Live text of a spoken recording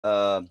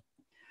uh,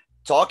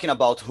 talking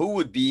about who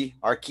would be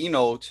our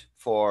keynote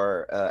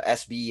for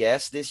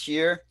SBES this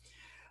year.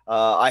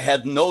 I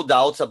had no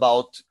doubts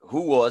about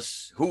who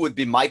would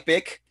be my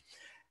pick,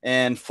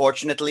 and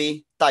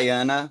fortunately,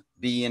 Tayana,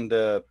 being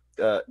the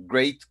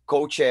great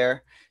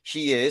co-chair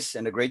she is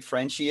and a great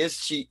friend she is,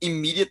 she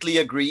immediately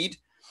agreed.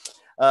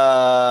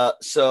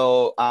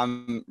 So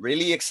I'm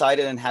really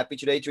excited and happy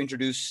today to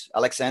introduce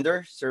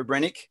Alexander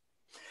Serebrenik,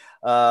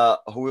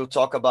 who will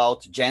talk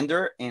about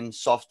gender in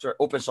software,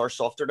 open source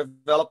software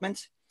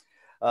development.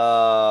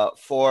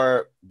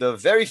 For the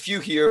very few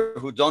here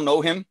who don't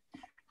know him,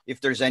 if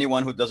there's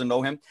anyone who doesn't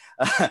know him,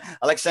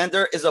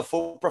 Alexander is a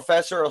full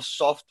professor of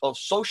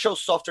social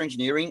software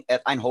engineering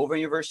at Eindhoven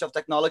University of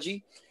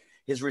Technology.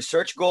 His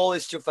research goal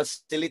is to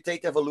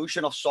facilitate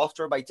evolution of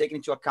software by taking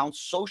into account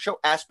social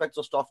aspects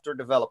of software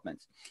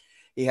development.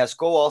 He has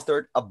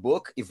co-authored a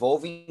book,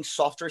 Evolving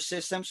Software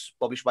Systems,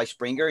 published by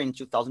Springer in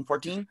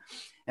 2014,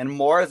 and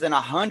more than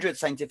 100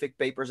 scientific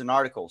papers and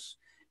articles.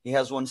 He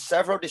has won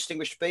several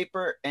distinguished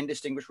paper and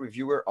distinguished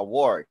reviewer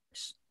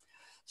awards.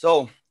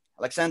 So,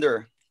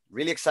 Alexander,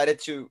 really excited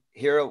to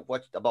hear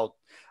what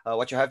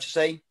you have to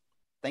say.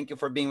 Thank you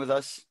for being with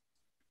us.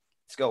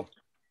 Let's go.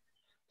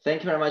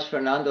 Thank you very much,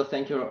 Fernando.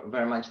 Thank you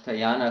very much,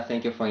 Tayana.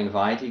 Thank you for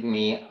inviting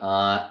me.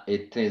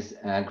 It is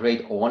a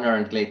great honor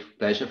and great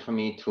pleasure for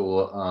me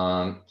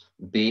to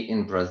be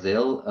in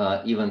Brazil,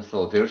 even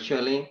though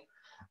virtually.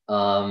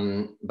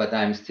 But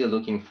I'm still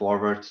looking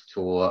forward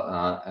to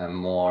a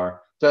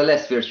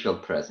less virtual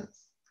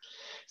presence.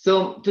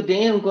 So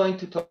today I'm going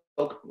to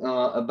talk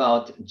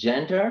about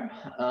gender.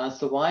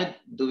 So why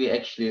do we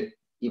actually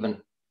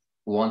even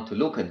want to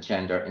look at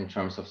gender in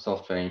terms of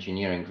software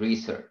engineering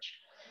research?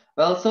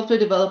 Well, software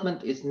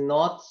development is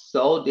not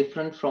so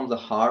different from the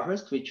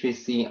harvest, which we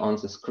see on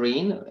the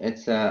screen.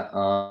 It's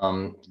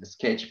a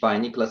sketch by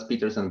Nicholas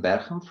Peterson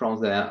Berchem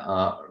from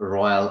the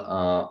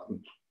Royal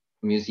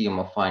Museum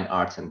of Fine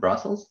Arts in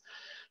Brussels.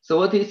 So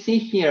what we see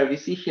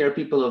here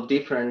people of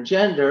different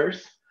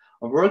genders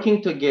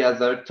working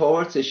together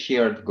towards a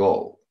shared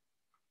goal.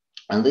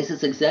 And this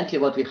is exactly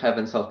what we have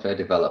in software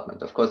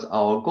development. Of course,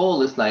 our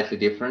goal is slightly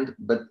different,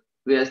 but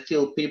there are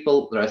still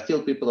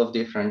people of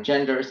different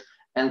genders,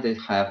 and they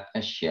have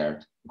a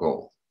shared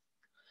goal.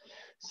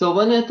 So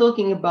when we're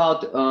talking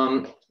about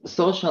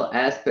social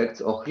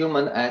aspects or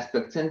human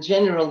aspects in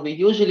general, we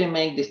usually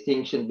make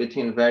distinction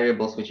between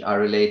variables which are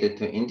related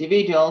to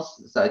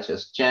individuals, such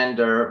as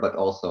gender, but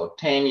also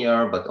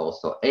tenure, but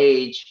also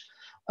age,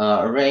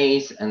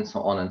 race, and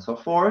so on and so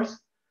forth.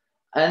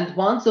 And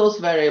once those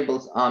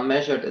variables are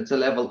measured at the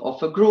level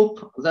of a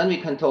group, then we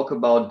can talk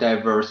about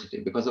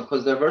diversity, because of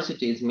course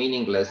diversity is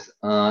meaningless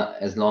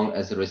as long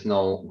as there is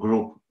no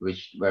group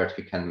where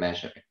we can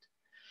measure it.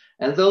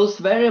 And those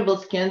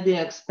variables can be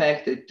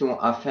expected to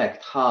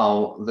affect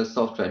how the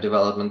software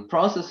development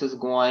process is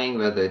going,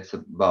 whether it's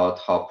about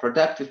how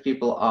productive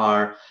people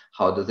are,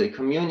 how do they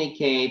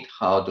communicate,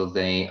 how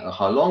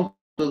long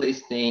do they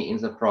stay in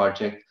the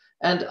project,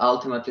 and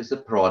ultimately the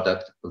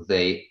product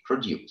they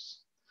produce.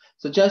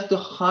 So just to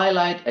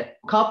highlight a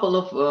couple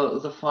of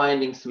the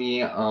findings we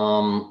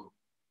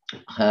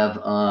have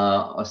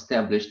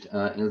established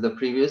in the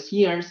previous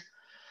years,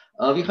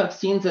 we have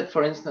seen that,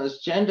 for instance,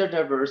 gender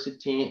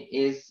diversity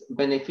is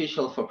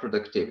beneficial for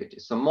productivity.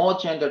 So more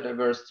gender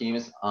diverse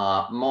teams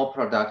are more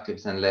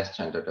productive than less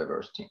gender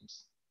diverse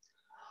teams.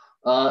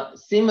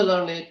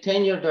 Similarly,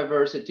 tenure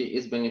diversity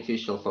is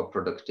beneficial for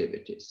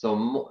productivity.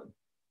 So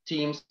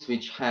teams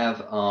which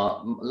have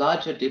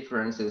larger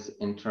differences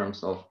in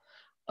terms of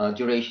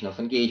duration of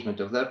engagement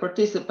of their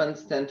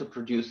participants tend to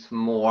produce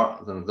more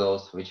than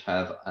those which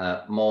have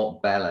more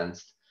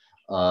balanced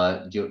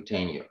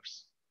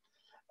tenures.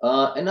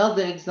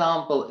 Another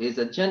example is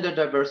that gender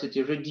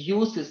diversity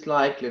reduces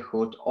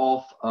likelihood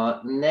of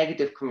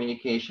negative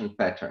communication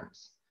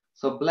patterns.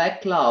 So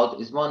black cloud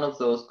is one of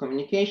those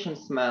communication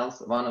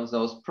smells, one of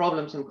those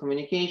problems in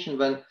communication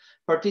when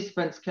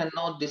participants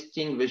cannot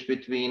distinguish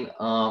between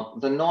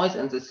the noise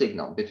and the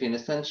signal, between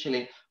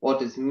essentially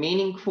what is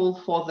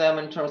meaningful for them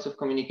in terms of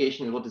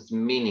communication and what is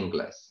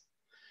meaningless.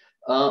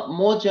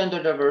 More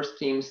gender diverse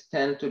teams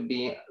tend to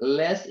be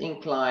less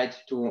inclined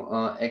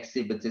to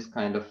exhibit this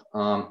kind of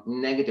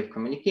negative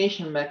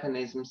communication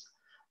mechanisms.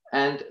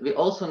 And we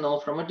also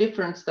know from a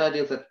different study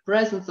that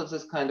presence of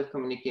this kind of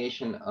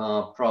communication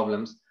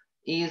problems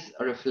is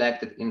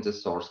reflected in the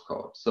source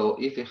code. So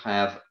if we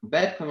have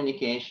bad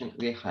communication,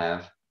 we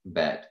have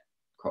bad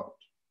code.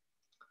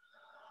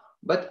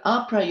 But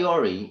a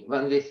priori,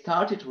 when we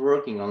started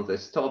working on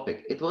this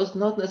topic, it was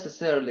not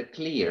necessarily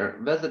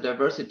clear whether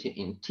diversity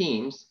in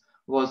teams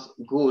was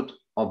good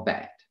or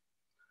bad.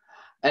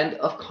 And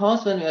of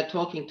course, when we are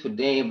talking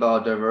today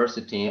about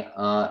diversity,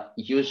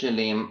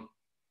 usually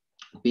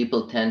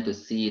people tend to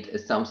see it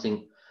as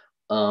something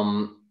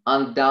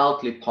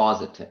undoubtedly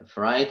positive,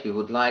 right? We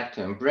would like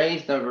to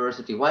embrace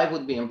diversity. Why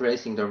would we be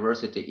embracing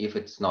diversity if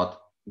it's not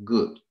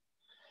good?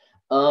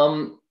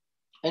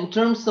 In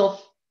terms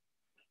of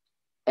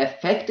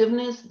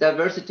Effectiveness,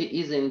 diversity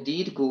is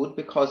indeed good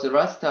because there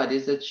are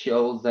studies that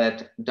show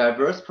that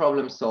diverse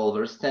problem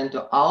solvers tend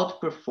to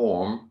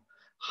outperform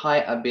high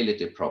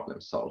ability problem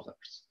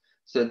solvers.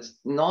 So it's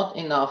not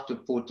enough to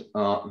put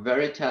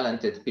very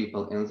talented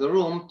people in the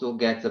room to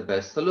get the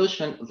best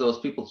solution. Those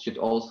people should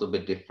also be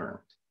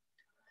different.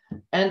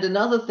 And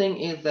another thing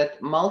is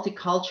that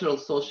multicultural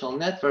social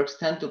networks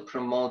tend to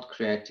promote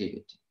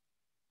creativity.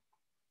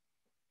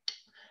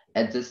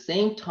 At the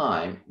same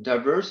time,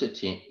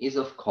 diversity is,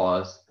 of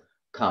course,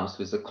 comes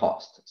with a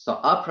cost. So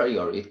a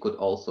priori, it could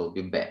also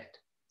be bad.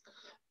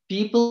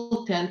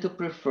 People tend to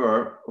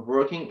prefer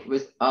working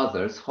with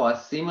others who are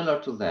similar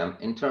to them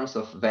in terms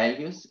of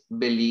values,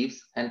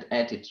 beliefs, and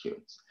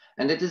attitudes.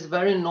 And it is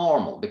very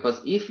normal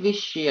because if we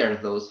share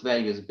those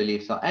values,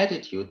 beliefs, or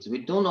attitudes,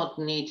 we do not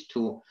need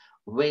to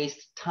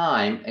waste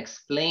time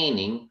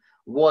explaining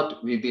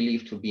what we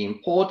believe to be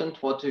important,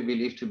 what we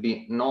believe to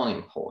be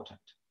non-important.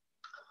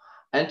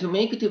 And to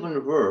make it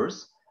even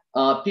worse,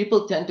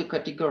 people tend to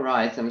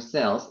categorize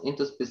themselves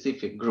into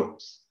specific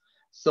groups.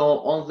 So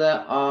on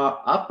the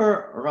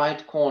upper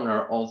right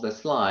corner of the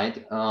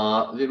slide,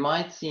 we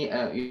might see,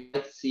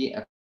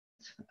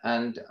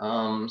 and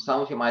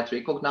some of you might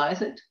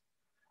recognize it.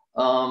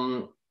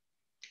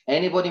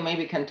 Anybody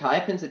maybe can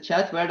type in the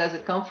chat, where does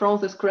it come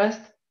from, this crest?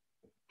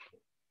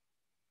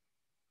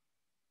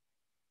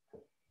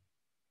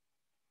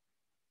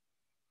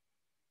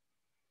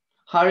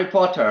 Harry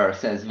Potter,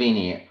 says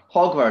Vinny.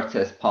 Hogwarts,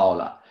 says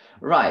Paula.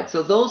 Right,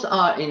 so those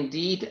are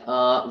indeed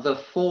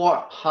the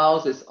 4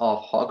 houses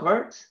of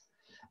Hogwarts.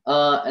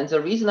 And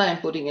the reason I'm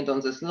putting it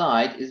on the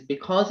slide is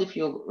because if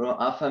you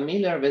are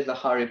familiar with the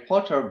Harry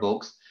Potter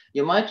books,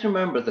 you might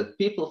remember that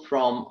people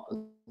from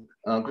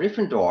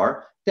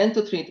Gryffindor tend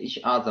to treat each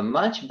other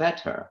much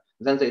better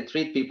than they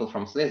treat people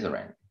from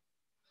Slytherin.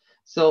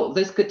 So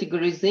this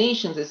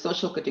categorization, this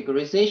social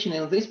categorization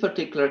in this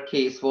particular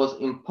case was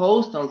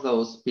imposed on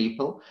those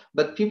people,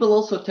 but people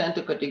also tend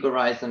to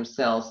categorize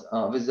themselves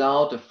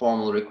without a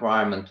formal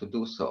requirement to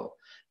do so.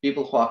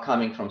 People who are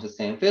coming from the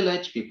same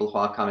village, people who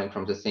are coming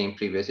from the same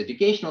previous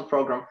educational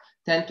program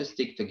tend to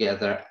stick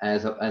together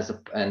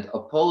and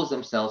oppose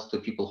themselves to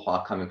people who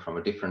are coming from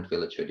a different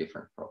village or a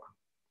different program.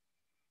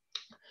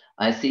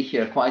 I see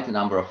here quite a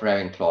number of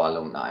Ravenclaw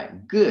alumni.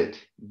 Good,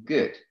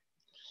 good.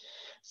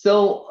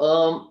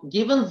 So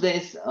given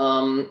this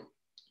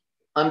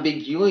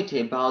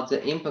ambiguity about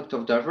the impact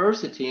of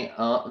diversity,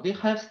 we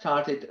have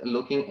started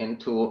looking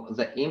into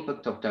the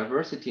impact of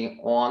diversity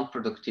on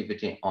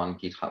productivity on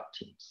GitHub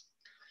teams.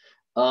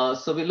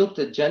 So we looked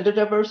at gender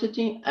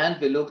diversity and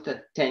we looked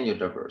at tenure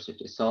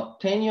diversity. So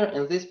tenure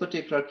in this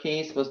particular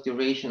case was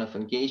duration of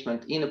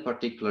engagement in a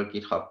particular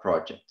GitHub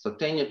project. So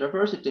tenure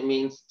diversity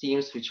means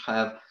teams which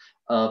have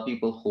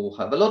people who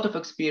have a lot of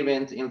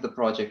experience in the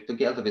project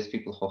together with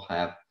people who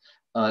have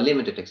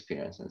limited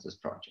experience in this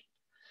project.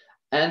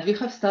 And we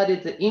have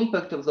studied the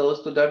impact of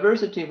those two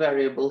diversity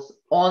variables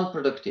on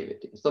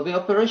productivity. So we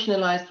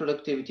operationalize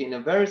productivity in a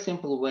very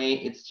simple way.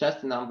 It's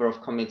just a number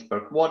of commits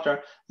per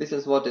quarter. This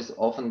is what is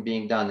often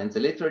being done in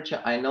the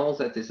literature. I know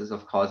that this is,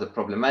 of course, a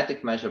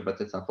problematic measure, but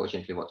it's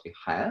unfortunately what we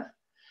have.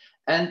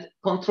 And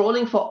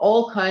controlling for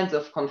all kinds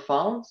of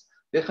confounds,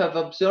 we have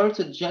observed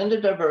that gender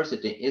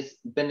diversity is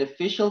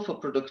beneficial for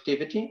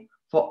productivity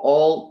for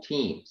all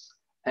teams.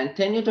 And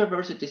tenure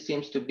diversity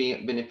seems to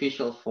be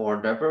beneficial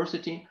for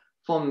diversity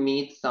for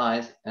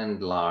mid-sized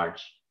and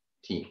large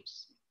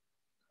teams.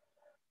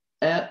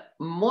 A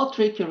more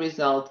tricky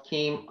result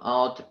came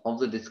out of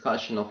the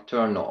discussion of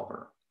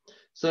turnover.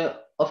 So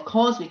of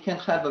course, we can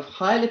have a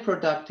highly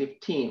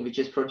productive team, which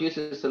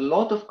produces a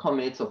lot of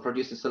commits or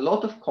produces a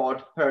lot of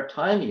code per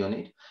time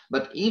unit.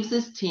 But if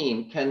this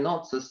team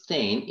cannot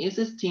sustain, if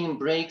this team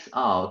breaks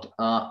out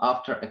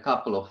after a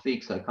couple of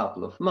weeks or a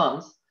couple of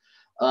months,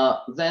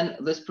 then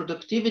this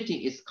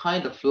productivity is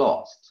kind of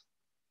lost.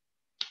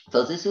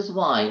 So this is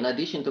why, in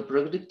addition to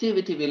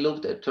productivity, we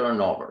looked at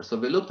turnover. So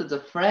we looked at the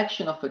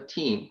fraction of a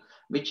team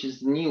which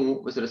is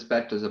new with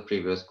respect to the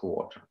previous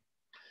quarter.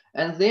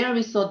 And there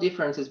we saw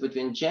differences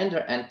between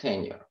gender and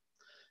tenure.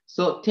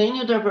 So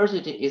tenure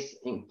diversity is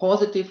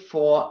positive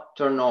for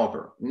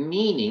turnover,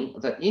 meaning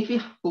that if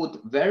we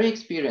put very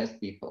experienced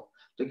people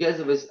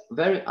together with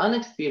very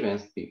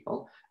unexperienced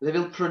people, they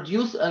will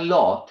produce a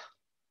lot,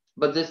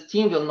 but this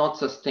team will not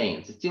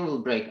sustain, the team will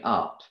break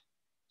out.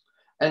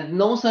 And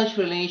no such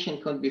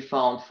relation could be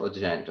found for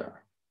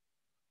gender.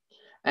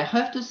 I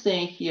have to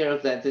say here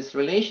that this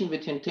relation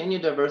between tenure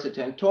diversity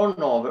and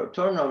turnover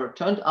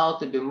turned out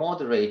to be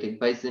moderated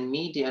by the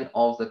median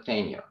of the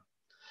tenure.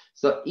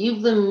 So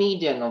if the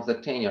median of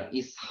the tenure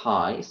is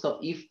high, so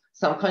if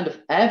some kind of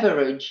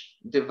average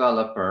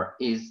developer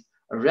is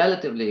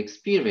relatively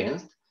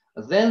experienced,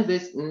 then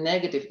this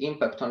negative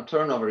impact on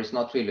turnover is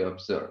not really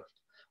observed.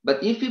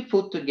 But if we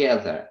put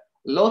together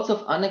lots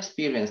of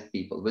unexperienced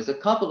people with a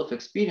couple of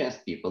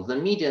experienced people, the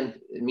median,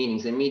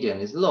 meaning the median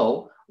is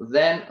low,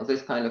 then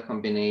this kind of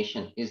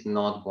combination is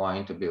not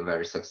going to be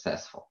very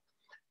successful.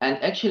 And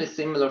actually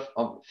similar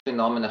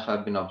phenomena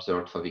have been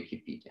observed for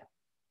Wikipedia.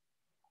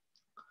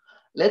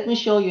 Let me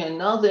show you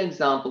another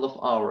example of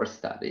our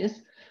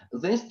studies.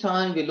 This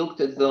time we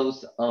looked at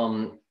those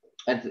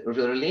at the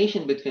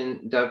relation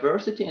between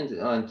diversity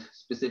and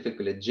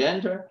specifically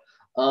gender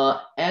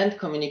and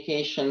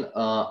communication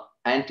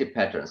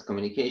anti-patterns,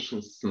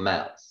 communication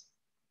smells.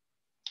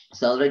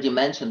 So I already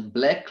mentioned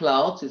black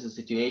clouds is a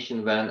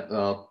situation when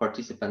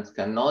participants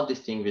cannot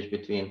distinguish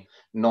between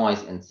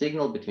noise and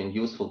signal, between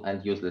useful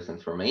and useless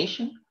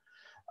information.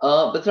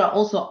 But there are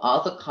also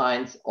other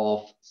kinds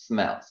of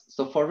smells.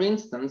 So for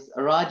instance,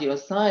 radio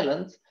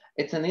silence,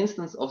 it's an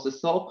instance of the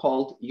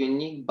so-called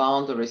unique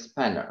boundary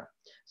spanner.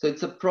 So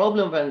it's a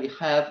problem when we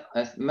have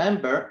a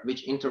member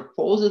which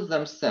interposes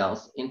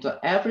themselves into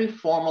every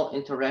formal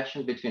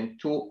interaction between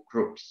two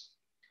groups.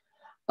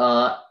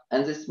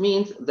 And this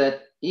means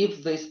that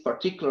if this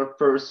particular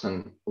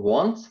person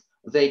wants,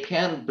 they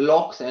can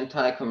block the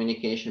entire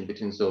communication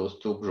between those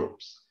two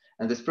groups.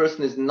 And this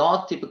person is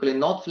typically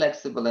not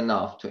flexible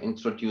enough to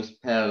introduce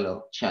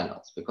parallel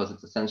channels because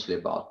it's essentially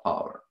about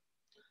power.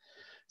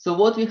 So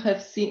what we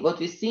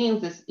see in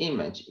this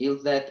image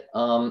is that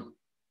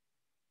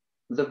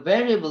the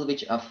variable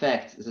which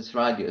affects this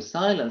radio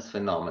silence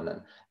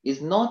phenomenon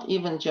is not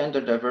even gender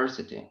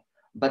diversity,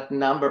 but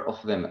number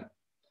of women.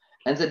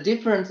 And the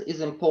difference is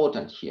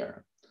important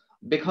here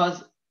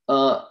because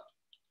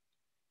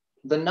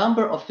the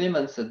number of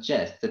women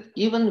suggests that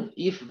even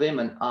if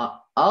women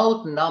are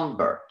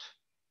outnumbered,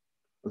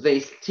 they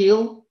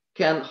still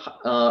can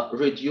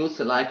reduce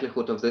the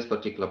likelihood of this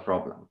particular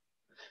problem.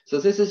 So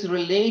this is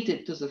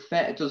related to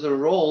the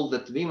role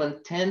that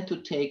women tend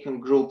to take in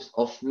groups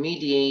of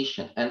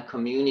mediation and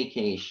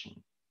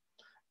communication.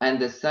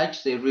 And as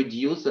such, they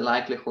reduce the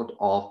likelihood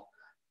of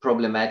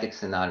problematic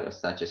scenarios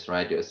such as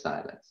radio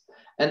silence.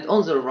 And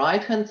on the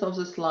right hand of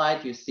the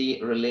slide, you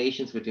see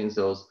relations between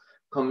those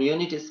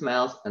community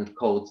smells and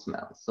code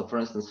smells. So for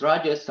instance,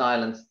 radio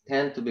silence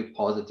tend to be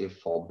positive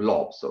for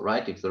blobs. So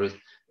right, if there is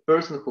a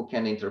person who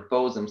can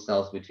interpose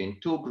themselves between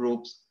two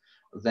groups,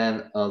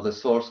 then the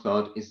source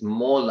code is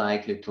more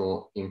likely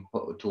to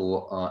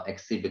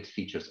exhibit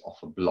features of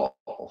a blob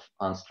of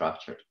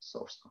unstructured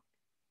source code.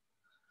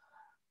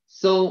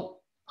 So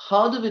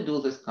how do we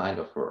do this kind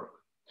of work?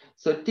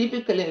 So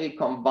typically we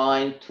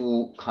combine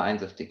two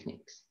kinds of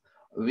techniques.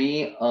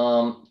 We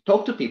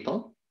talk to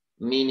people,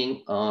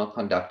 meaning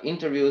conduct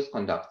interviews,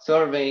 conduct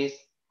surveys,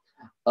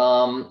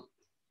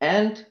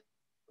 and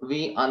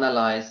we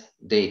analyze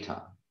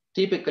data,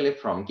 typically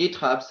from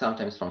GitHub,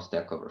 sometimes from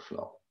Stack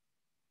Overflow.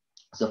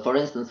 So for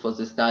instance, for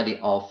the study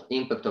of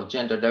impact of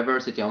gender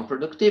diversity on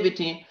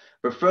productivity,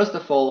 we first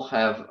of all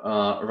have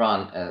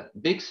run a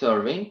big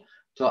survey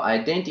to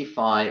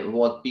identify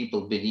what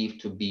people believe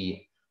to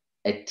be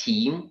a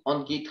team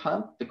on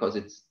GitHub, because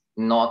it's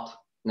not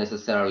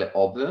necessarily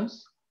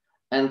obvious.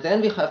 And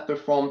then we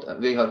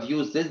have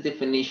used this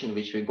definition,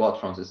 which we got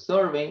from the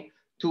survey,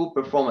 to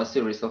perform a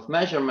series of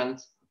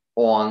measurements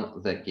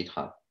on the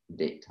GitHub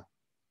data.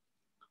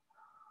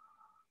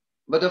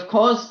 But of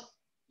course,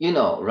 you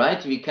know,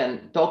 right, we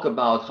can talk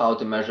about how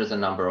to measure the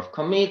number of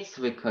commits.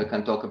 We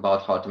can talk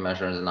about how to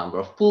measure the number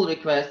of pull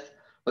requests.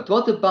 But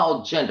what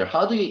about gender?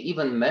 How do you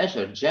even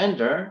measure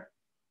gender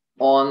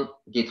on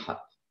GitHub?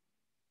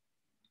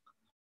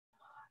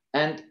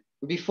 And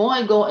before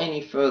I go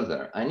any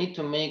further, I need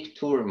to make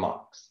two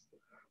remarks.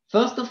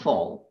 First of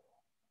all,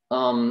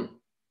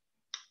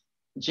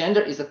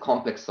 gender is a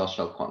complex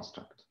social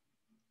construct.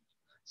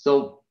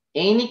 So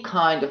any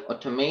kind of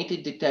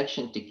automated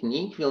detection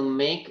technique will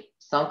make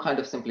some kind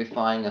of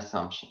simplifying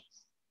assumptions.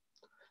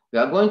 We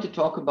are going to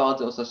talk about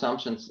those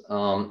assumptions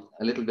a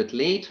little bit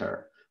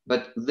later,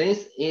 but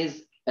this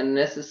is a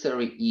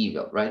necessary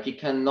evil, right? You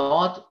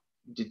cannot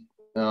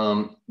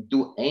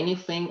do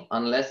anything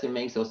unless you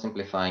make those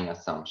simplifying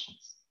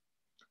assumptions.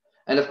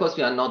 And of course,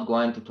 we are not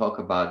going to talk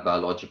about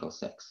biological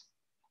sex.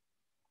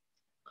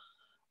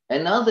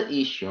 Another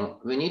issue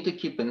we need to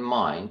keep in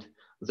mind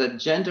that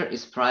gender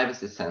is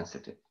privacy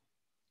sensitive.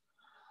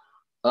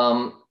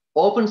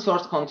 Open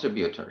source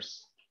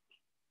contributors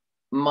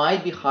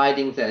might be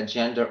hiding their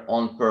gender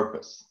on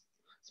purpose.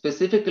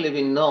 Specifically,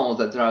 we know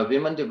that there are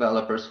women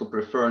developers who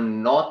prefer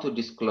not to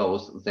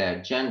disclose their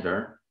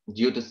gender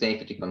due to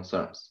safety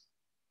concerns.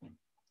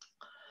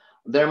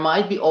 There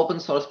might be open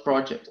source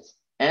projects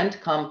and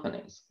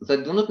companies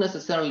that do not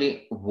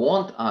necessarily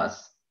want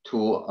us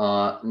to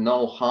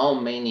know how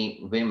many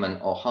women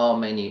or how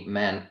many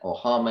men or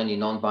how many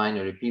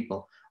non-binary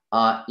people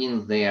are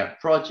in their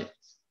projects.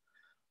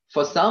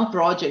 For some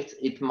projects,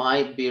 it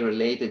might be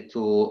related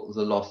to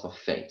the loss of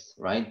face,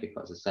 right?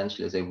 Because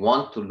essentially they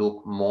want to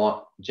look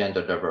more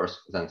gender diverse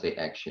than they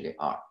actually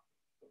are.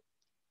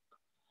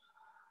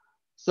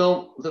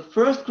 So the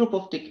first group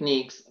of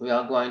techniques we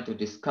are going to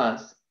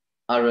discuss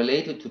are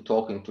related to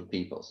talking to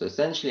people. So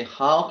essentially,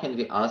 how can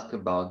we ask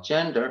about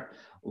gender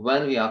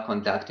when we are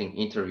conducting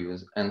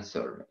interviews and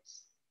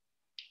surveys?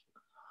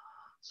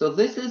 So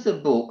this is a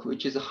book,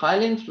 which is a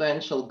highly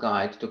influential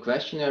guide to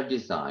questionnaire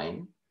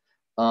design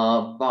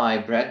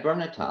by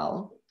Bradburn et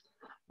al.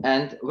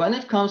 And when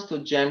it comes to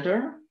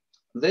gender,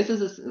 this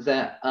is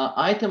the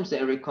items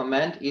they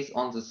recommend is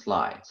on the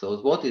slide.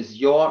 So what is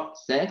your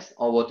sex,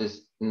 or what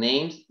is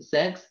named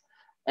sex?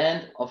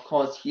 And of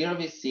course, here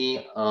we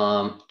see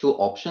two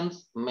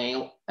options,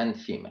 male and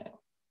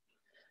female.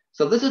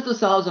 So this is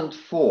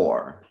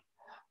 2004.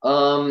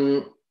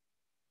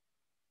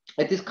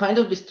 It is kind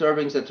of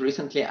disturbing that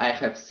recently I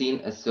have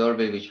seen a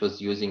survey which was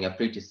using a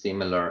pretty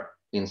similar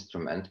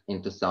instrument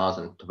in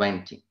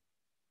 2020.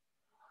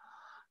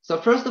 So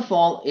first of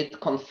all, it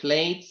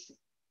conflates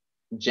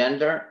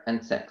gender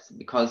and sex,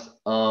 because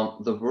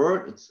the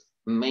words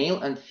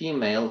male and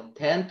female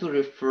tend to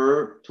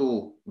refer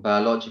to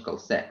biological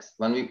sex.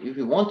 If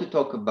we want to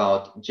talk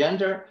about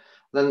gender,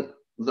 then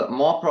the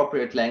more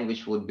appropriate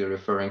language would be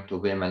referring to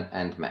women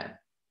and men.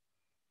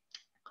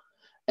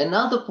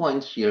 Another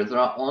point here, there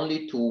are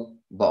only two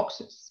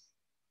boxes.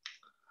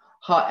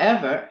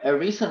 However, a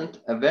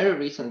very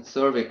recent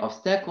survey of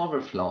Stack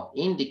Overflow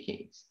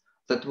indicates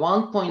that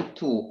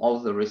 1.2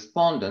 of the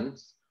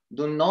respondents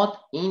do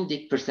not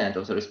percent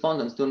of the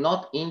respondents do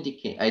not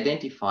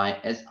identify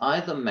as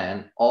either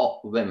men or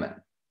women.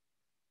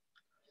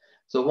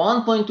 So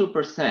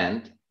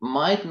 1.2%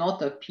 might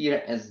not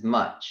appear as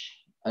much.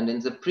 And in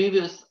the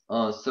previous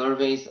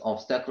surveys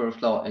of Stack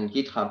Overflow and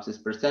GitHub, this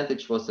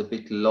percentage was a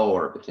bit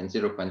lower, between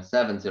 0.7,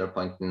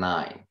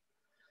 0.9.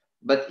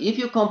 But if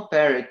you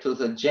compare it to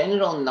the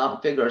general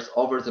figures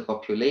over the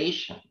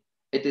population,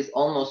 it is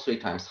almost 3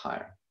 times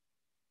higher.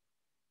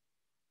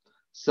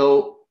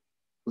 So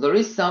there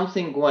is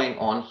something going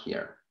on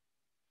here.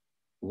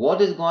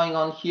 What is going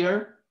on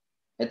here?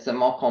 It's a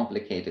more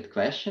complicated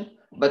question.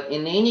 But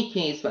in any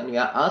case, when we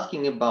are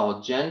asking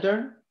about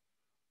gender,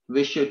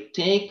 we should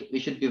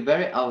be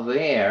very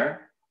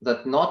aware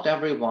that not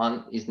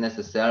everyone is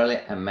necessarily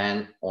a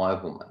man or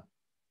a woman.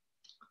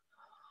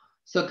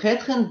 So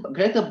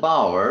Greta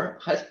Bauer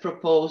has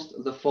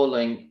proposed the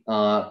following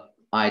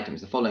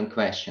items, the following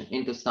question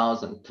in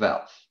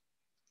 2012.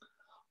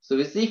 So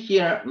we see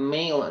here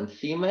male and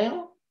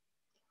female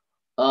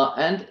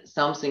and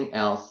something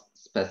else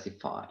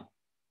specified.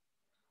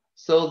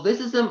 So this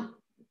is a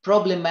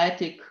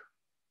problematic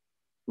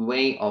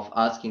way of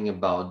asking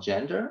about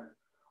gender,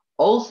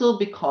 also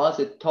because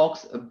it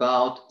talks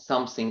about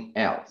something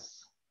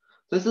else.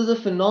 This is a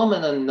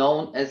phenomenon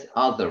known as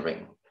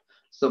othering.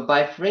 So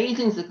by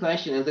phrasing the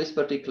question in this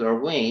particular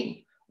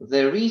way,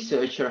 the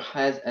researcher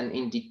gives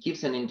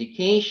an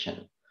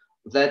indication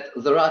that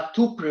there are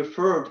two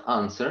preferred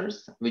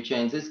answers, which are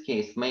in this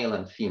case male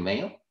and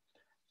female,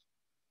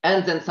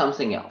 and then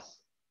something else.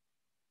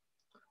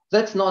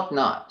 That's not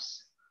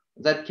nice.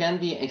 That can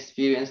be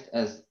experienced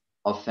as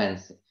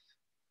offensive.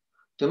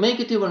 To make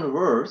it even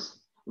worse,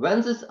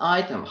 when this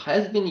item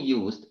has been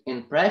used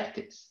in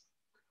practice,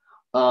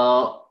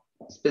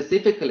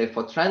 specifically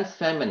for trans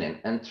feminine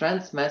and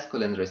trans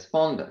masculine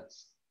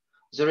respondents,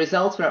 the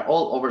results were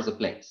all over the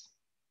place.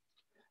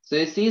 So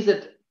you see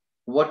that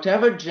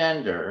whatever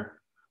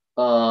gender,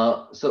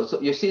 so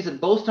you see that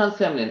both trans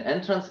feminine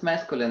and trans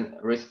masculine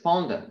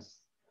respondents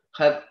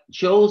have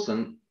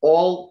chosen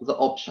all the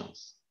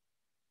options.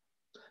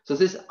 So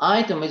this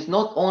item is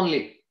not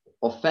only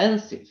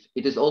offensive,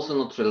 it is also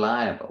not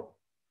reliable.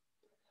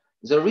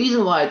 The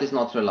reason why it is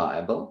not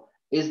reliable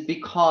is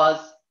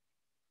because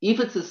if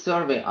it's a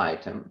survey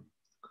item,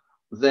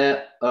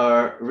 the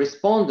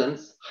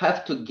respondents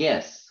have to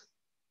guess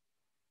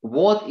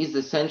what is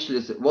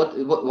essentially,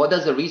 what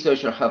does the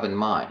researcher have in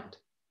mind?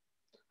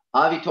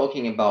 Are we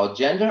talking about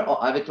gender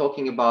or are we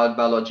talking about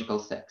biological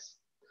sex?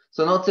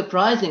 So not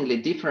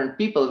surprisingly, different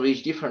people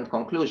reach different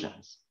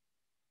conclusions.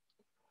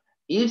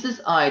 If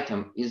this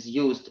item is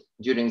used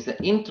during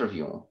the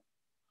interview,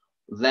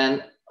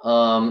 then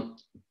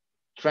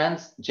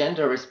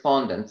transgender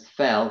respondents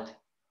felt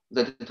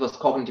that it was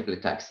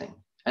cognitively taxing.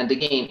 And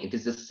again, it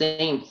is the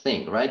same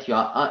thing, right? You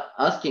are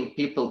asking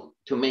people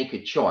to make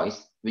a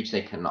choice, which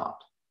they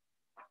cannot.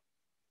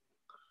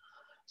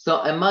 So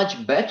a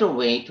much better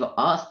way to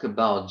ask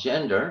about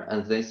gender,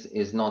 and this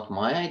is not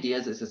my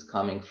idea, this is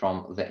coming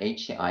from the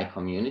HCI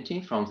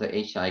community, from the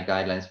HCI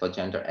guidelines for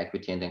gender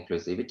equity and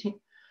inclusivity,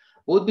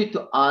 would be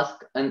to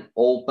ask an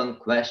open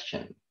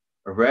question.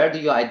 Where do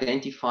you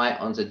identify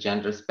on the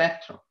gender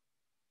spectrum?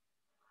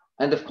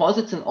 And of course,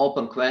 it's an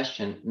open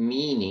question,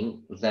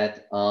 meaning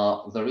that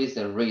there is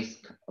a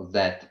risk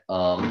that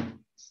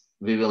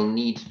we will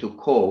need to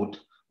code,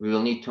 we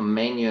will need to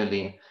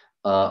manually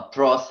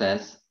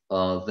process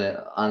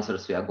the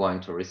answers we are going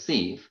to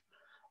receive.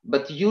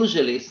 But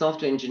usually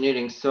software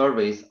engineering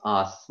surveys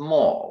are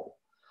small.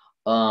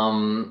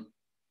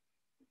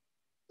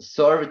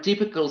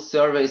 Typical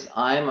surveys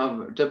I'm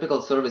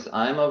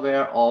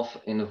aware of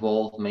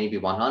involve maybe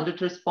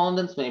 100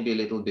 respondents, maybe a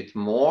little bit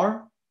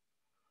more.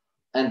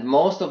 And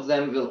most of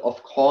them will,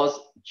 of course,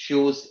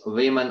 choose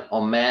women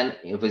or men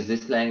with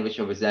this language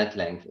or with that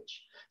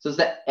language. So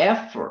the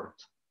effort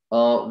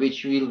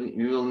which we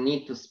will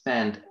need to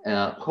spend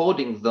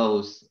coding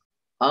those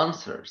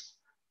answers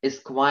is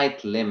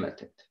quite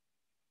limited.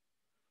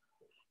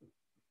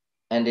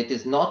 And it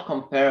is not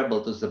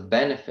comparable to the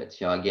benefits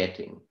you are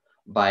getting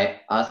by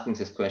asking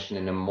this question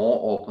in a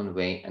more open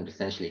way and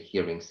essentially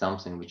hearing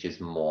something which is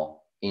more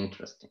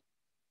interesting.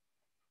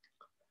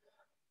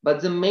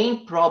 But the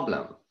main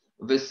problem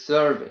with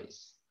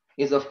surveys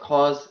is, of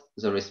course,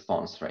 the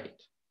response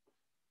rate.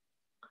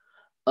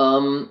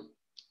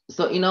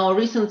 So in our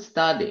recent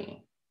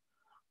study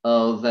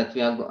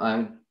that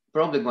I'm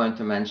probably going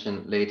to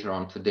mention later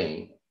on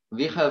today,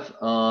 we have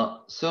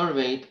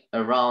surveyed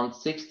around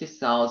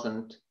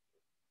 60,000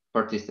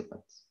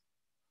 participants.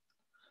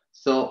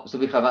 So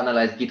we have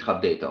analyzed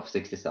GitHub data of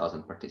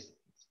 60,000 participants.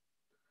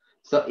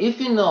 So if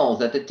you know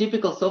that a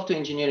typical software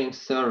engineering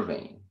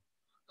survey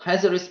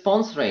has a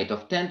response rate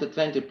of 10 to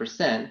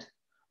 20%,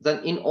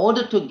 then in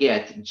order to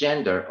get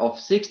gender of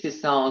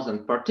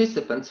 60,000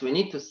 participants, we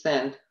need to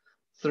send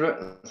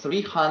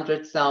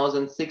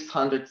 300,000,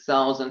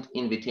 600,000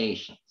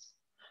 invitations.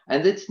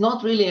 And it's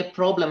not really a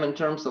problem in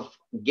terms of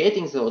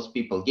getting those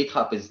people.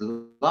 GitHub is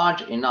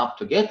large enough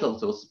to get all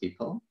those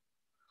people.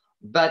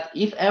 But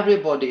if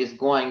everybody is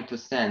going to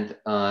send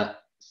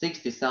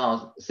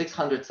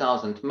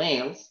 600,000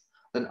 mails,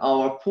 then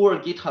our poor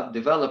GitHub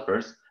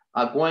developers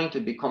are going to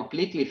be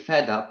completely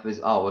fed up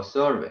with our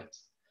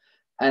surveys.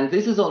 And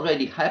this is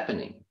already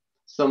happening.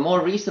 So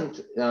more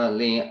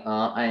recently,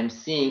 I am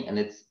seeing, and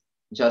it's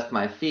just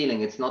my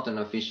feeling, it's not an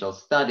official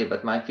study,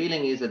 but my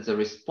feeling is that the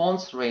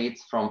response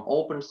rates from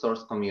open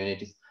source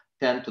communities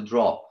tend to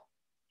drop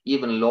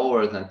even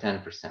lower than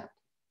 10%.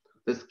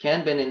 This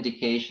can be an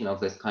indication of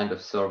this kind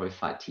of survey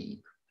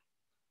fatigue.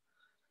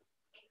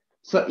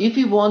 So if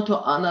we want to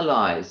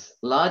analyze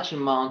large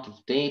amount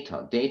of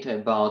data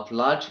about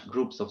large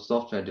groups of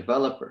software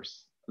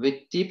developers,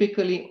 we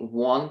typically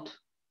want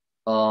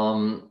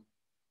to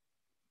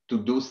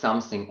do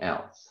something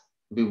else.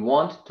 We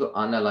want to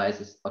analyze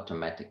this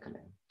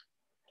automatically.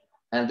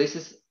 And this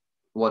is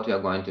what we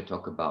are going to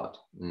talk about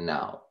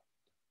now.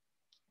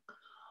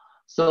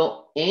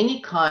 So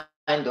any kind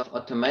of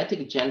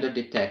automatic gender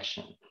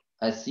detection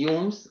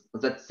assumes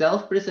that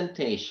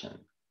self-presentation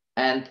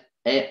and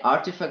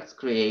artifacts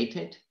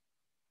created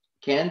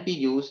can be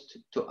used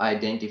to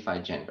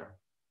identify gender.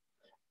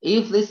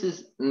 If this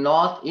is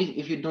not,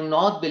 if you do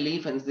not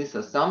believe in this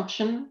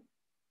assumption,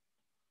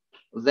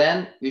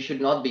 then you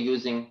should not be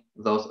using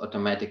those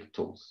automatic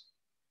tools.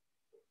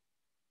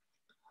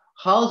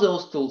 How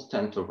those tools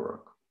tend to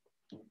work?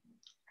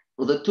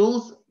 Well, the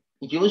tools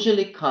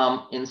usually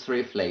come in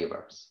 3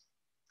 flavors: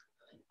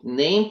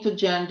 name to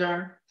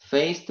gender,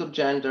 face to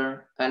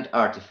gender, and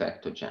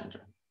artifact to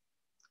gender.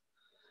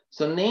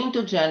 So name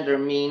to gender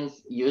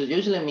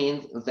usually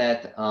means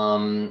that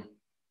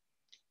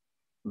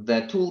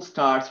the tool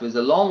starts with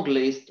a long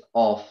list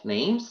of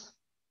names.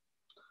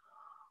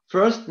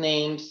 First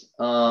names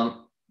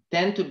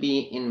tend to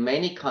be in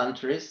many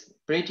countries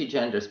pretty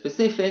gender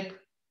specific.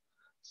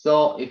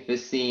 So if we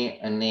see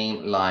a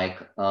name like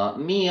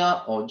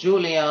Mia or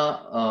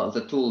Julia,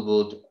 the tool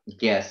would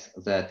guess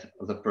that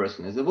the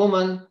person is a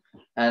woman.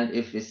 And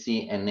if we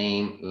see a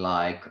name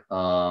like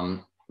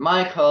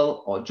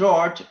Michael or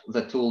George,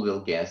 the tool will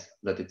guess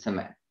that it's a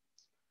man.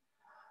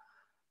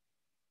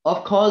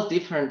 Of course,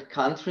 different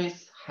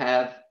countries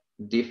have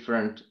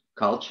different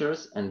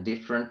cultures and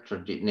different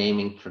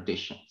naming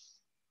traditions.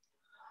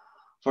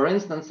 For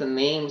instance, a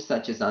name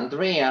such as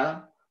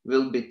Andrea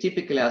will be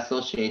typically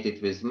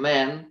associated with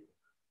men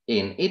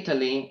in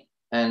Italy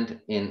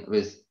and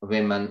with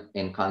women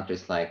in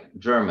countries like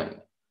Germany.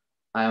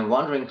 I'm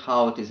wondering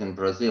how it is in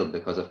Brazil,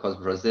 because of course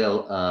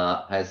Brazil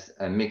has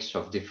a mixture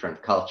of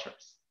different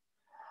cultures.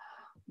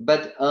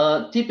 But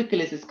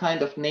typically this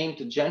kind of name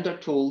to gender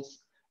tools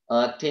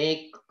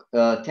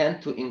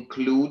tend to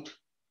include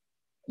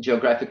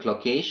geographic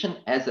location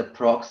as a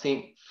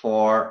proxy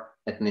for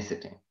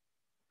ethnicity.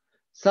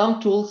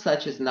 Some tools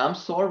such as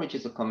NumSor, which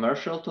is a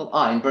commercial tool,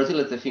 in Brazil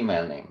it's a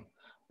female name,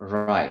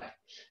 right?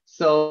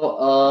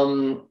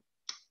 So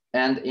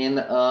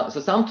so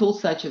some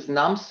tools such as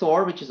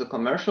NumSor, which is a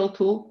commercial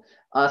tool,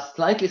 are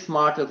slightly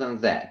smarter than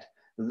that.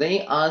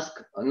 They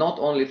ask not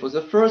only for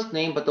the first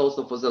name, but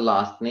also for the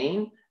last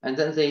name. And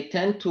then they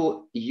tend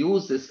to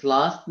use this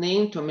last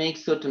name to make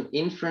certain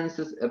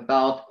inferences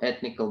about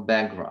ethnical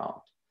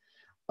background.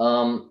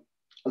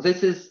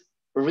 This is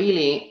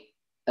really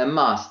a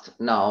must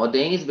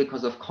nowadays,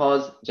 because of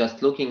course,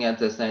 just looking at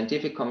the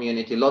scientific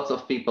community, lots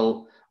of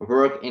people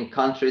work in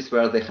countries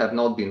where they have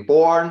not been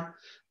born.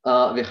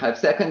 We have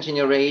second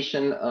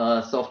generation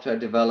software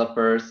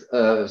developers,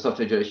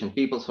 software generation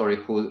people, sorry,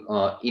 who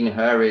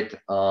inherit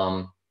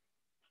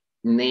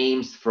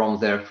names from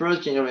their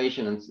first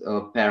generation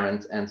and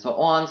parents and so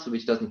on, so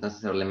which doesn't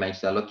necessarily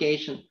match their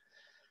location.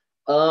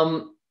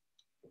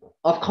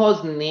 Of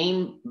course,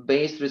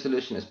 name-based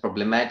resolution is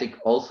problematic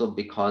also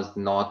because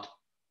not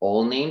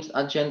all names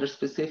are gender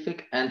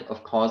specific. And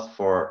of course,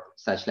 for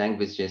such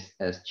languages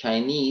as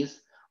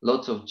Chinese,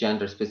 lots of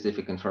gender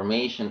specific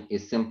information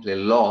is simply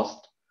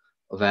lost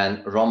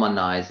when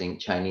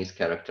romanizing Chinese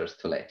characters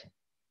to Latin.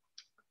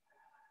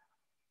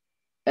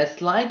 A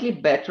slightly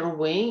better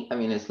way, I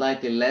mean, a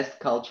slightly less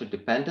culture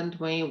dependent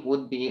way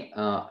would be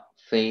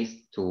face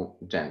to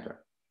gender.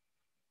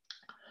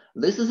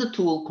 This is a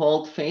tool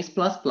called Face++.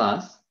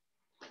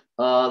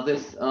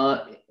 This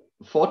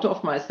photo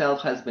of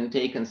myself has been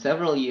taken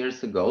several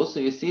years ago. So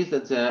you see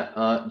that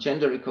the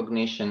gender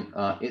recognition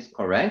is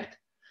correct.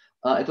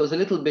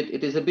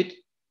 It is a bit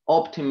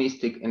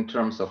optimistic in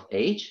terms of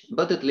age,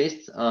 but at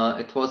least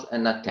it was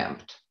an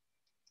attempt.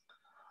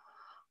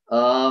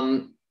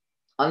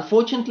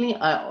 Unfortunately,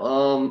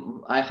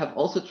 I have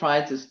also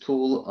tried this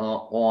tool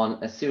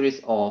on a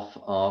series of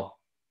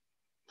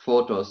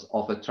photos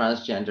of a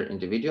transgender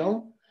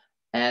individual.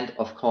 And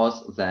of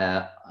course,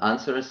 the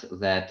answers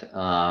that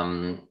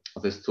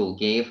this tool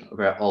gave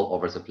were all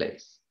over the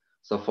place.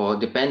 So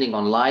depending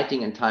on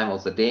lighting and time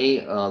of the day,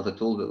 the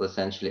tool will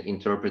essentially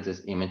interpret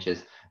these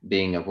images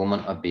being a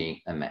woman or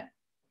being a man.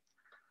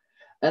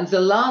 And the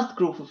last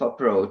group of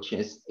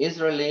approaches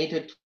is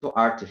related to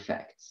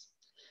artifacts.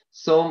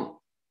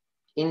 So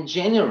in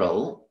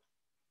general,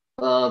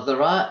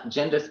 there are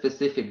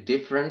gender-specific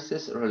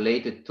differences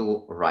related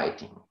to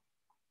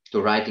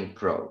writing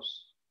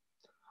prose.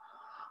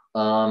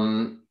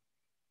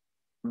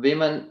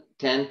 Women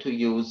tend to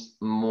use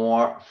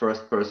more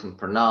first-person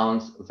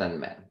pronouns than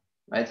men,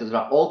 right? So there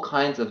are all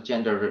kinds of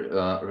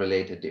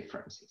gender-related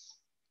differences.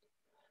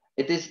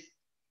 It is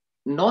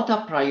not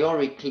a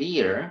priori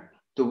clear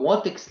to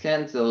what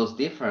extent those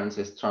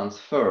differences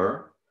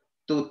transfer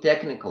to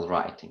technical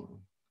writing,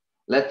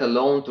 let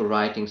alone to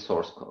writing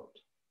source code.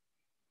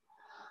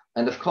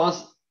 And of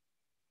course,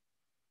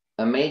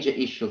 a major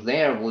issue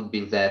there would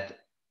be that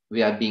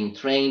we are being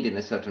trained in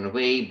a certain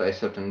way by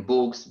certain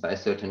books, by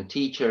certain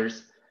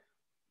teachers.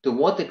 To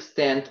what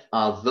extent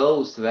are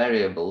those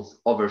variables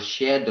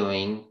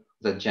overshadowing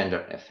the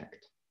gender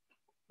effect?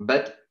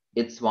 But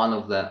it's one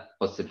of the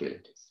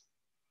possibilities.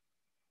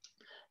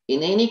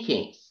 In any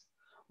case,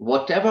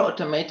 whatever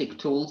automatic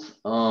tools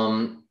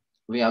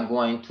you are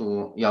going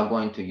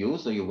to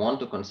use or you want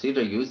to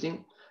consider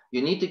using,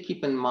 you need to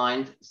keep in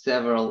mind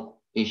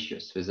several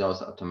issues with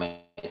those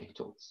automatic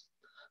tools.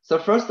 So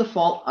first of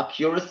all,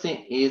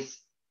 accuracy is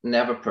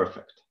never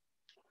perfect.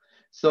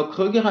 So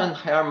Krüger and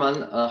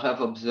Hermann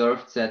have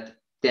observed that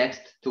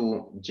text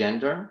to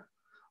gender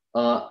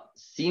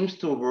seems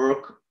to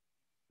work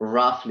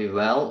roughly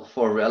well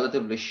for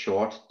relatively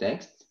short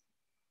texts,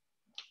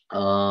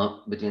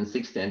 between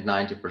 60 and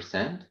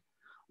 90%.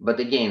 But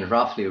again,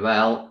 roughly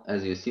well,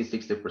 as you see,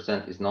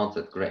 60% is not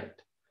that great.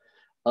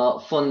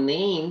 For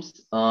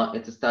names,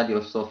 it's a study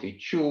of Sophie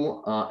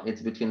Chu,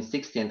 it's between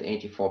 60 and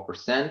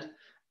 84%,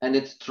 and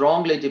it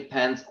strongly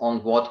depends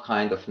on what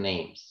kind of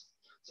names.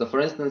 So for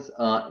instance,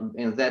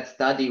 in that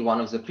study,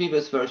 one of the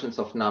previous versions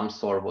of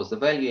NumSOR was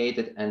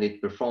evaluated, and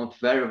it performed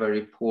very,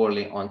 very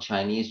poorly on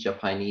Chinese,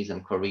 Japanese,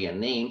 and Korean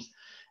names.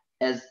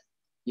 As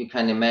you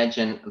can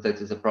imagine,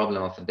 that is a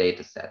problem of a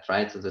data set,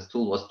 right? So this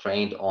tool was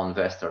trained on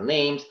Western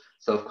names.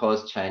 So of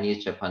course,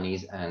 Chinese,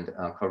 Japanese, and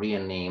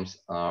Korean names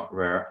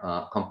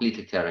were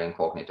completely terra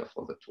incognita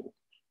for the tool.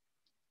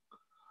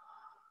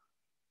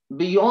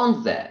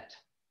 Beyond that,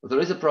 there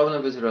is a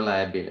problem with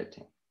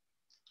reliability.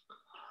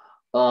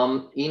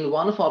 In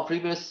one of our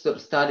previous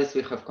studies,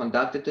 we have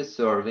conducted a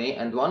survey,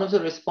 and one of the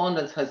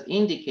respondents has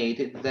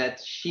indicated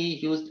that she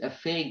used a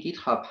fake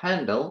GitHub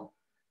handle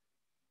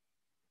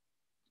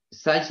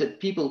such that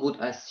people would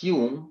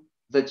assume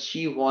that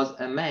she was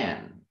a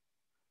man,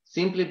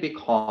 simply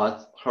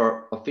because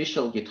her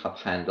official GitHub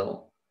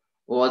handle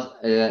was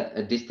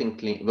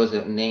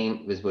a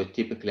name which was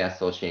typically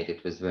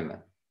associated with women.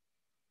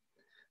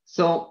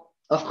 So,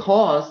 of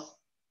course,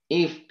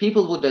 if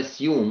people would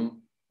assume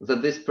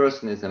that this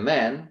person is a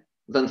man,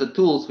 then the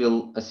tools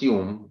will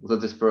assume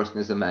that this person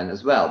is a man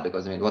as well,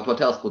 because I mean,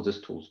 what else could these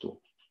tools do?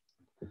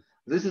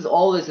 This is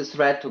always a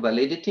threat to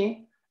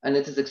validity, and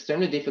it is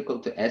extremely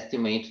difficult to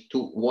estimate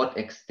to what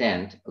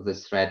extent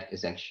this threat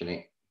is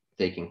actually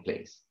taking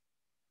place.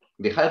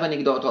 We have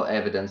anecdotal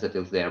evidence that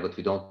is there, but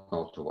we don't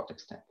know to what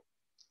extent.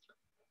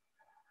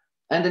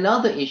 And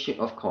another issue,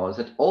 of course,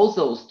 that all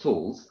those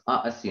tools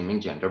are assuming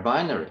gender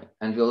binary.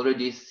 And we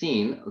already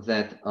seen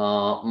that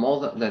more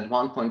than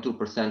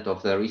 1.2%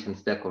 of the recent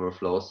Stack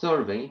Overflow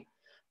survey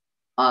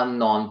are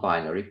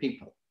non-binary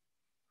people.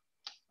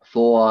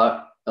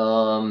 For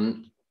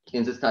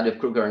in the study of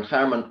Krüger and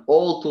Hermann,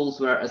 all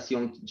tools were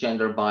assumed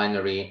gender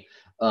binary.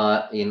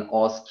 In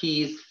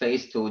OSKeys,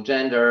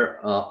 face2gender,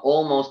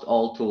 almost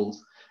all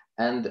tools.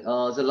 And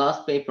the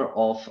last paper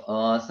of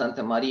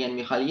Santa Maria and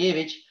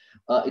Mihaljevic,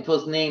 it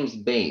was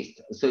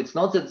names-based. So it's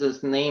not that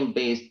these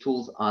name-based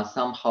tools are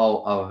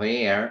somehow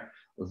aware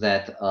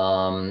that there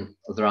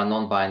are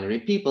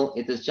non-binary people.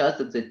 It is just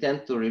that they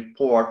tend to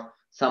report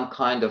some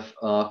kind of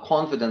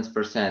confidence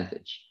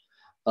percentage.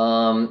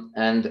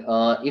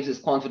 If this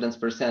confidence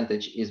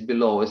percentage is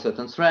below a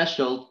certain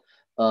threshold,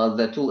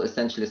 the tool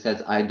essentially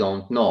says, I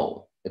don't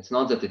know. It's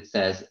not that it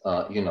says,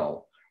 you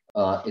know,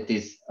 it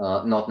is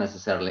not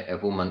necessarily a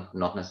woman,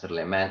 not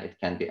necessarily a man. It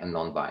can be a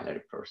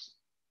non-binary person.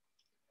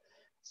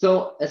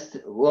 So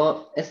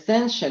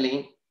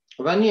essentially,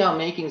 when you are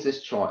making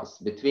this choice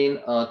between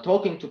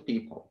talking to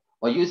people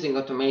or using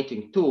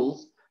automating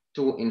tools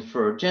to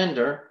infer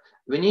gender,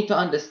 we need to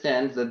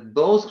understand that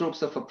both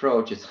groups of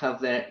approaches have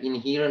their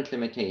inherent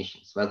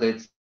limitations, whether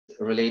it's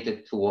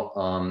related to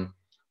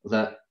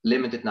the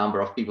limited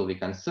number of people we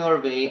can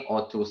survey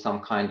or to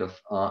some kind of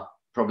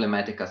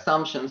problematic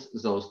assumptions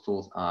those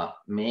tools are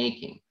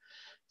making.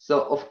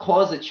 So of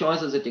course, the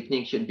choice of the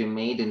technique should be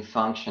made in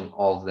function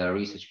of the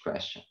research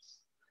questions.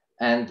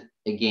 And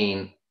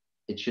again,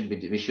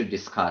 we should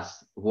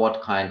discuss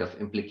what kind of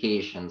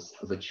implications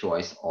the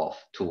choice of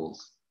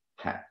tools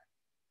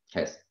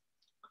has.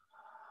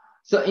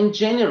 So in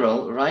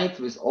general, right,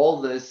 with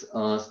all these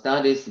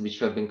studies which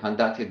have been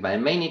conducted by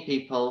many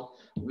people,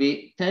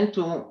 we tend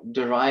to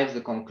derive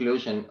the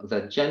conclusion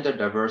that gender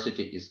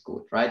diversity is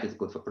good, right? It's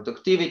good for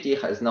productivity,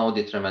 has no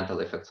detrimental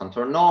effects on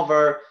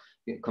turnover,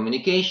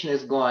 communication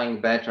is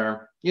going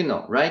better, you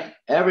know, right?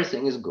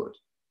 Everything is good.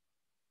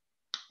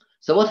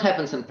 So what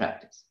happens in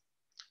practice?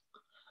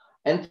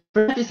 In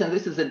practice, and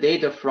this is the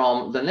data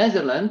from the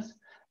Netherlands,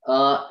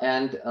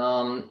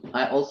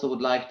 I also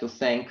would like to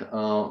thank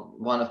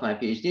one of my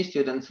PhD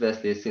students,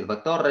 Wesley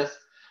Silva Torres,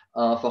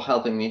 for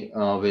helping me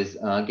with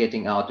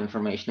getting out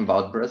information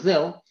about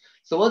Brazil.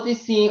 So what we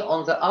see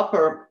on the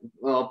upper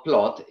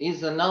plot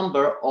is the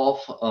number of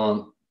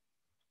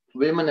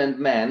women and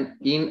men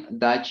in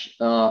Dutch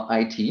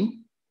IT.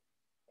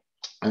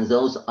 And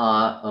those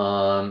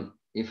are,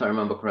 if I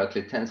remember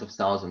correctly, tens of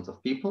thousands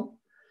of people.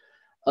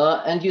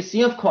 And you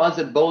see, of course,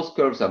 that both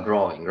curves are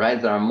growing,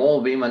 right? There are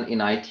more women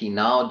in IT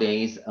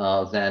nowadays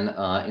than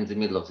in the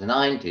middle of the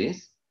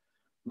 90s.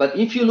 But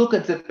if you look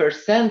at the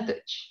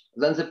percentage,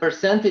 then the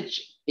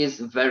percentage is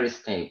very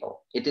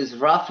stable. It is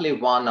roughly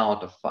 1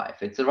 out of 5.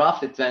 It's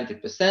roughly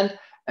 20%.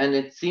 And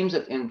it seems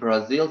that in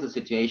Brazil, the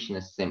situation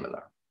is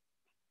similar.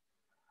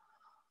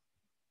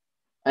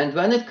 And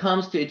when it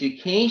comes to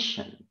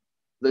education,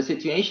 the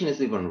situation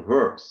is even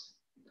worse.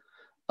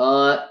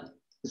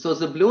 So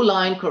the blue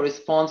line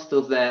corresponds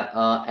to the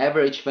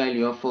average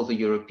value for the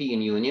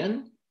European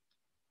Union.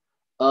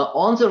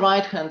 On the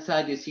right-hand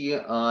side, you see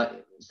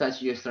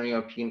such Eastern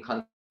European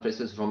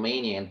countries as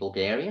Romania and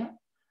Bulgaria.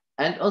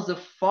 And on the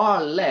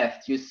far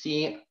left, you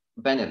see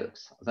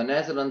Benelux, the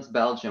Netherlands,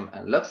 Belgium,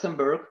 and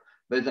Luxembourg,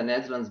 with the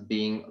Netherlands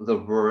being the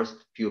worst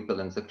pupil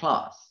in the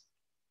class.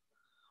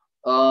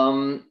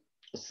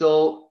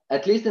 So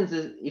at least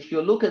if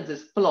you look at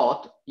this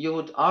plot, you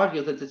would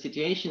argue that the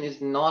situation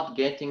is not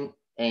getting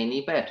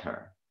any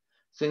better.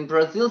 So in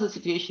Brazil, the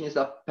situation is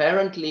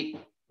apparently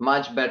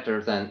much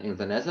better than in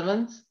the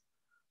Netherlands,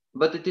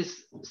 but it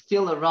is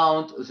still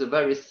around the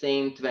very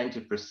same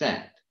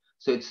 20%.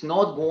 So it's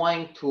not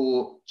going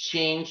to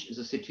change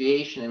the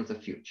situation in the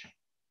future.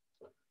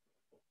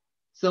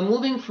 So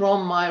moving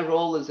from my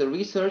role as a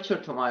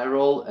researcher to my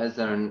role as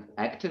an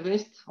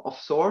activist of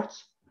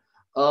sorts,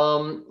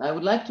 I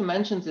would like to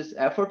mention this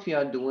effort we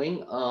are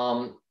doing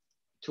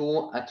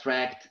to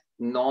attract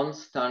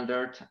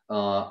non-standard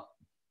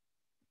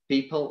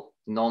people,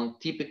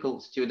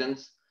 non-typical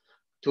students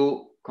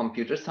to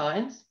computer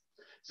science.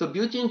 So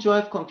Beauty and Joy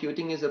of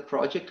Computing is a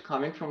project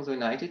coming from the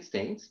United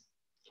States,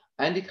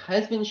 and it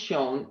has been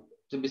shown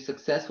to be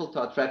successful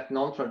to attract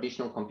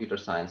non-traditional computer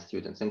science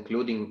students,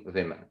 including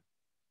women.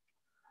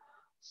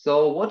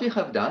 So what we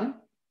have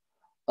done,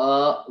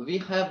 we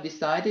have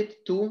decided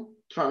to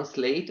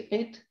translate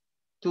it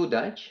to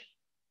Dutch.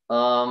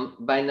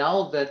 By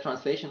now, the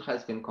translation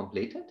has been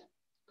completed.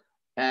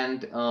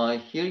 And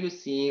here you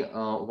see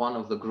one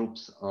of the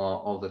groups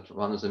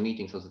one of the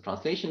meetings of the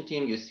translation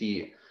team. You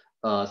see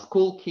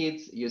school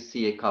kids, you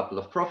see a couple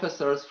of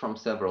professors from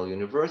several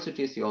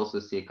universities. You also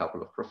see a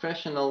couple of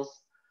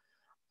professionals.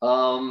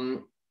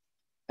 And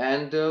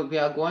we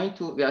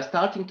are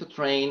starting to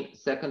train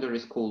secondary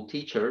school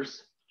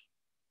teachers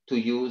to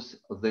use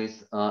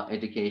this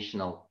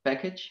educational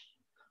package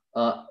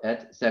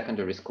at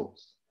secondary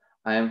schools.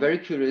 I am very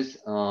curious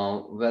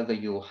whether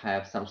you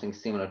have something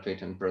similar to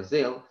it in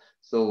Brazil.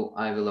 So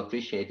I will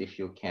appreciate if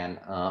you can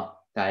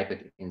type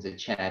it in the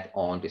chat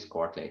on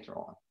Discord later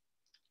on.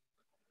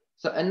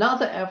 So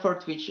another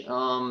effort which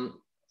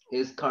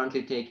is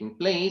currently taking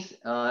place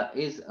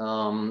is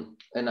an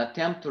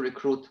attempt to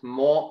recruit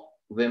more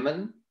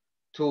women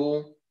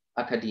to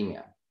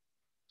academia.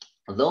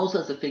 Those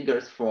are the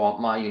figures for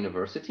my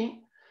university.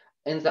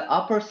 In the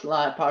upper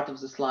part of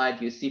the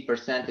slide, you see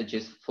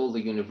percentages for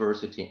the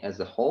university as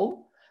a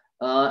whole.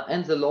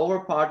 And the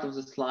lower part of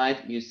the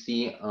slide, you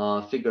see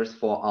figures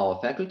for our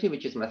faculty,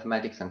 which is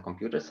mathematics and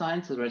computer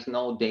science. So there is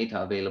no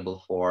data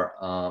available for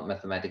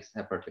mathematics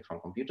separately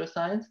from computer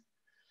science.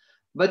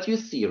 But you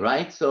see,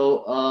 right?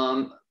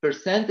 So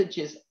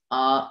percentages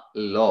are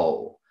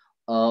low.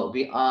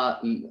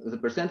 The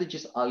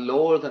percentages are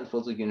lower than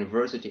for the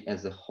university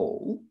as a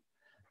whole.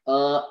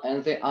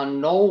 And they are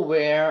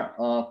nowhere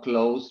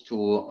close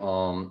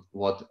to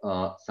what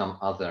some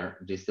other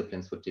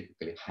disciplines would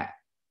typically have.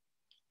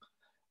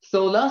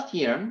 So last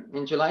year,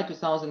 in July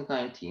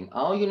 2019,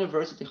 our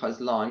university has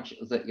launched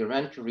the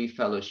Iran Curie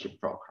Fellowship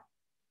Program.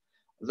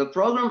 The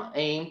program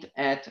aimed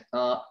at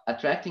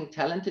attracting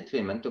talented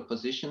women to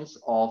positions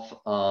of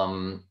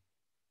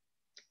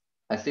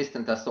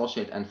assistant,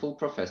 associate, and full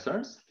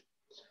professors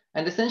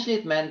And essentially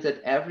it meant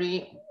that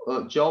every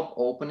job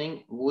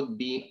opening would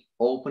be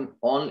open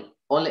only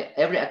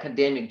every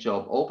academic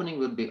job opening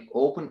would be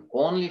open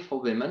only for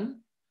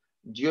women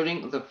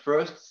during the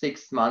first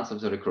 6 months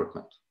of the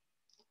recruitment.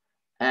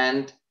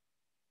 And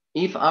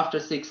if after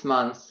 6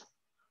 months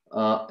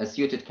a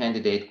suited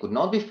candidate could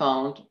not be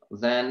found,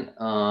 then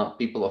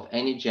people of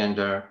any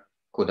gender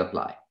could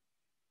apply.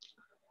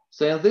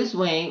 So in this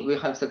way, we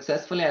have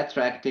successfully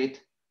attracted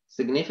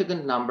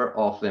significant number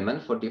of women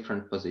for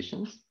different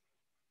positions.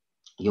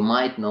 You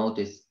might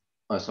notice,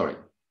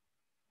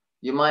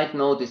 you might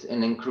notice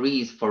an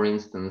increase, for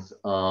instance,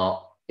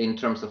 in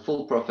terms of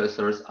full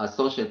professors,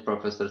 associate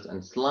professors,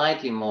 and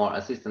slightly more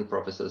assistant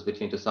professors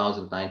between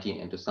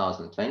 2019 and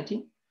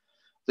 2020.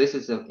 This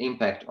is the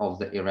impact of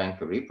the Iran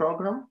Curie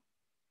program.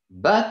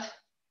 But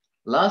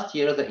last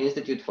year, the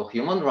Institute for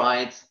Human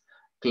Rights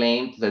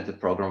claimed that the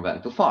program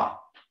went too far.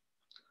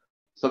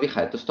 So we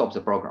had to stop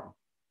the program.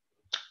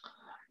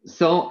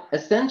 So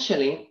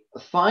essentially,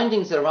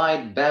 finding the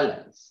right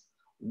balance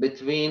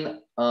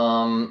between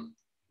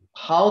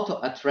how to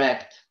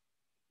attract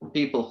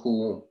people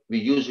who we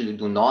usually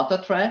do not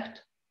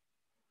attract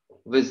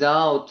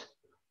without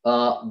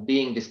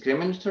being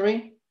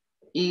discriminatory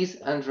is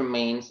and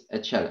remains a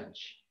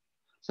challenge.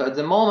 So at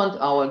the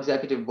moment, our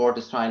executive board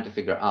is trying to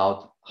figure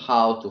out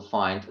how to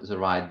find the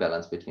right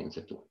balance between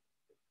the two.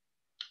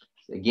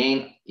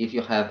 Again, if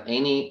you have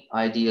any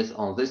ideas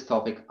on this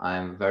topic, I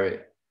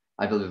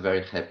will be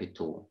very happy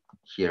to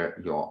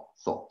hear your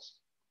thoughts.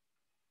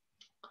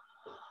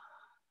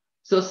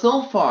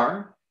 So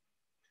far,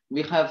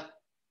 we have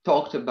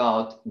talked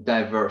about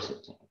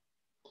diversity.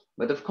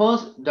 But of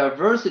course,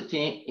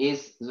 diversity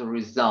is the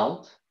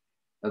result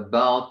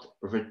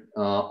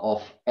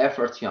of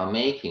efforts you are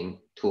making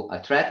to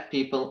attract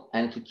people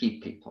and to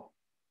keep people.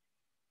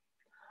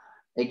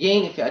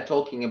 Again, if you are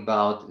talking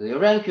about the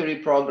Iran Curie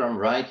program,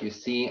 right, you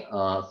see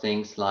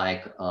things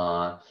like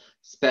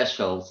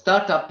special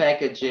startup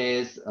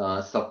packages,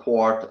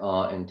 support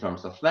in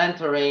terms of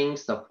mentoring,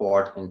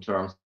 support in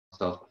terms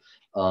of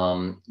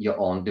your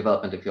own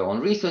development of your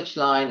own research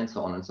line, and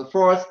so on and so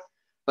forth.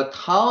 But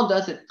how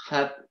does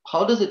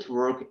it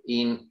work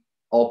in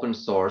open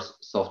source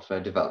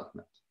software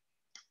development?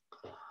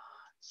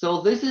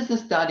 So this is a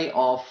study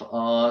of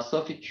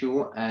Sophie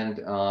Chu and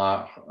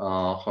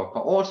her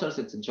co-authors.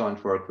 It's a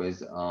joint work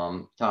with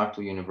Tartu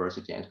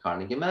University and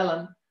Carnegie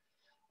Mellon.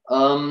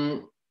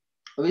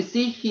 We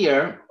see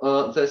here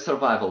the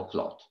survival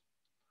plot.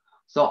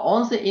 So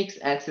on the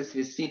x-axis,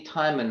 we see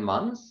time in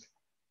months,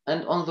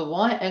 and on the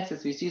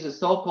y-axis, we see the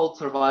so-called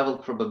survival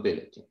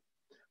probability.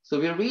 So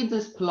we read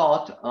this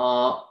plot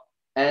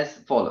as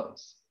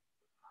follows.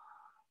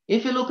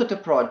 If you look at a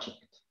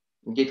project,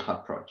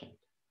 GitHub project,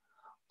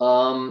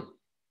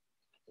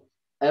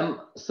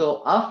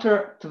 so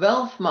after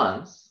 12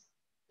 months,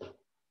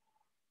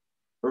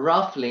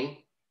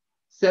 roughly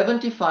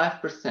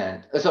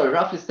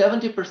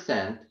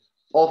 70%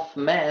 of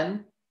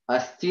men are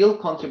still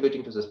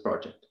contributing to this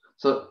project.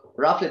 So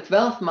roughly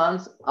 12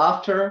 months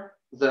after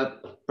the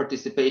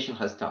participation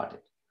has started.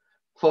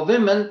 For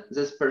women,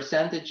 this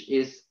percentage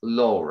is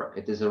lower.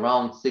 It is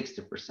around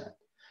 60%.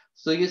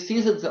 So you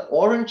see that the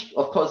orange,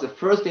 of course, the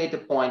first data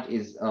point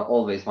is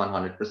always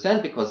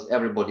 100% because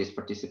everybody is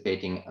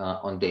participating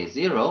on day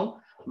 0.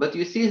 But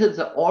you see that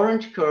the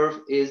orange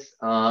curve is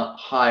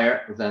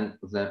higher than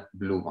the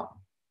blue one.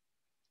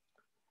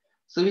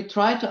 So we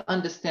tried to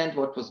understand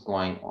what was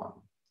going on.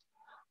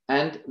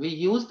 And we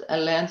used a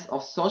lens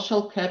of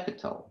social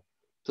capital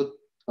to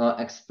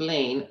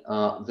explain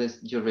this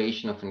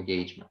duration of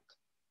engagement.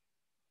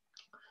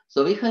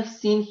 So we have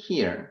seen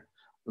here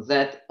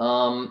that,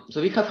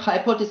 so we have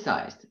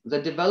hypothesized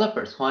that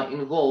developers who are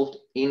involved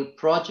in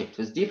projects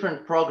with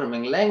different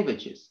programming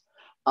languages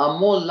are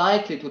more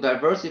likely to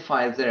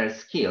diversify their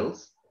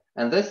skills,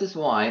 and this is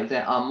why they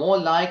are more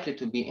likely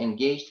to be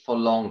engaged for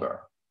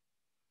longer.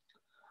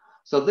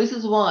 So this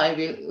is why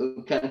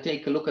we can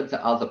take a look at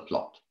the other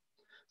plot.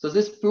 So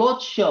this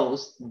plot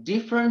shows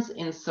difference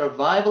in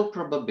survival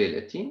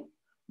probability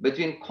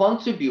between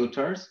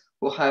contributors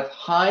who have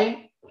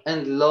high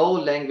and low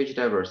language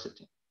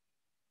diversity.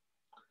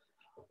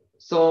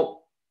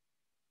 So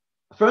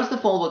first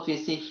of all, what we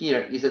see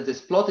here is that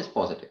this plot is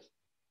positive.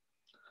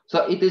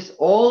 So it is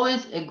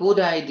always a good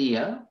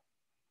idea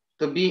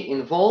to be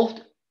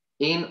involved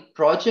in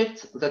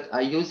projects that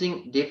are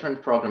using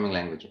different programming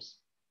languages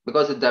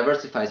because it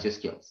diversifies your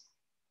skills.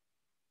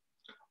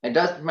 It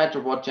doesn't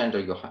matter what gender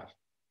you have.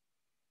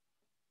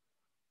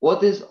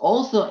 What is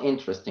also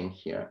interesting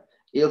here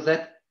is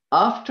that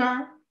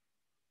after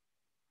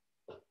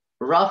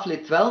roughly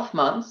 12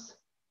 months,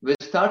 we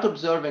start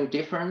observing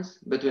difference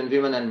between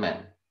women and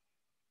men.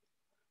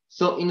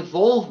 So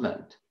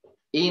involvement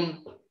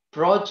in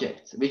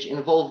projects which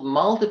involve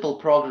multiple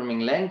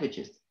programming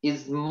languages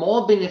is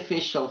more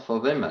beneficial for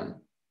women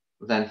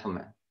than for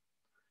men.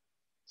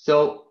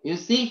 So you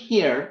see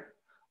here,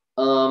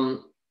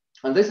 and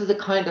this is the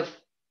kind of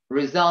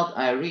result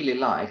I really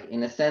like,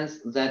 in a sense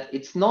that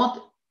it's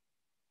not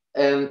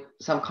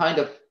some kind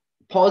of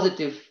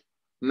positive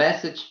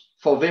message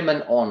for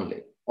women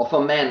only or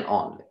for men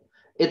only.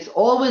 It's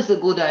always a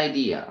good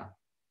idea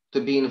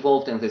to be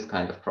involved in this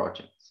kind of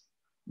projects,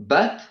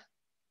 but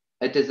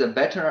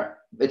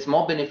it's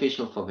more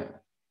beneficial for women.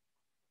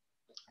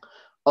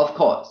 Of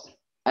course,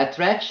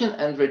 attraction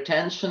and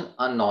retention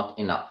are not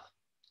enough.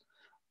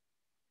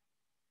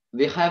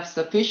 We have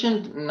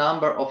sufficient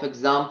number of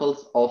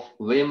examples of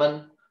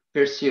women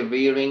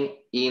persevering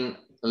in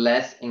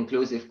less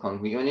inclusive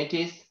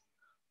communities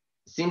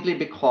simply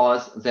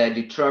because they're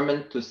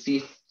determined to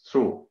see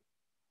through.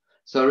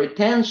 So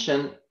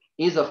retention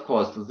is of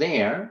course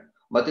there,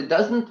 but it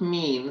doesn't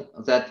mean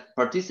that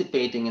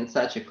participating in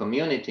such a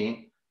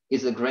community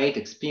is a great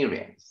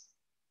experience.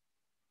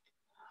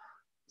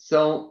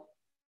 So,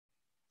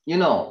 you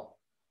know,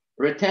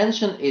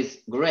 retention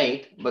is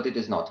great, but it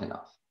is not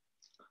enough.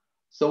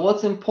 So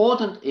what's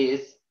important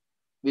is,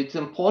 it's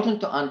important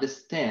to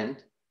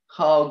understand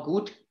how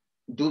good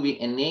do we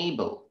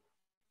enable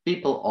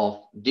people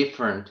of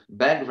different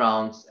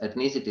backgrounds,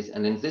 ethnicities,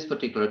 and in this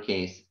particular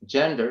case,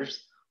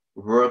 genders,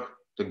 work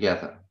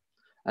together.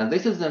 And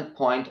this is the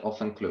point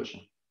of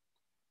inclusion.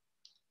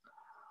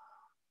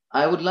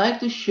 I would like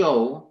to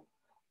show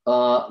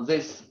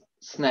this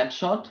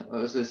snapshot,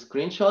 this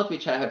screenshot,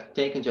 which I have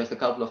taken just a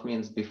couple of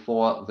minutes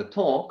before the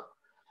talk.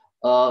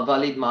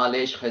 Walid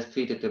Maalesh has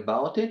tweeted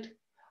about it.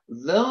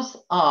 Those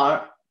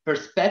are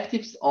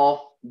perspectives of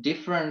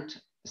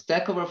different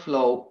Stack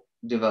Overflow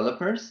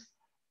developers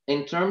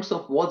in terms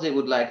of what they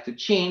would like to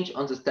change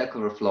on the Stack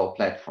Overflow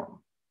platform.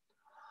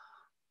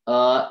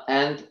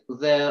 And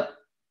the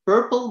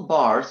purple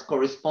bars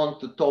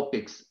correspond to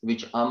topics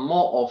which are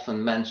more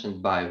often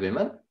mentioned by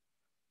women.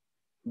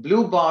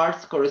 Blue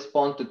bars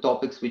correspond to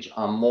topics which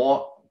are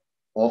more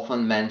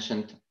often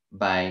mentioned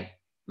by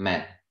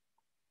men.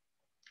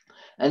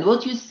 And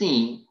what you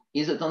see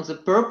is that on the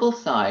purple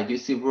side, you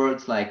see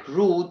words like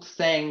rude,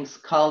 thanks,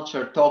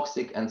 culture,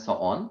 toxic, and so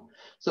on.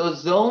 So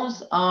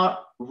those are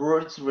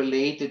words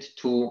related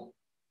to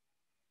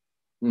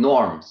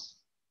norms,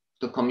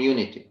 to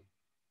community.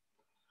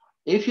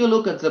 If you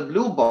look at the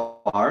blue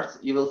bars,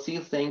 you will see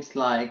things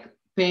like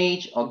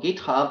page or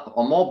GitHub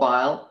or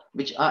mobile,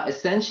 which are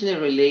essentially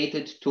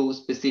related to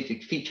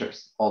specific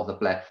features of the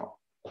platform.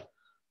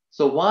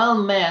 So while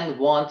men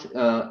want,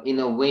 in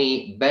a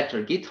way,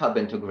 better GitHub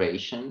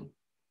integration,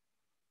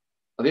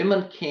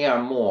 women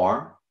care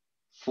more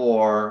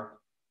for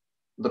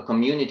the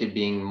community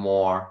being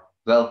more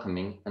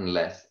welcoming and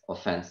less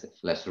offensive,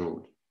 less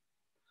rude.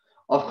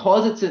 Of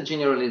course, it's a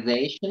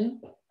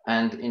generalization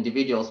and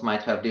individuals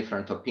might have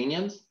different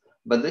opinions,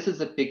 but this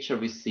is a picture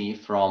we see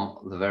from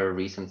the very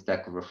recent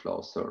Stack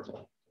Overflow survey.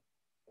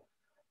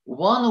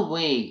 One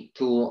way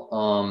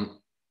to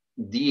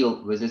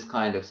deal with this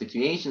kind of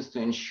situations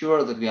to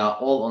ensure that we are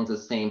all on the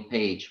same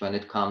page when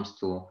it comes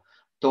to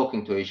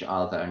talking to each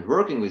other and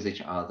working with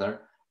each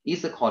other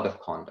is a code of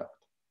conduct.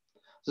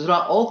 So there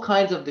are all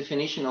kinds of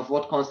definition of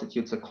what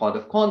constitutes a code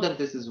of conduct.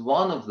 This is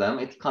one of them.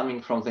 It's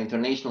coming from the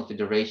International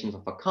Federations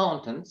of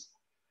Accountants.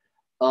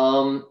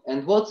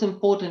 And what's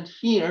important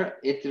here,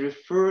 it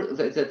refers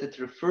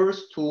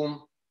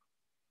to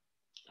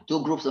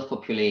two groups of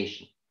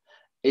population.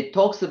 It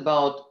talks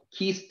about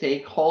key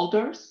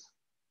stakeholders,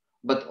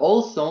 but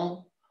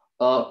also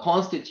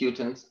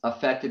constituents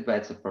affected by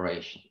its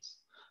operations.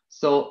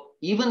 So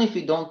even if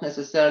we don't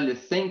necessarily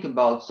think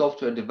about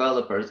software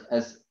developers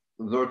as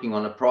working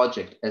on a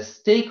project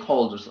as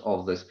stakeholders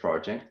of this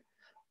project,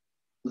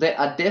 they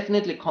are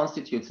definitely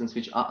constituents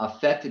which are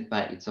affected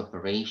by its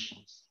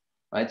operations,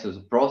 right? So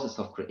the process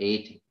of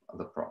creating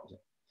the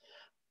project.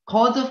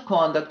 Codes of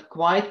conduct,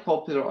 quite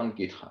popular on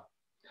GitHub.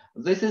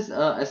 This is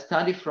a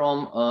study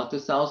from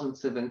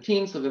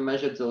 2017, so we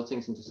measured those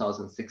things in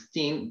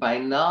 2016. By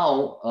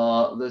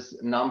now, these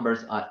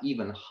numbers are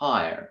even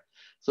higher.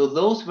 So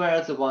those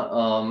were the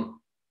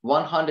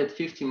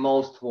 150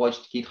 most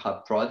watched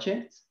GitHub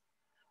projects.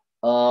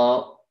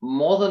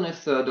 More than a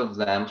third of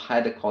them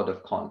had a code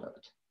of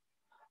conduct.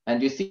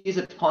 And you see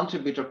that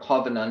contributor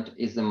covenant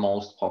is the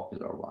most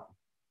popular one.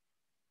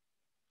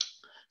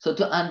 So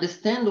to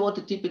understand what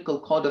a typical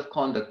code of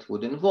conduct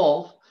would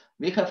involve,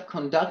 we have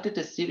conducted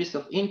a series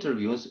of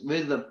interviews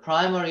with the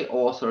primary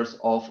authors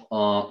of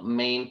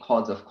main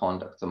codes of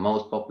conduct, the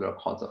most popular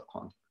codes of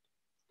conduct.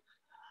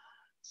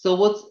 So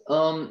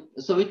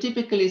so we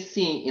typically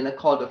see in a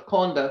code of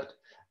conduct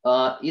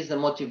is a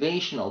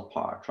motivational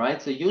part,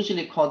 right? So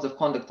usually codes of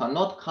conduct are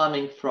not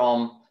coming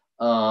from,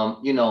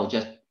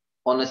 just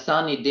on a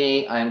sunny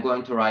day, I am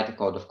going to write a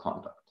code of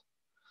conduct.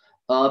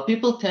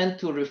 People tend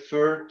to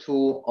refer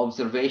to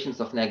observations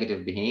of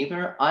negative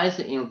behavior,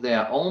 either in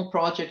their own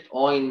project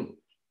or in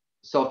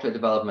software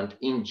development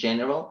in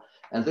general.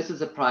 And this is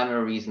the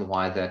primary reason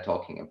why they're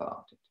talking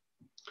about it.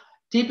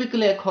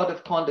 Typically, a code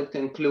of conduct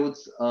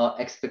includes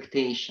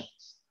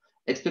expectations.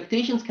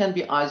 Expectations can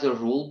be either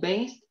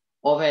rule-based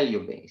or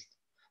value-based.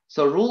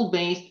 So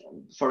rule-based,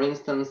 for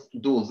instance,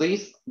 do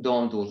this,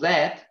 don't do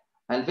that.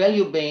 And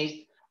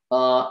value-based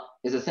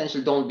is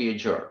essentially don't be a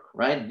jerk,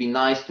 right? Be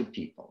nice to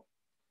people.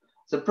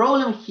 The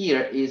problem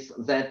here is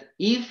that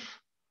if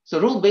So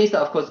rule-based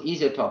are, of course,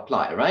 easier to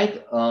apply,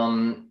 right?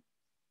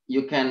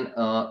 You can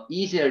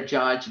easier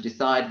judge,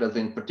 decide whether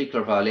a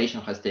particular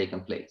violation has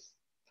taken place.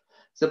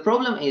 The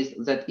problem is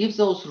that if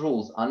those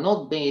rules are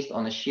not based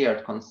on a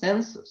shared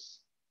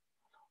consensus,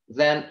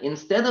 then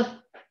instead of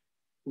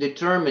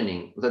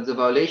determining that the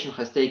violation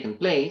has taken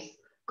place,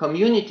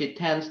 community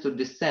tends to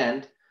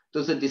descend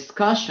to the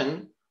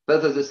discussion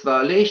whether this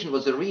violation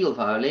was a real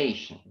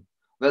violation,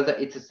 whether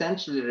it's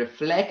essentially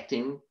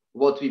reflecting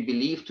what we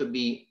believe to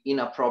be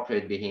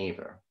inappropriate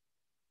behavior.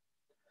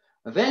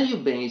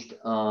 Value-based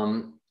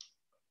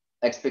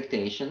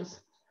expectations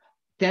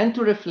tend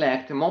to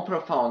reflect a more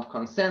profound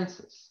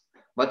consensus,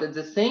 but at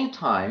the same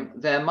time,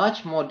 they're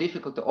much more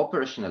difficult to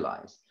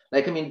operationalize.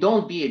 Like, I mean,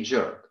 don't be a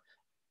jerk.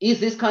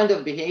 Is this kind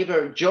of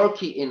behavior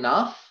jerky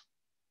enough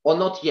or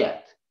not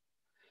yet?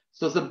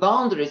 So the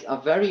boundaries are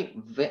very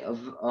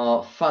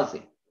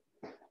fuzzy.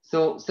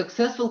 So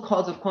successful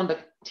codes of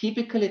conduct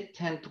typically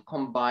tend to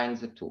combine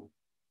the two.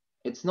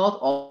 It's not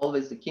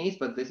always the case,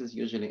 but this is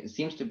usually, it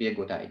seems to be a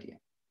good idea.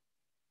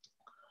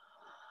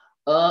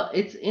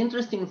 It's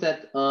interesting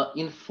that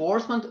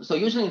enforcement, so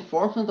usually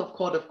enforcement of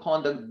code of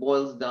conduct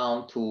boils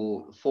down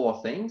to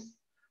 4 things: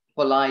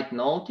 polite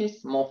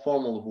notice, more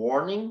formal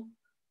warning,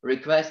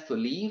 request to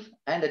leave,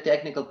 and a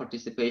technical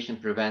participation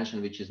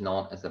prevention, which is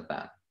known as a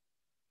ban.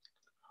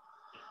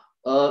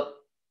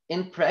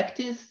 In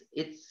practice,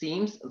 it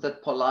seems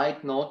that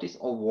polite notice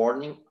or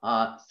warning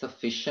are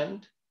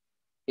sufficient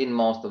in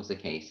most of the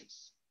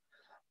cases.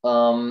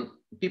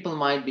 People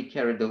might be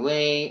carried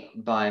away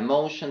by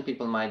emotion,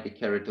 people might be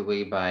carried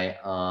away by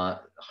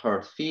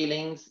hurt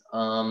feelings,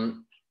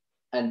 and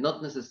they're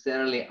not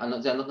necessarily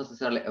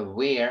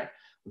aware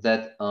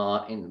that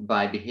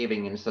by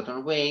behaving in a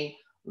certain way,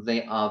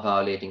 they are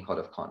violating code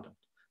of conduct.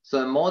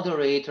 So a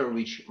moderator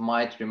which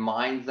might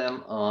remind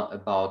them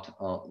about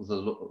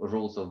the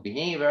rules of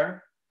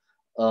behavior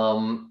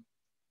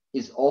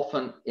is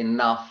often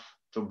enough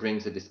to bring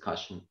the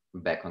discussion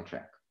back on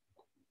track.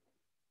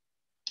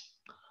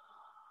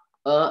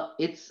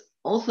 It's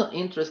also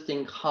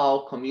interesting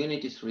how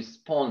communities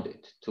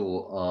responded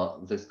to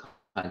this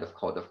kind of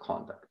code of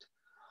conduct.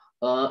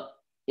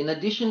 In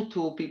addition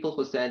to people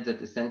who said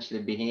that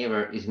essentially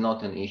behavior is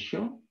not an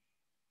issue,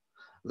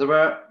 there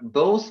were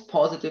both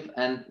positive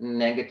and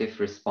negative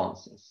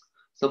responses.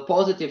 So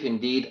positive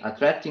indeed,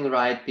 attracting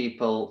right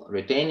people,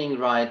 retaining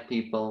right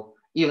people,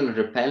 even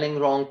repelling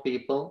wrong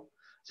people.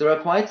 So there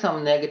are quite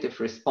some negative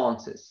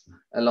responses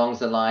along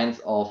the lines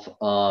of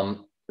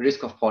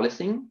risk of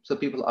policing. So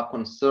people are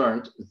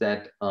concerned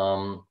that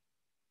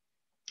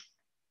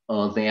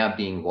they are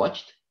being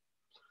watched.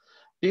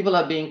 People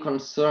are being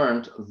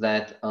concerned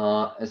that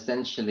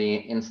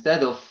essentially,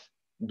 instead of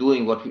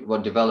doing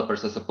what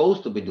developers are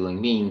supposed to be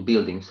doing, meaning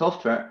building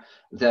software,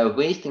 they're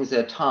wasting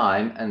their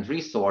time and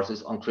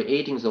resources on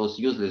creating those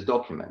useless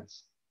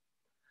documents.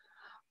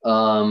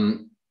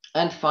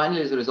 And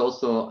finally, there is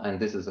also, and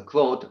this is a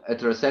quote,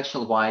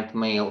 heterosexual white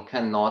male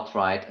cannot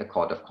write a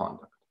code of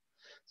conduct.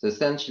 So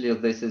essentially,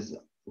 this is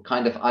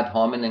kind of ad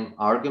hominem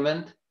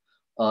argument,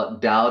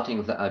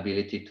 doubting the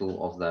ability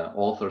of the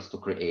authors to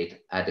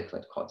create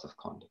adequate codes of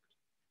conduct.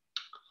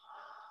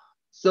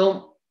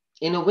 So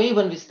in a way,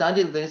 when we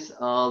studied this,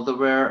 there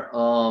were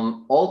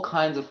all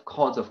kinds of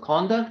codes of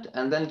conduct,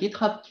 and then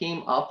GitHub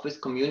came up with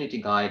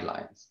community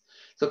guidelines.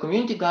 So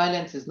community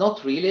guidelines is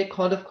not really a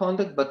code of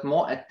conduct, but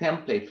more a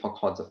template for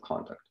codes of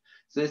conduct.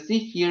 So you see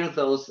here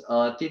those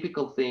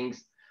typical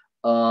things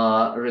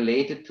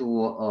related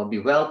to be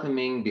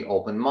welcoming, be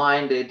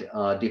open-minded,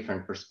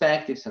 different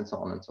perspectives, and so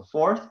on and so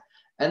forth.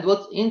 And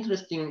what's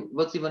interesting,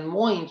 what's even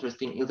more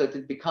interesting is that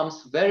it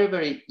becomes very,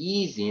 very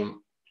easy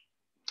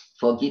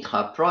for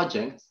GitHub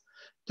projects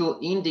to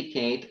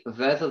indicate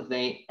whether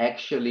they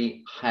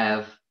actually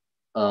have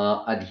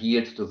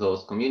adhered to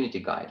those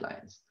community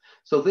guidelines.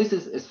 So this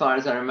is, as far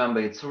as I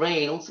remember, it's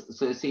Rails.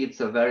 So you see, it's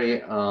a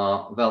very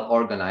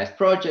well-organized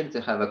project.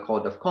 They have a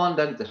code of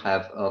conduct, they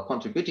have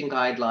contributing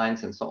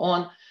guidelines, and so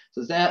on.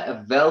 So they're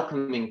a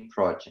welcoming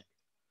project.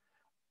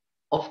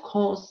 Of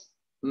course,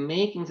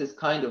 making this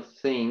kind of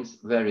things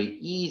very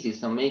easy,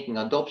 so making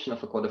adoption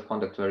of a code of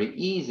conduct very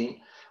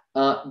easy,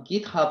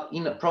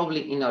 GitHub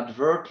probably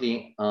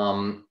inadvertently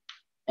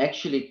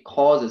actually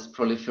causes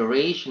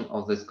proliferation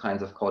of this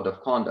kinds of code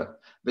of conduct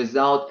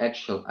without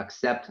actual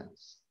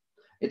acceptance.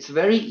 It's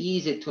very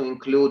easy to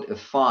include a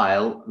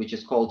file which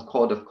is called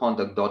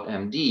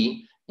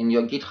codeofconduct.md in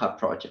your GitHub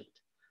project.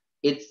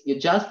 You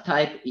just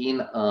type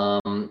in,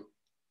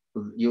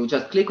 you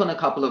just click on a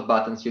couple of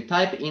buttons, you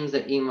type in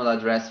the email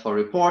address for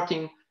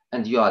reporting,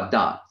 and you are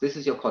done. This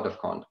is your code of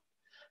conduct.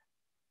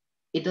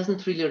 It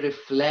doesn't really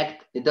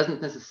reflect, it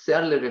doesn't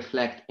necessarily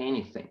reflect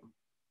anything.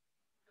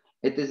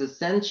 It is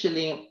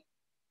essentially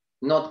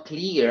not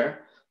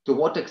clear to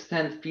what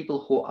extent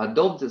people who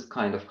adopt this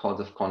kind of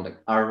code of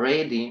conduct are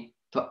ready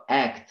to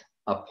act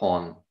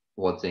upon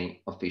what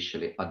they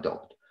officially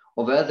adopt,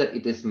 or whether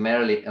it is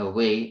merely a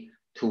way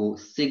to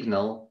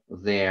signal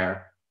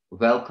their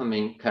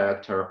welcoming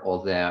character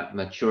or their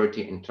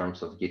maturity in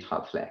terms of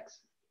GitHub flags.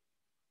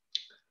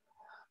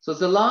 So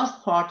the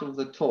last part of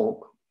the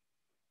talk,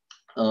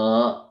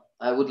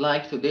 I would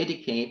like to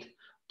dedicate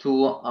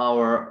to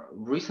our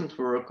recent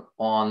work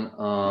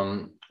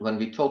on when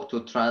we talk to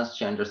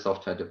transgender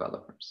software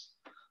developers.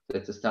 So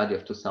it's a study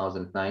of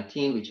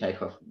 2019, which I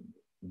have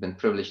been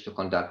privileged to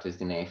conduct with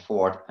Danae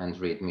Ford and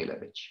Reid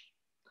Milevich.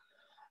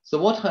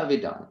 So what have we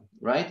done,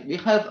 right? We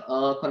have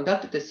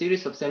conducted a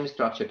series of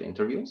semi-structured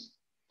interviews.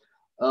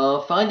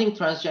 Finding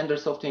transgender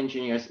software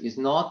engineers is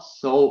not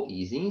so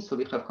easy, so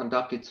we have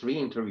conducted 3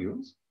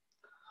 interviews.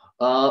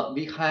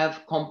 We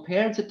have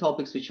compared the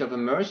topics which have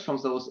emerged from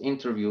those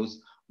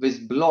interviews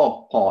with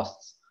blog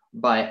posts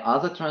by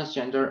other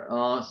transgender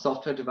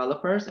software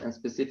developers, and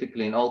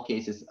specifically in all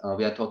cases,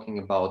 we are talking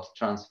about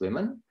trans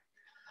women.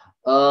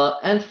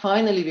 And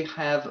finally, we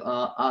have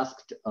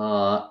asked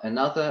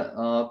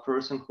another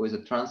person who is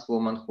a trans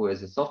woman, who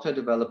is a software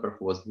developer,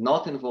 who was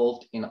not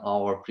involved in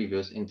our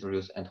previous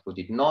interviews and who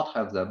did not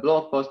have their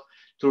blog post,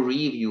 to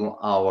review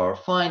our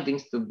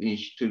findings to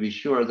be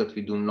sure that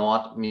we do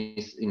not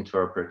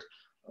misinterpret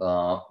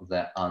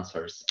the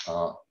answers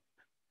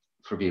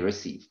to be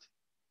received.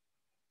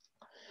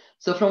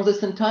 So from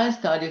this entire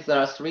study, there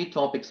are 3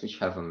 topics which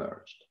have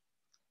emerged.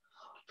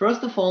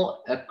 First of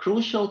all, a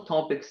crucial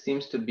topic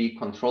seems to be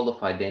control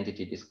of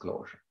identity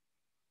disclosure.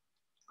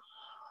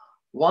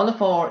 One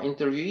of our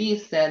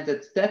interviewees said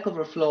that Stack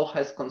Overflow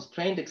has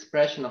constrained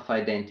expression of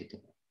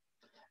identity.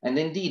 And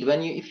indeed,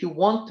 if you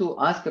want to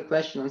ask a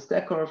question on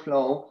Stack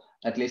Overflow,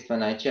 at least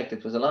when I checked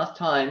it was the last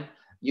time,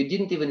 you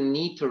didn't even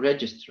need to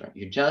register.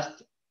 You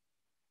just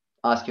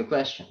ask your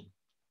question.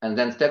 And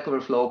then Stack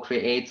Overflow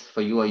creates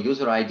for you a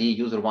user ID,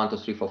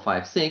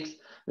 user123456,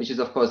 which is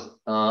of course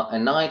a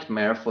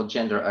nightmare for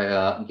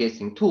gender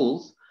guessing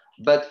tools.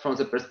 But from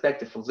the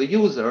perspective of the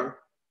user,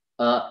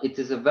 it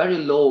is a very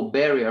low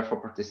barrier for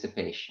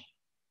participation.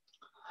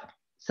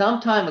 Some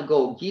time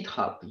ago,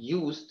 GitHub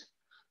used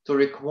to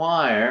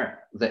require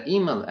the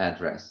email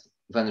address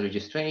when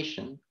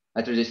registration,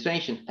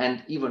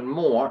 and even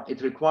more,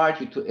 it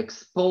required you to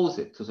expose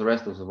it to the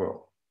rest of the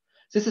world.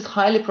 This is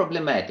highly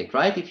problematic,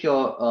 right? If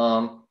your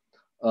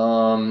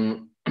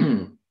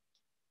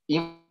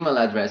email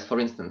address, for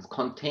instance,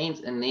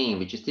 contains a name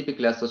which is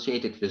typically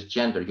associated with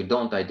gender you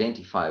don't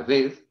identify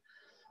with,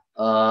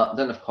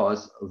 then of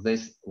course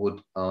this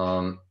would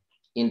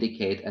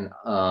indicate an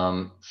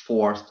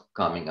forced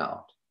coming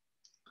out.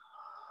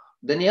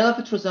 Daniela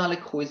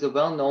Petruzalik, who is a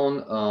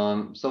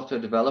well-known software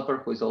developer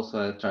who is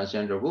also a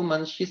transgender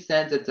woman, she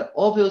said that the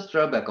obvious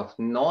drawback of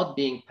not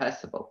being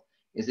passable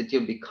is that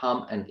you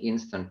become an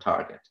instant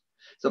target.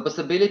 So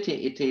possibility,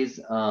 it is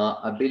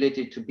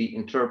ability to be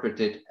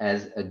interpreted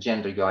as a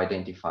gender you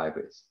identify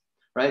with,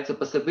 right? So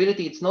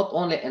possibility, it's not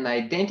only an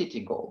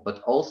identity goal,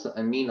 but also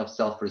a mean of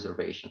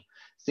self-preservation,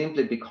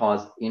 simply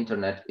because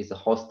internet is a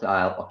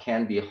hostile or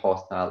can be a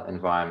hostile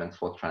environment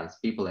for trans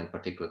people, in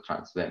particular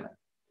trans women.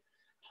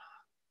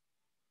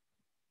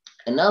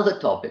 Another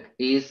topic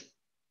is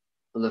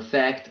the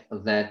fact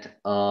that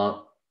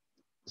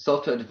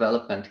software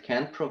development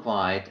can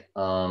provide,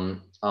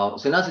 so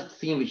another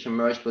theme which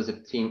emerged was a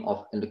theme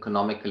of an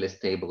economically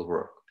stable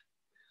work.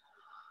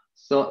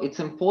 So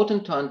it's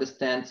important to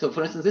understand, so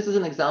for instance, this is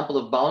an example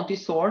of Bounty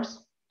Source,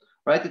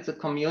 right? It's a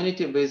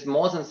community with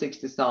more than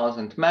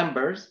 60,000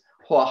 members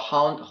who are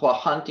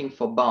hunting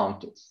for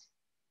bounties,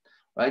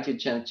 right? You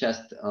can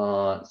just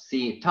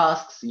see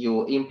tasks,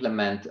 you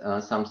implement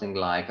something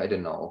like, I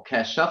don't know,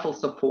 cash shuffle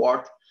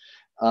support,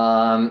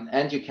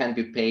 and you can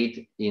be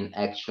paid in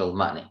actual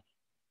money.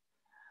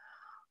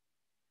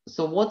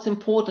 So what's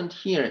important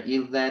here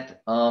is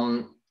that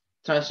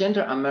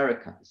transgender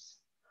Americans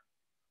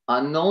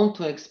are known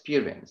to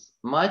experience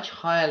much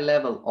higher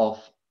level of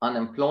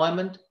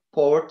unemployment,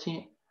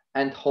 poverty,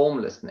 and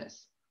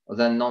homelessness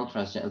than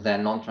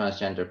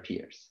non-transgender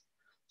peers.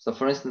 So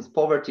for instance,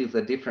 poverty,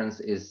 the difference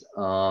is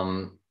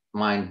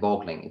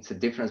mind-boggling. It's a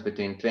difference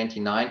between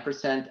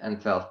 29% and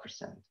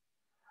 12%.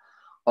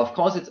 Of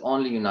course, it's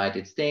only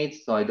United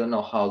States, so I don't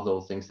know how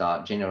those things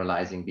are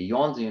generalizing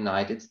beyond the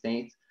United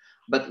States.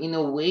 But in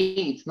a way,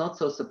 it's not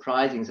so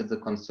surprising that the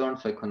concern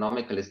for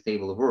economically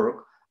stable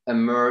work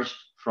emerged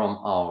from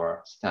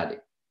our study.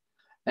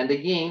 And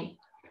again,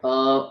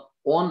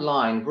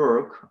 online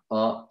work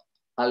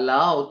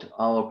allowed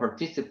our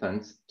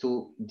participants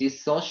to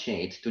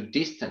dissociate, to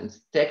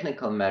distance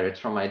technical merit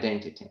from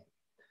identity,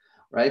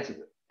 right?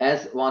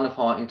 As one of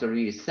our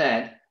interviewees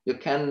said, you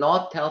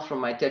cannot tell from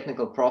my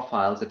technical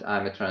profile that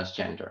I'm a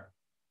transgender.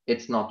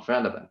 It's not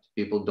relevant.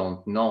 People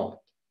don't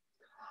know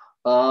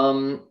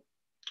it.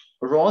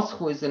 Ross,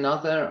 who is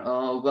another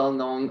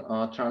well-known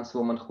trans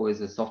woman who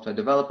is a software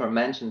developer,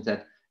 mentioned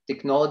that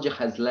technology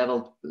has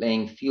leveled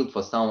playing field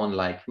for someone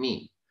like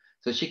me.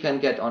 So she can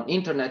get on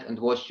internet and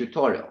watch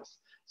tutorials.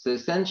 So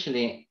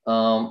essentially,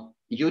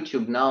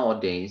 YouTube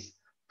nowadays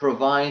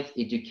provides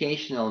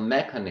educational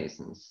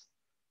mechanisms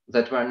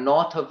that were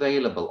not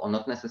available or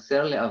not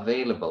necessarily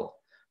available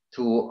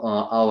to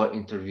our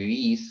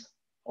interviewees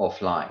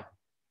offline.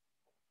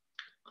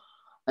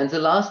 And the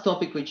last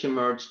topic which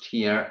emerged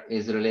here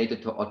is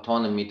related to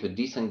autonomy to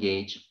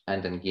disengage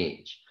and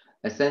engage.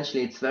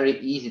 Essentially, it's very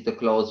easy to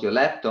close your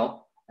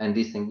laptop and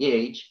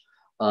disengage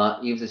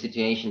if the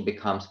situation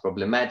becomes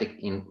problematic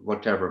in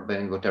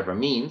whatever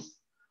means,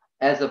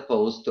 as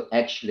opposed to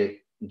actually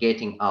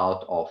getting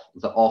out of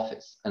the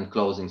office and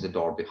closing the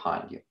door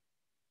behind you.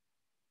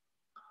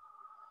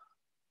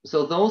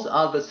 So those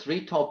are the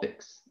three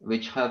topics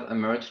which have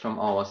emerged from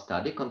our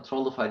study: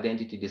 control of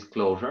identity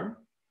disclosure,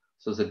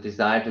 so the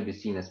desire to be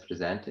seen as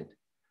presented,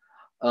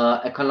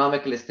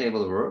 economically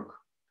stable work,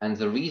 and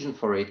the reason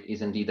for it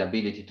is indeed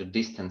ability to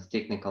distance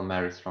technical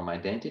merits from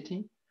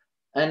identity,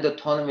 and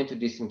autonomy to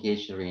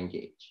disengage and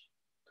re-engage.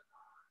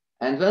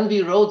 And when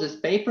we wrote this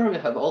paper, we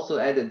have also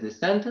added this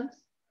sentence: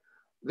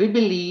 we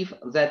believe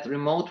that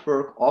remote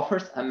work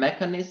offers a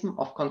mechanism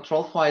of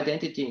control for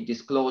identity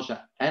disclosure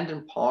and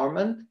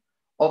empowerment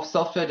of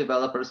software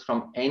developers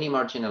from any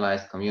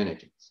marginalized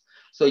communities.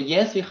 So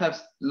yes, we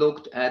have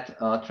looked at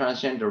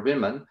transgender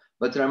women,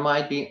 but there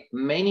might be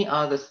many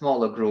other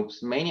smaller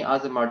groups, many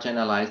other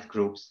marginalized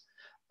groups,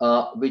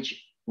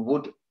 which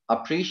would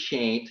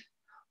appreciate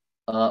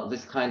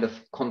this kind of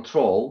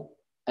control,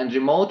 and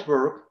remote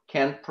work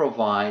can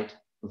provide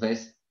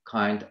this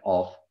kind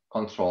of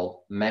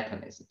control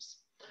mechanisms.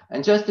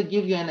 And just to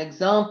give you an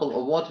example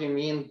of what we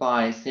mean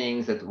by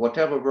saying that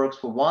whatever works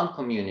for one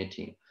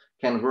community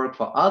can work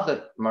for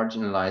other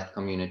marginalized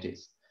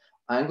communities,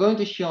 I'm going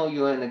to show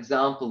you an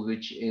example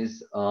which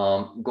is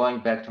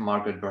going back to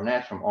Margaret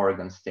Burnett from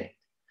Oregon State.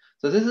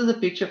 So this is a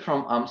picture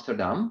from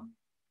Amsterdam.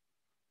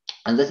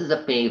 And this is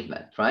a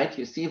pavement, right?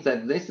 You see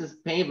that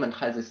pavement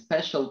has a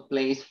special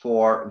place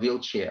for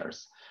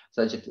wheelchairs,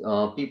 such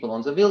that people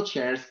on the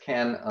wheelchairs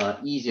can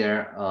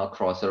easier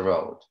cross a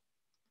road.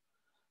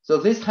 So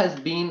this has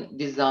been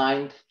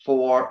designed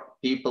for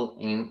people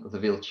in the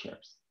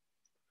wheelchairs.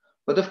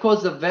 But of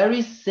course, the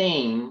very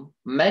same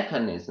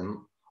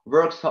mechanism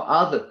works for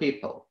other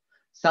people.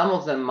 Some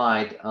of them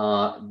might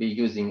be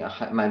having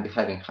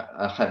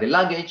a heavy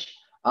luggage.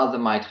 Other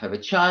might have a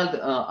child,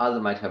 other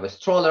might have a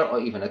stroller or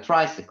even a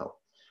tricycle,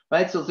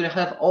 right? So they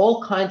have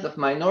all kinds of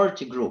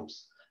minority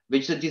groups,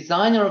 which the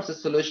designer of the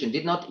solution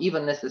did not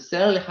even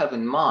necessarily have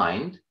in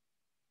mind,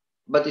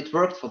 but it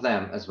worked for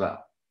them as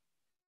well.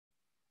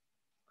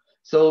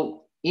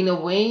 So in a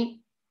way,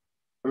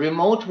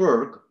 remote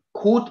work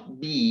could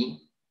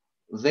be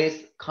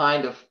this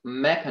kind of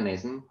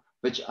mechanism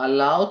which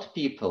allowed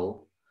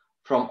people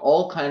from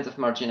all kinds of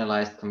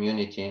marginalized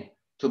community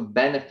to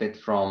benefit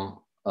from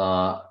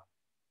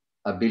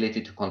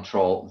ability to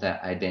control their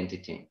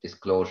identity,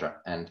 disclosure,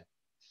 and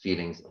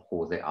feelings of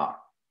who they are.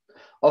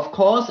 Of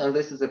course, and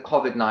this is a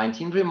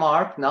COVID-19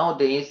 remark,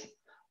 nowadays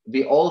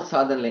we all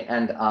suddenly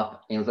end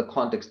up in the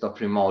context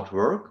of remote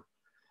work.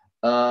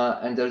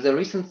 And there's a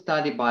recent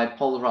study by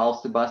Paul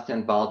Ralph,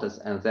 Sebastian Baltes,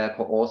 and their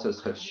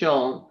co-authors have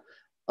shown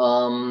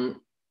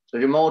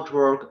remote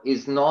work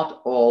is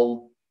not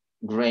all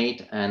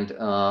great and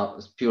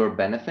pure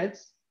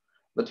benefits.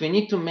 But we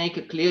need to make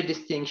a clear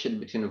distinction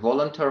between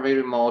voluntary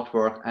remote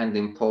work and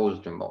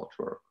imposed remote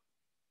work.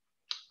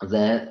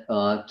 The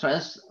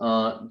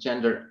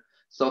transgender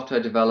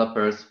software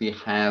developers we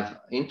have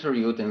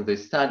interviewed in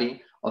this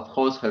study, of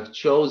course, have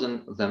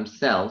chosen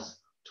themselves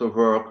to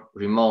work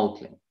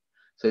remotely.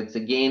 So it's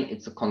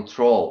a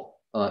control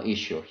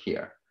issue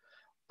here.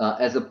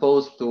 As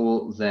opposed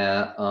to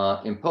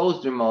the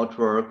imposed remote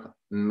work,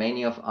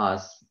 many of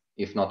us,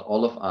 if not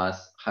all of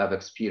us, have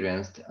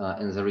experienced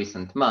in the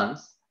recent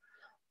months.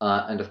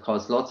 And of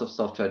course, lots of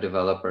software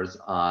developers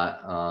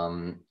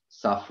are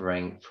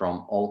suffering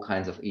from all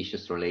kinds of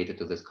issues related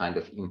to this kind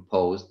of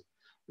imposed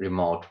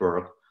remote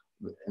work.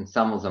 And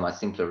some of them are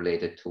simply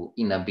related to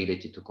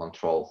inability to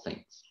control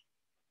things.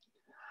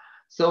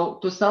 So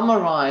to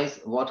summarize,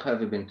 what have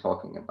we been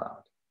talking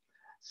about?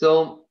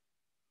 So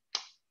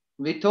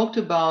we talked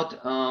about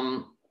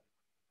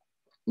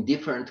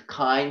different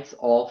kinds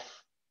of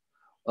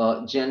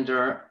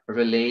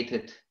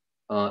gender-related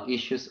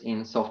issues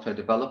in software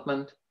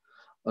development.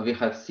 We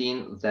have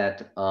seen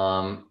that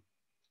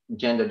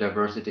gender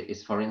diversity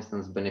is, for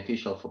instance,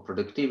 beneficial for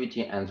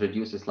productivity and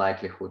reduces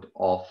likelihood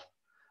of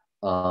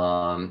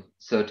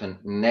certain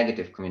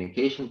negative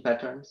communication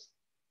patterns.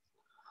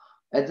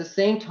 At the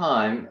same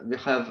time, we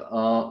have,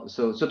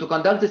 so to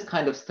conduct this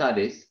kind of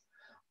studies,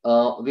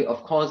 we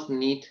of course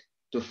need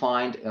to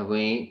find a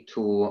way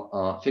to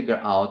figure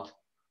out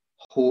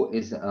who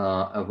is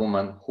a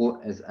woman,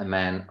 who is a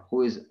man,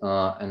 who is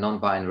a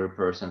non-binary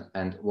person,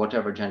 and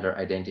whatever gender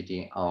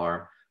identity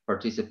our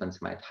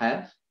participants might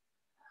have.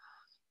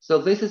 So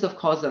this is, of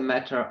course, a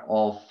matter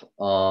of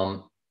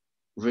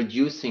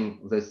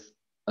reducing this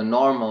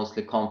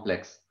enormously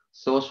complex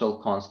social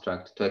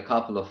construct to a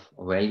couple of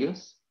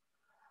values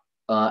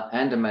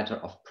and a matter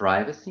of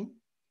privacy.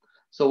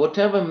 So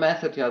whatever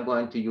method you are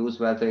going to use,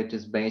 whether it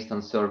is based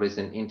on surveys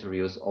and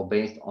interviews or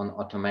based on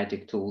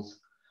automatic tools,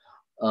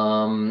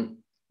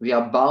 we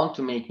are bound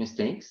to make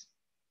mistakes.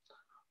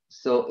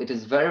 So it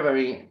is very,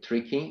 very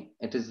tricky.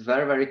 It is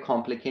very, very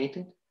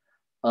complicated.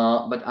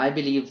 But I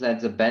believe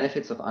that the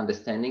benefits of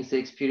understanding the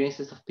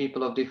experiences of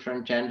people of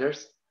different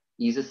genders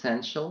is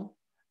essential.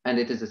 And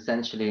it is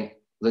essentially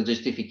the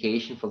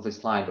justification for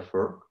this line of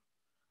work.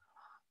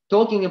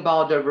 Talking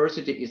about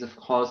diversity is of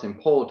course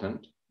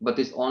important, but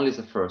it's only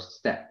the first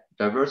step.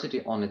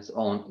 Diversity on its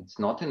own, it's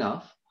not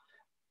enough.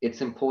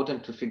 It's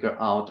important to figure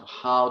out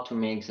how to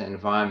make the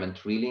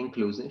environment really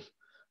inclusive,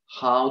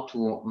 how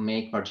to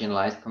make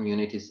marginalized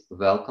communities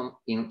welcome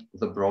in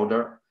the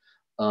broader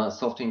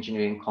software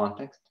engineering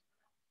context.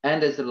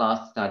 And as the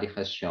last study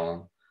has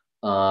shown,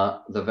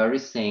 the very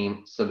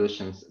same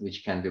solutions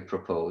which can be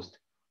proposed,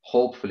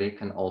 hopefully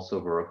can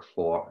also work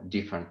for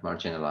different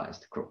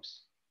marginalized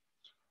groups.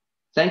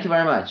 Thank you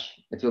very much.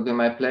 It will be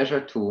my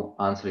pleasure to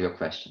answer your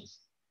questions.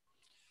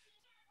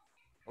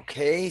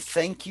 Okay,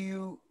 thank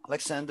you,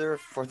 Alexander,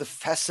 for the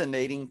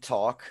fascinating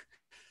talk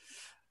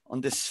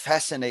on this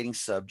fascinating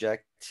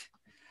subject.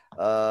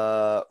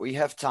 We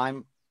have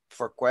time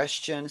for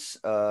questions.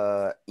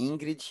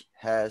 Ingrid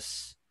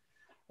has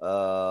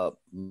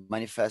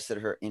manifested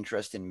her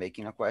interest in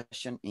making a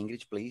question.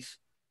 Ingrid, please.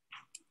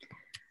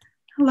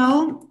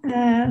 Hello,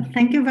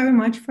 thank you very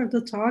much for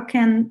the talk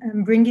and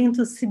bringing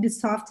to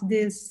CBSoft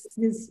this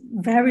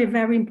very,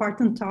 very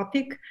important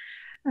topic.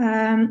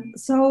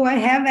 So I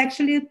have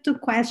actually two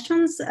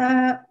questions.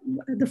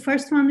 The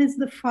first one is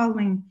the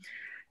following.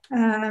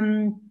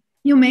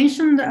 You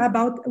mentioned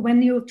about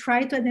when you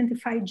try to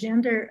identify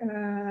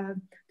gender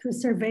through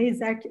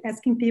surveys,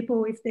 asking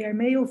people if they are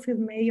male,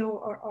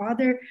 female, or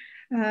other,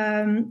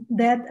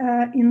 that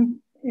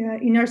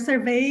in our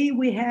survey,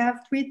 we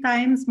have 3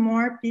 times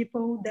more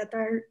people that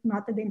are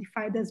not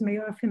identified as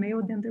male or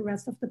female than the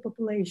rest of the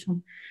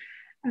population.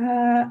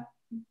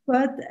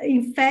 But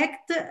in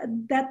fact,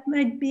 that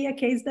might be a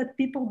case that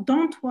people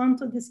don't want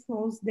to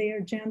disclose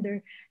their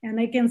gender. And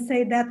I can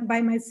say that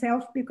by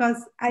myself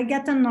because I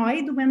get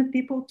annoyed when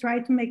people try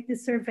to make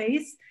these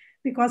surveys,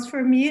 because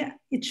for me,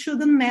 it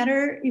shouldn't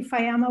matter if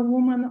I am a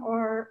woman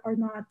or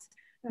not.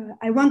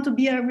 I want to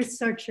be a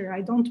researcher.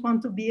 I don't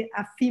want to be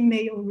a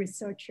female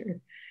researcher.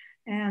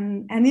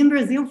 And in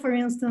Brazil, for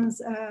instance,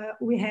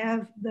 we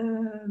have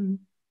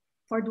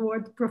for the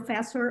word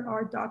professor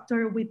or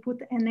doctor, we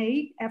put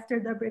NA after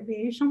the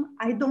abbreviation.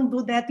 I don't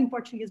do that in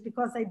Portuguese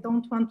because I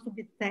don't want to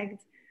be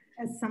tagged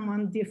as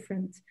someone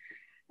different.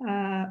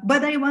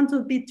 But I want to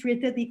be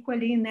treated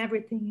equally in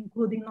everything,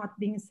 including not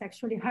being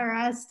sexually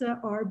harassed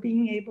or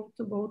being able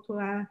to go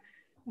to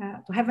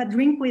have a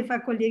drink with a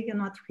colleague and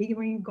not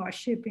hearing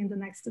gossip in the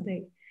next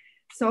day.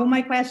 So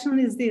my question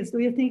is this: do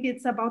you think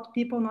it's about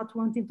people not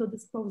wanting to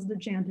disclose the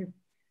gender?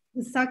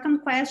 The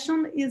second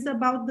question is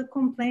about the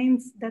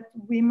complaints that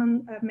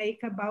women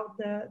make about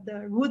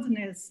the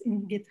rudeness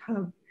in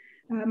GitHub.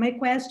 My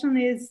question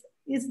is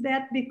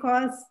that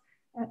because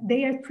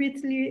they are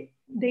treated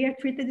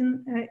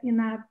in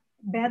a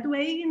bad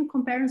way in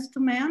comparison to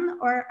men,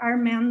 or are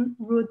men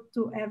rude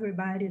to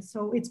everybody?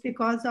 So it's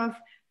because of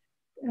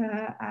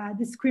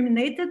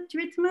discriminated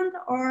treatment,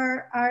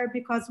 or are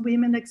because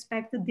women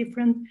expect a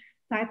different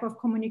type of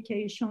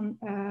communication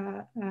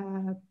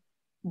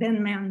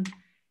than men?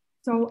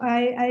 So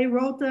I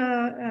wrote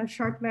a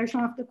short version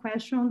of the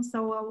question,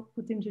 so I'll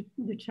put in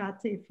the chat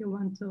if you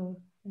want to.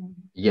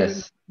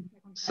 Yes.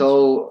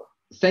 So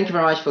thank you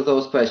very much for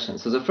those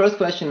questions. So the first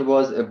question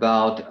was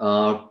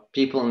about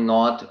people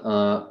not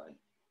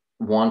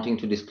wanting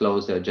to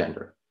disclose their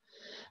gender.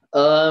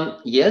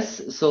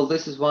 Yes, so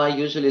this is why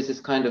usually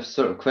this kind of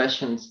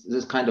questions,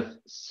 this kind of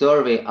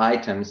survey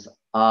items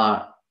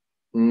are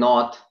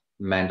not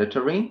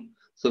mandatory.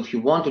 So if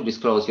you want to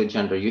disclose your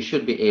gender, you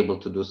should be able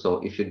to do so.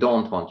 If you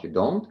don't want, you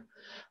don't.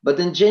 But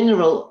in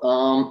general,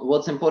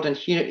 what's important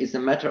here is a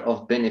matter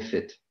of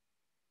benefit.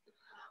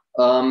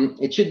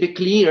 It should be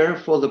clear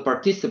for the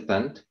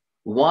participant,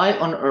 why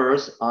on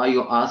earth are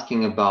you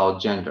asking about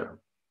gender?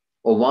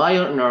 Or why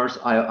on earth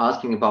are you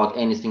asking about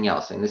anything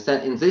else? In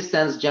this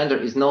sense, gender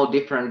is no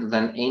different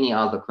than any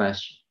other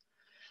question.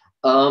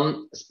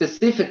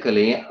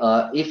 Specifically,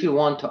 if you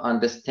want to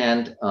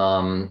understand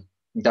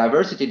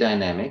diversity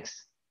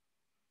dynamics,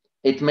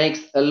 it makes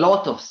a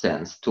lot of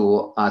sense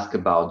to ask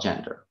about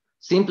gender,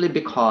 simply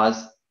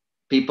because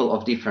people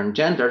of different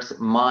genders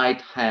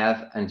might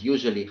have and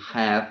usually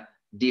have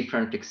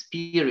different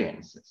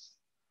experiences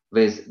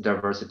with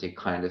diversity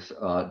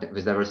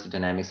with diversity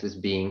dynamics,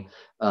 with being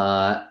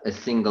a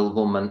single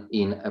woman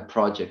in a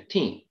project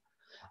team.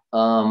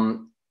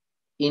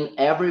 In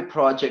every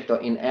project or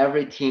in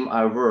every team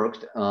I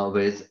worked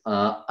with,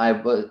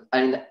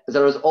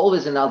 there was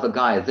always another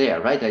guy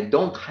there, right? I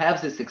don't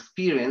have this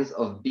experience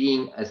of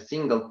being a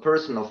single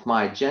person of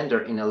my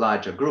gender in a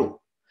larger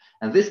group.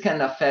 And this can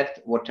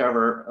affect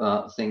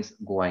whatever things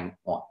going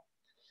on.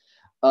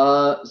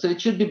 So it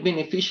should be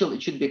beneficial.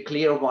 It should be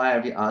clear why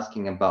are we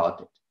asking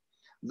about it.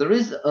 There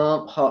is,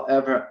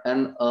 however,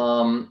 an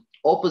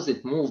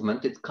opposite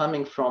movement. It's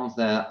coming from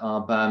the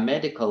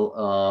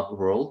biomedical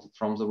world,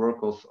 from the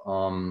work of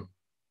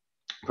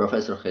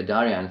Professor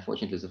Hedaria.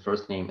 Unfortunately, the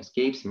first name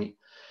escapes me.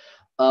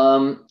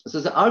 So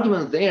the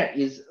argument there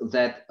is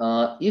that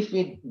if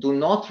we do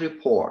not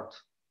report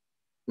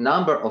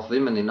number of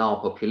women in our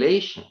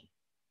population,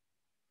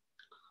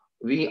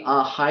 we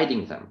are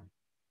hiding them.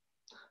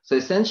 So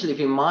essentially,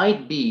 we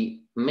might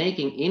be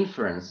making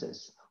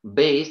inferences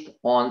based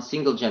on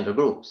single gender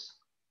groups.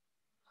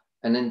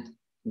 And then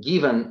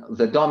given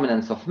the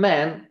dominance of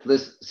men,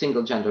 this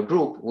single gender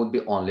group would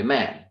be only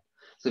men.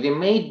 So we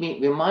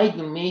might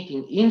be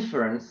making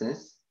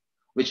inferences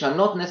which are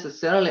not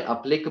necessarily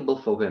applicable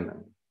for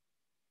women.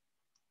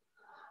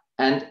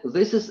 And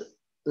this is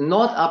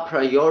not a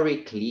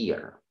priori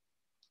clear.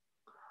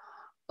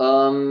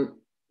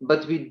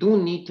 But we do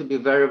need to be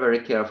very, very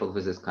careful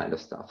with this kind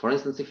of stuff. For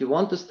instance, if you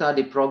want to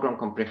study program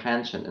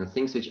comprehension and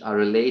things which are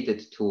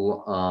related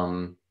to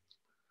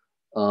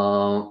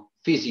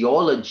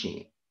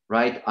physiology,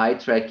 right? Eye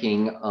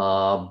tracking,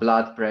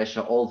 blood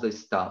pressure, all this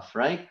stuff,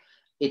 right?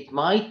 It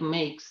might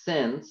make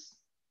sense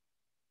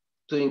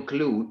to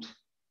include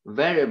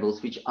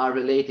variables which are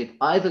related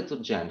either to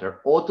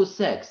gender or to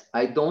sex.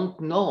 I don't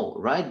know,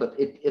 right? But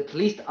at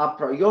least a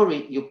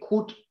priori, you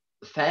could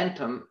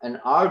phantom an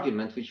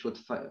argument which would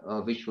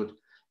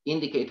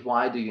indicate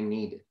why do you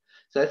need it.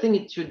 So I think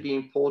it should be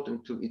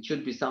important it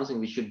should be something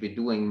we should be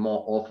doing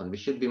more often. We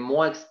should be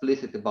more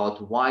explicit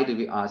about why do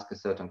we ask a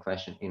certain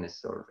question in a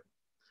survey.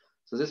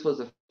 So this was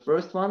the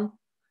first one.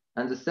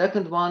 And the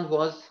second one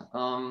was,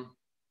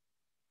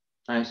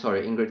 I'm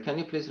sorry, Ingrid, can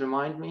you please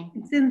remind me?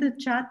 It's in the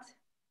chat.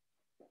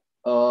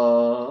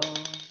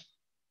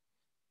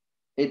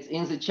 It's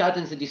in the chat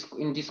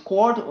in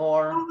Discord,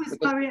 or? Oh,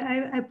 sorry,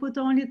 I put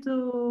only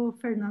to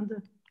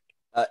Fernando.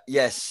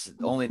 Yes,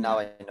 only now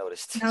I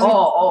noticed.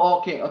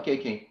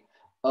 Okay.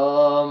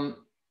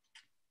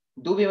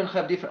 Do we even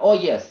have different? Oh,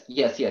 yes.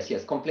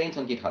 Complaints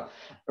on GitHub.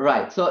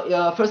 Right.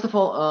 So first of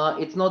all,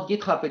 it's not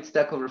GitHub, it's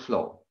Stack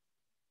Overflow.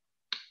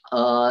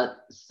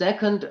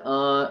 Second,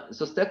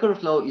 so Stack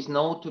Overflow is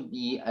known to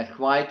be a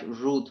quite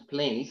rude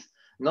place,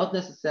 not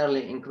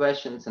necessarily in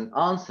questions and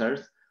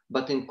answers,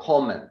 but in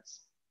comments.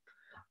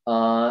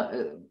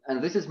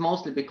 And this is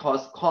mostly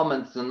because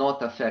comments do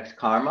not affect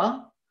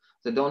karma.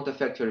 They don't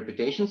affect your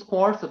reputation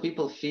score. So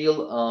people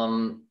feel,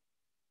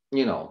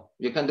 you know,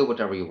 you can do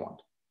whatever you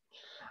want.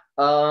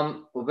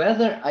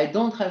 Whether I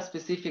don't have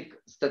specific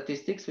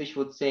statistics which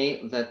would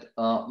say that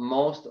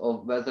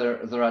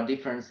whether there are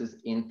differences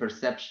in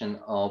perception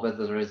or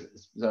whether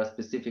there are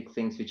specific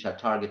things which are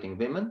targeting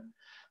women,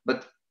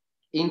 but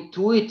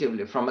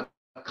intuitively from a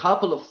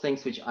couple of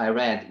things which I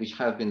read which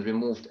have been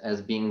removed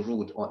as being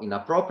rude or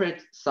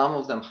inappropriate, some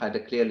of them had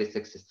a clearly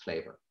sexist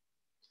flavor.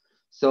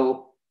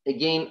 So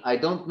again, I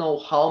don't know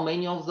how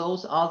many of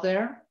those are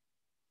there,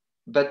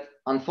 but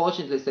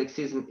unfortunately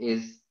sexism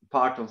is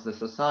part of the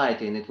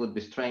society, and it would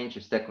be strange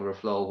if Stack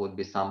Overflow would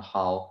be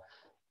somehow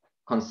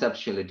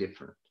conceptually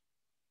different.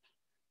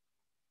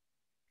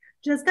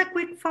 Just a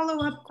quick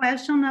follow-up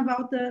question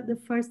about the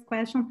first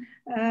question.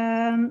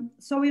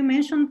 So you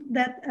mentioned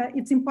that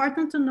it's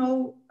important to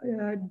know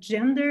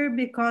gender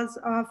because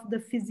of the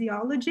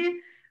physiology,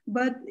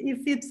 but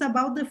if it's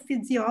about the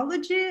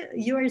physiology,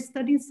 you are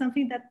studying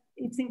something that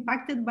it's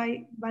impacted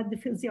by the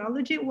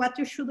physiology, what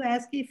you should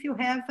ask if you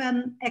have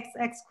an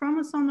XX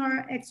chromosome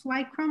or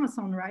XY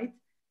chromosome, right?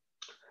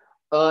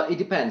 It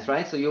depends,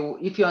 right? So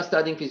if you are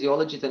studying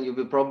physiology, then you'll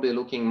be probably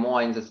looking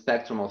more in the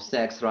spectrum of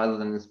sex rather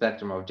than the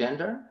spectrum of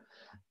gender.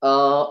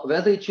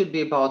 Whether it should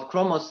be about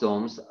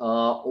chromosomes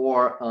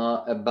or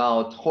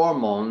about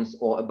hormones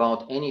or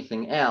about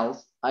anything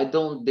else, I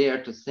don't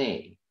dare to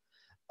say.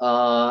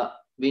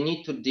 We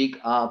need to dig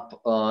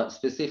up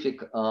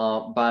specific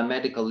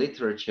biomedical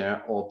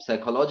literature or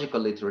psychological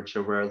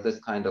literature where this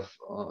kind of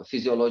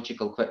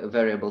physiological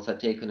variables are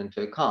taken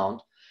into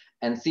account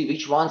and see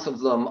which ones of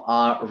them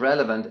are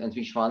relevant and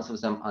which ones of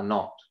them are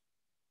not.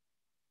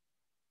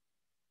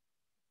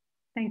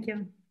 Thank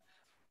you.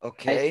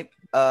 Okay.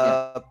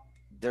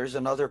 There's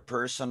another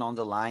person on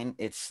the line.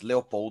 It's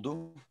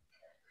Leopoldo,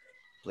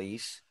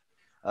 please.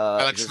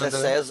 Jose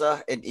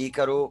Cesar and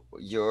Icaro,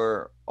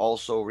 you're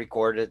also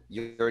recorded.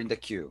 You're in the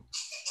queue.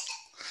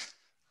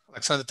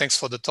 Alexander, thanks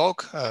for the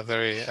talk.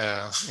 Very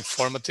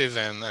informative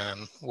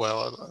and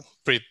well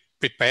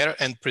prepared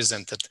and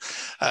presented.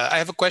 I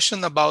have a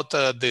question about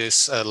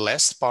this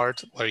last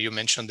part where you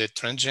mentioned the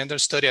transgender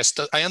study.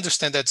 I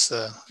understand that's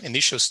an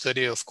initial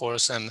study, of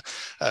course, and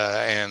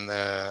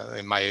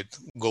it might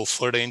go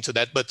further into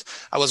that. But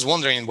I was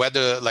wondering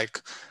whether,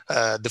 like,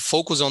 the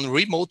focus on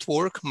remote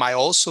work might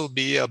also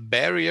be a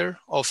barrier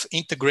of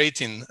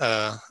integrating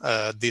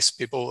these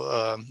people,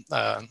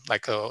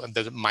 like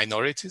the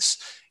minorities,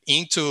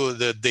 into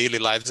the daily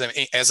lives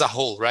as a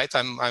whole, right?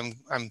 I'm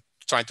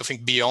trying to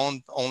think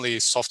beyond only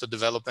software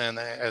development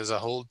as a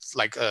whole.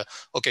 Like,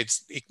 okay,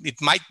 it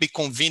might be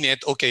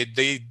convenient. Okay,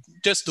 they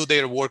just do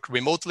their work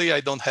remotely.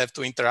 I don't have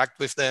to interact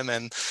with them,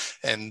 and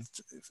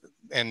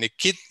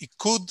it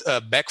could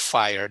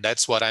backfire.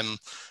 That's what I'm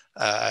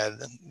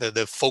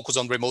the focus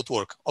on remote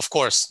work. Of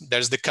course,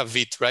 there's the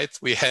caveat, right?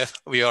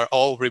 We are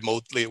all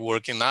remotely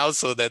working now,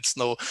 so that's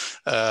no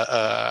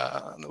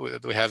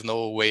we have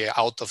no way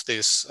out of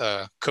this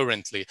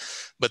currently.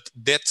 But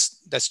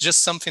that's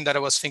just something that I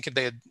was thinking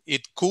that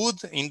it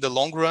could, in the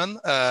long run,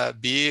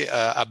 be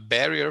a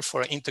barrier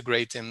for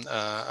integrating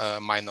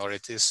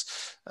minorities.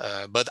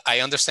 But I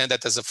understand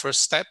that as a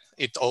first step,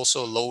 it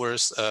also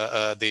lowers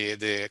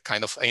the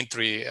kind of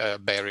entry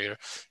barrier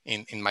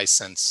in my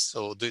sense.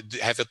 So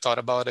have you thought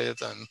about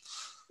it? And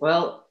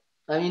well,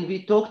 I mean,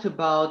 we talked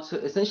about,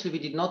 essentially, we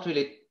did not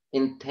really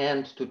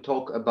intend to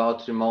talk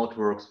about remote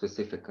work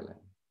specifically.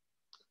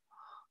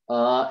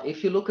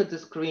 If you look at the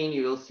screen,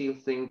 you will see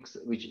things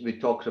which we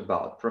talked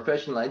about: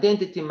 professional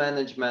identity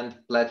management,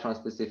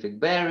 platform-specific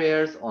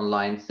barriers,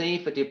 online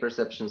safety,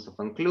 perceptions of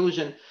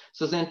inclusion.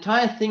 So the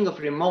entire thing of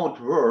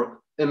remote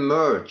work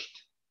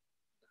emerged.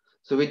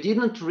 So we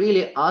didn't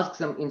really ask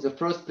them in the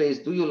first place,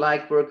 do you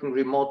like working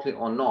remotely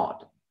or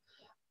not?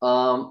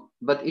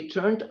 But it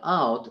turned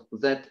out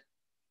that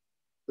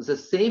the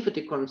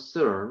safety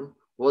concern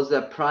was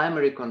their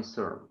primary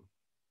concern.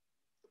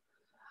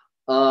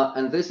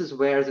 And this is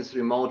where this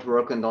remote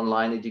work and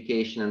online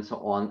education and so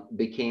on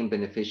became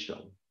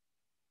beneficial.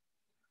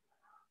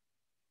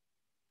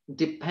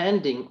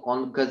 Depending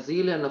on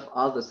gazillion of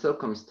other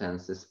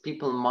circumstances,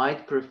 people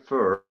might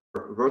prefer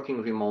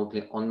working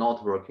remotely or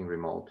not working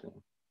remotely.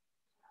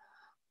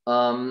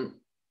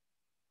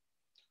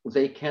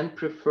 They can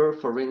prefer,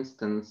 for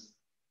instance,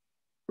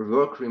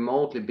 work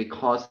remotely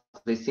because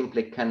they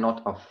simply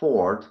cannot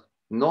afford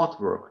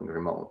not working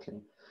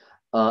remotely.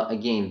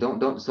 Again,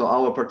 so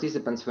our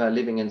participants who are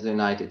living in the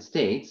United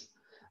States,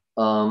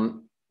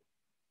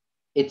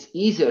 it's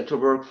easier to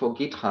work for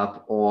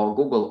GitHub or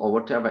Google or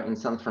whatever in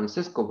San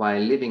Francisco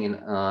while living in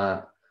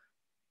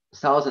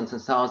thousands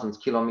and thousands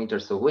of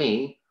kilometers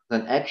away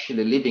than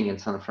actually living in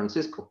San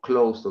Francisco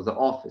close to the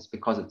office,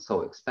 because it's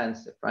so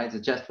expensive, right?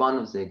 It's just one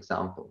of the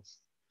examples.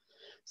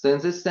 So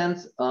in this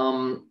sense,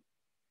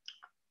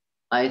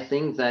 I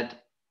think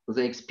that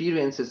the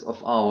experiences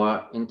of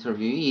our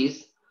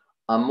interviewees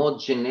are more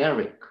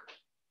generic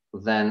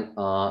than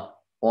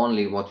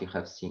only what we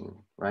have seen,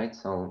 right?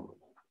 So,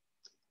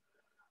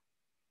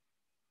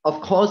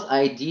 of course,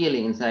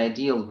 ideally, in the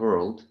ideal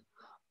world,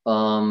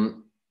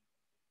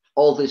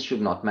 all this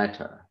should not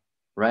matter,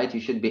 right? You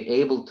should be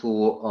able to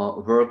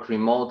work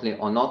remotely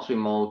or not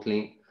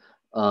remotely,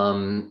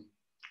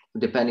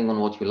 depending on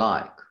what you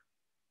like.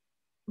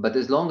 But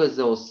as long as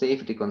those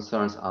safety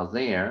concerns are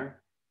there,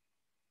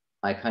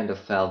 I kind of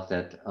felt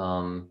that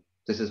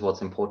this is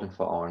what's important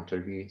for our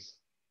interviewees.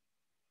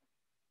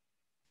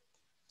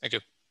 thank you.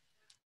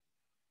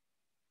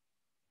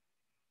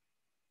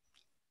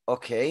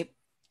 Okay.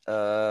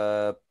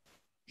 José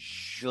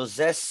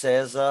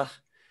Cesar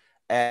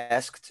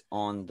asked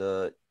on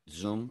the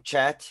Zoom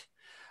chat,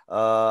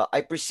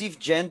 I perceive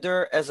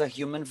gender as a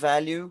human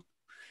value.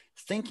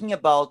 Thinking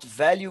about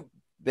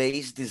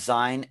value-based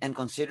design and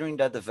considering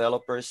that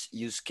developers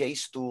use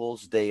case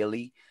tools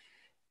daily,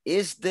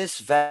 is this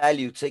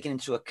value taken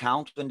into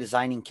account when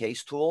designing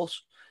case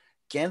tools?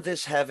 Can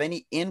this have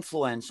any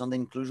influence on the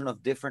inclusion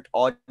of different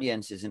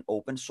audiences in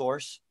open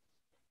source?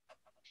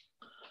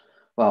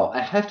 Well,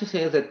 I have to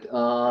say that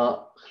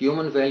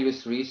human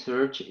values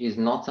research is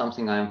not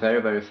something I'm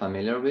very, very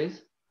familiar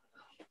with.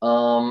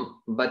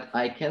 But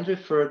I can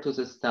refer to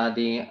the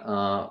study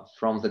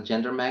from the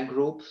Gender Mag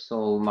group,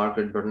 so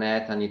Margaret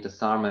Burnett, Anita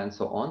Sarma, and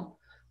so on,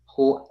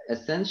 who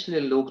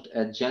essentially looked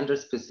at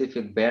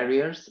gender-specific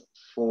barriers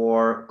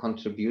for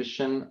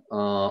contribution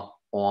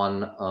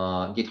on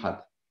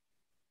GitHub.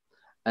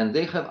 And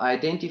they have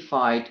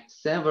identified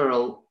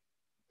several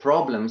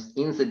problems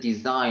in the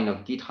design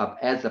of GitHub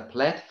as a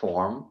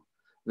platform,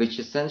 which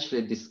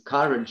essentially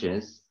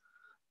discourages,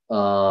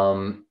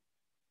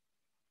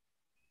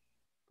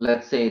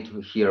 let's say it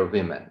here,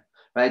 women,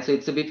 right? So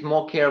it's a bit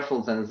more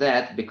careful than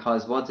that,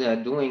 because what they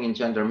are doing in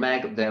Gender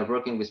Mag, they're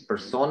working with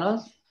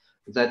personas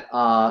that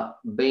are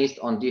based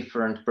on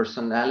different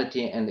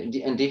personality and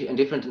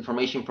different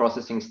information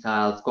processing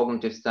styles,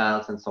 cognitive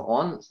styles, and so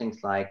on.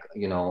 Things like,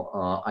 you know,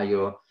 are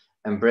you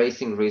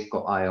embracing risk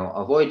or are you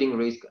avoiding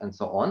risk, and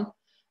so on.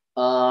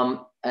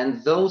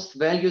 And those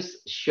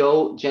values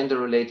show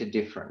gender-related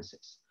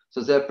differences.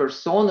 So the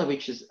persona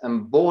which is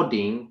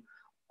embodying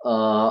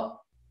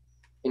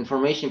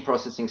information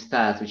processing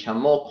styles which are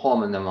more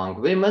common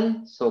among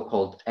women,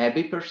 so-called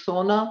Abby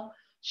persona,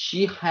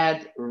 she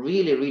had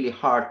really, really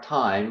hard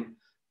time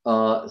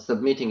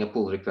submitting a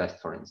pull request,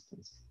 for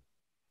instance.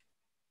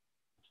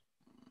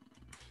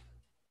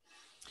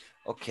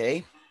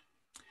 Okay.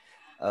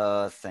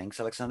 Thanks,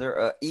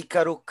 Alexander.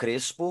 Icaro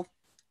Crespo,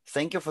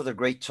 thank you for the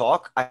great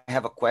talk. I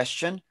have a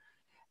question.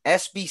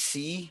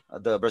 SBC,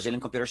 the Brazilian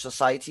Computer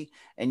Society,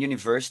 and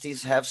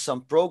universities have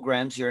some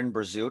programs here in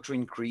Brazil to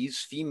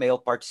increase female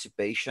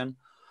participation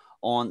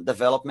on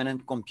development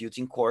and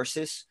computing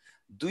courses.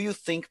 Do you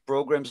think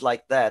programs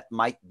like that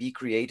might be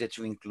created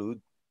to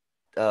include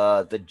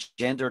the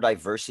gender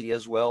diversity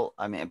as well?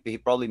 I mean,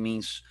 it probably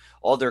means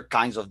other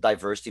kinds of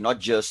diversity, not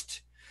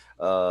just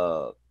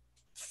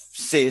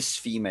cis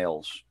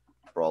females,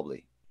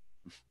 probably.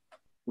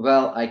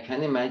 Well, I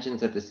can imagine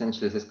that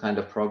essentially this kind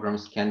of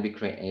programs can be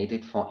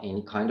created for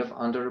any kind of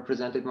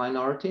underrepresented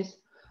minorities.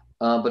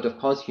 But of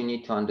course, you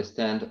need to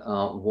understand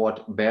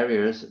what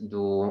barriers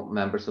do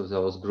members of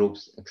those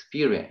groups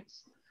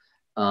experience.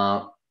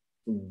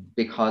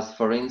 Because,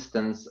 for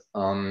instance,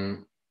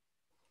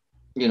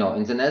 you know,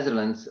 in the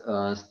Netherlands,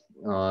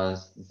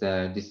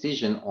 the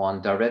decision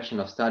on direction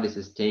of studies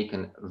is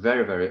taken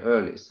very, very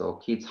early. So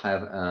kids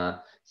have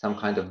some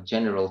kind of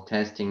general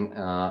testing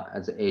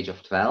at the age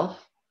of 12.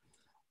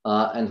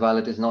 And while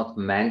it is not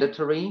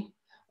mandatory,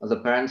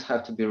 the parents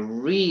have to be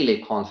really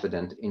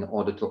confident in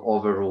order to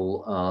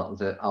overrule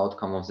the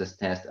outcome of this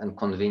test and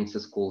convince the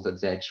school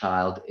that their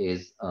child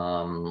is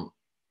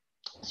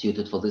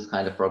suited for this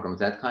kind of program,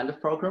 that kind of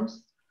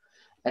programs.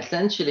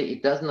 Essentially,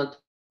 it does not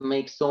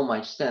make so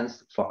much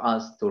sense for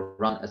us to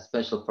run a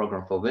special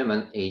program for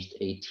women aged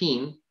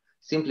 18,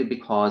 simply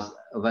because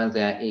when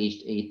they are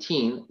aged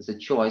 18, the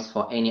choice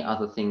for any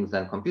other thing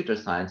than computer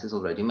science is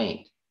already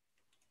made.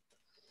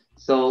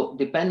 So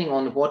depending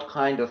on what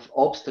kind of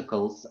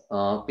obstacles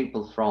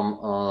people from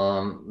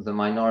the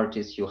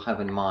minorities you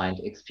have in mind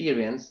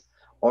experience,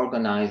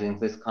 organizing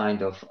this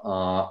kind of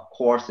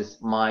courses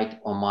might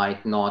or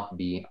might not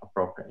be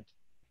appropriate.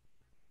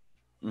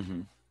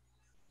 Mm-hmm.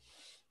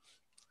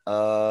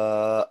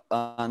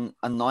 An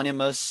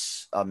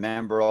anonymous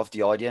member of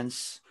the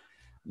audience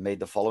made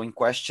the following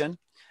question.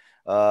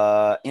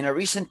 In a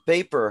recent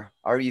paper,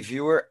 a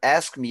reviewer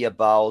asked me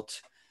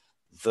about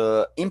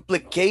the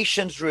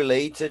implications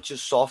related to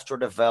software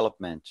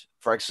development.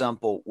 For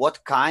example,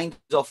 what kinds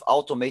of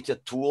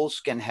automated tools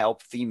can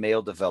help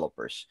female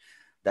developers?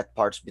 That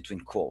part's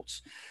between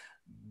quotes.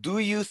 Do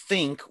you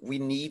think we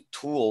need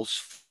tools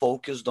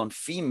focused on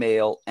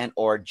female and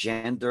or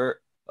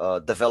gender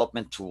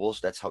development tools?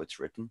 That's how it's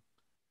written.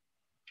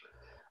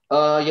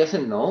 Yes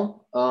and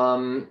no.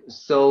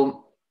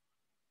 So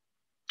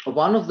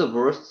one of the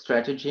worst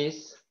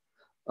strategies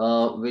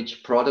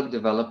which product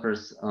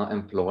developers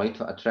employ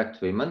to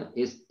attract women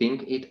is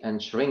pink it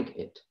and shrink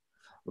it.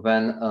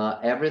 When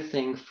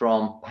everything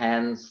from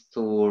pens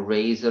to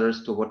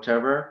razors to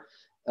whatever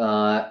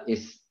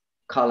is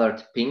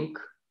colored pink,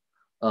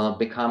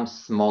 becomes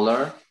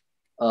smaller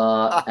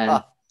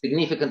and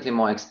significantly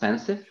more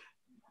expensive,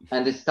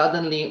 and is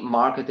suddenly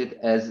marketed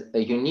as a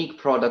unique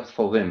product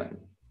for women.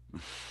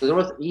 So there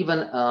was even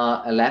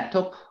a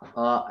laptop,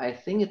 I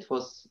think it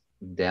was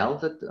Dell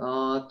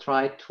that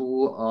tried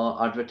to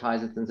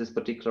advertise it in this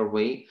particular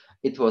way.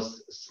 It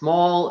was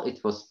small, it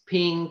was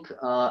pink,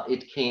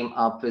 it came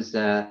up with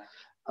a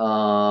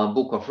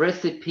book of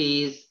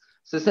recipes.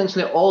 So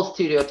essentially all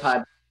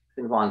stereotypes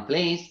in one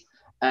place.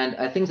 And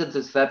I think that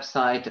this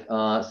website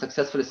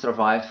successfully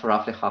survived for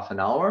roughly half an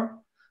hour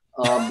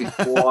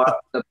before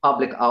the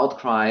public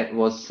outcry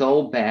was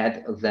so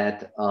bad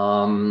that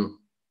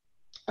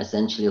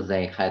essentially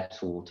they had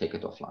to take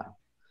it offline.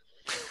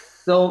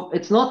 So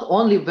it's not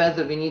only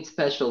whether we need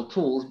special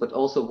tools, but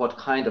also what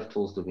kind of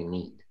tools do we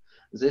need.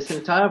 This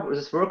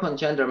work on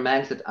gender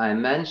mags that I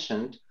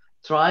mentioned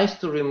tries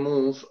to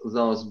remove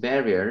those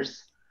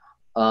barriers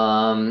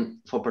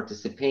for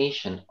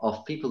participation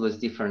of people with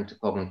different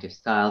cognitive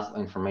styles or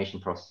information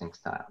processing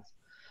styles.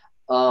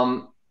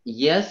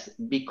 Yes,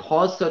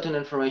 because certain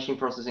information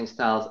processing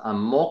styles are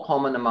more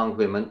common among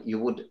women, you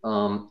would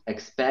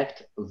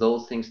expect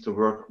those things to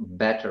work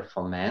better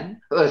for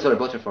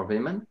better for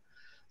women,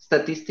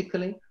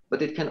 statistically,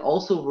 but it can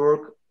also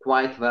work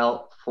quite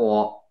well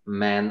for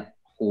men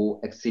who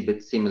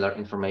exhibit similar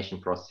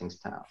information processing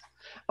styles.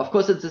 Of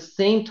course, at the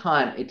same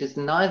time, it is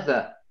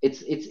neither,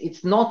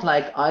 it's not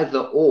like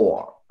either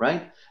or,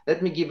 right?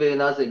 Let me give you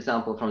another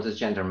example from this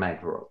gender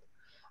mag world.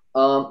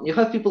 You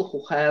have people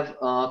who have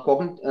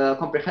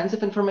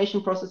comprehensive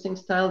information processing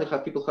style. You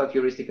have people who have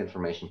heuristic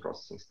information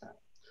processing style.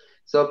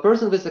 So a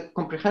person with a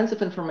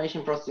comprehensive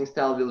information processing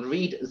style will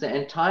read the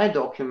entire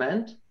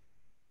document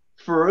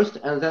first,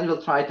 and then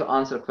will try to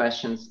answer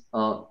questions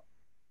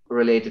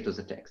related to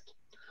the text.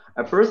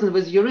 A person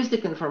with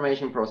heuristic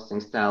information processing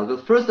style will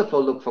first of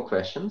all look for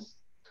questions,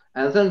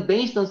 and then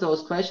based on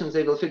those questions,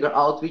 they will figure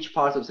out which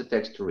part of the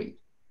text to read.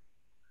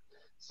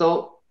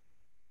 So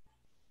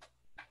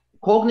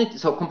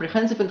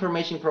comprehensive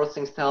information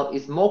processing style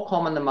is more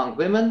common among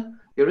women.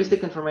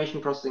 Heuristic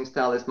information processing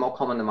style is more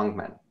common among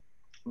men.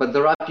 But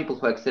there are people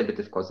who exhibit,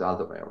 of course, the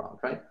other way around,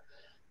 right?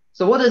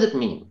 So what does it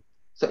mean?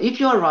 So if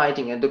you are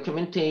writing a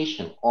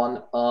documentation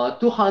on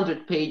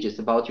 200 pages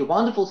about your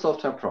wonderful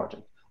software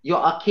project, you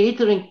are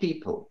catering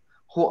people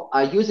who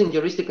are using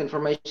heuristic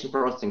information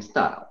processing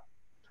style,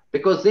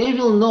 because they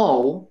will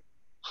know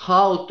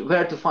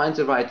where to find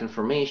the right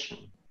information.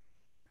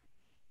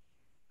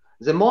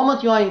 The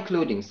moment you are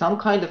including some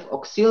kind of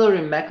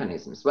auxiliary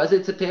mechanisms, whether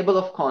it's a table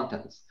of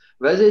contents,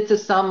 whether it's a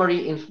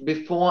summary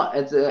before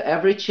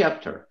every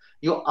chapter,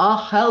 you are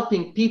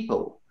helping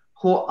people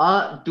who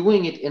are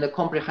doing it in a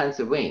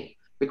comprehensive way,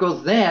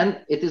 because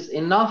then it is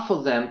enough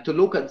for them to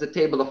look at the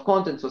table of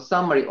contents or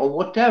summary or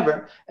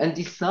whatever and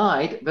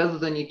decide whether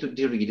they need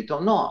to read it or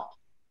not.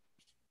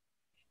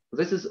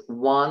 This is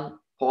one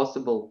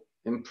possible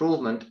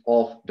improvement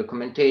of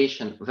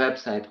documentation,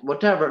 website,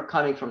 whatever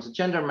coming from the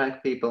gender mark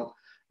people,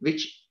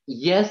 which,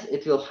 yes,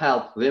 it will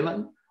help women,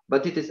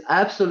 but it is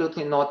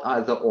absolutely not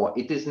either or.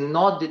 It is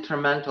not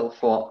detrimental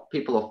for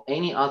people of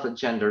any other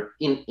gender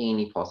in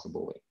any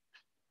possible way.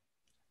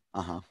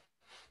 Uh-huh.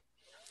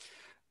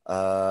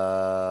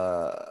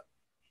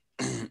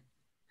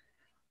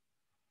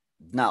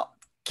 Now,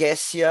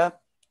 Kessia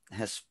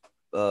has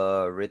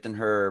written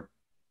her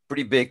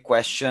pretty big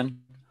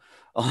question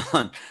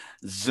on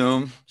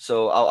Zoom,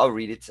 so I'll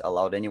read it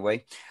aloud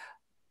anyway.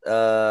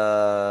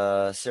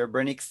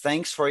 Serebrenik,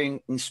 thanks for your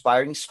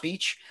inspiring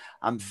speech.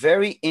 I'm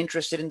very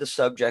interested in the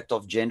subject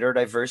of gender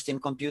diversity in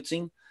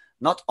computing,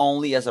 not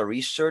only as a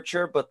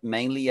researcher, but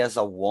mainly as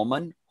a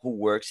woman who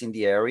works in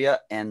the area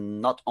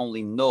and not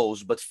only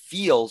knows, but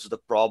feels the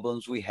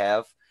problems we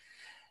have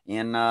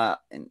in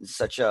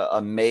such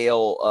a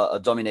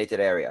male-dominated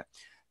area.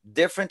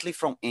 Differently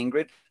from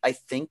Ingrid, I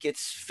think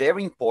it's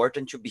very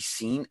important to be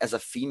seen as a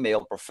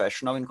female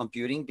professional in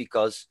computing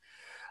because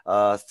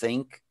I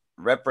think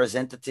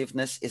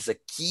representativeness is a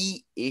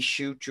key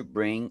issue to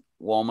bring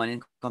women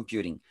in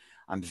computing.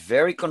 I'm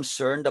very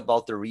concerned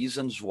about the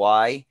reasons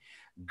why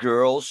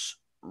girls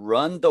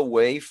run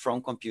away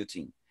from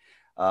computing.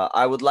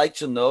 I would like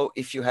to know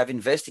if you have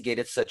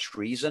investigated such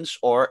reasons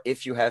or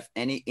if you have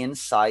any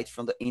insight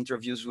from the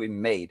interviews we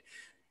made.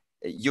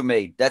 You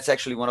made. That's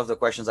actually one of the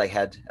questions I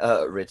had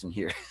written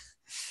here.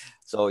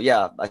 So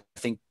yeah, I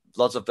think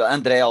lots of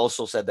Andrea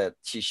also said that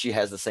she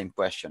has the same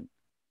question.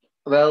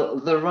 Well,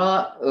 there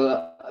are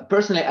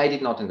personally, I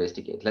did not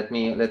investigate. Let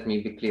me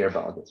be clear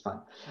about this one.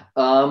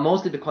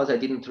 Mostly because I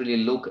didn't really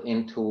look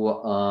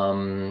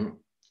into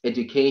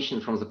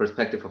education from the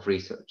perspective of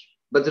research.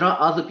 But there are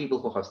other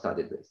people who have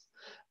studied this.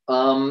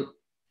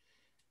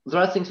 There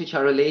are things which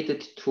are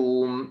related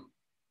to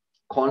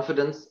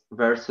confidence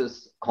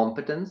versus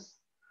competence.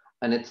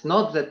 And it's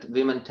not that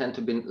women tend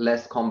to be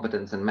less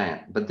competent than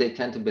men, but they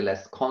tend to be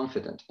less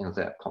confident in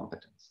their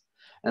competence.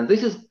 And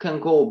this can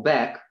go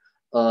back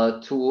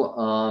to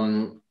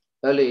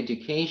early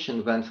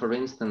education when, for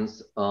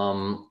instance,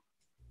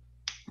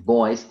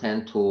 boys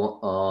tend to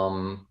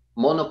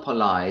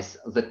monopolize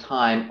the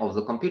time of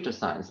the computer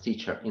science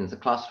teacher in the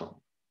classroom.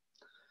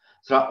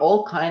 There are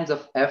all kinds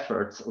of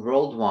efforts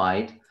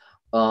worldwide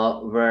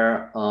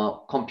where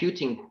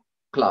computing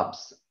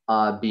clubs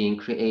are being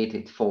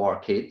created for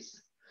kids.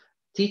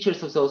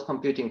 Teachers of those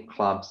computing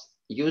clubs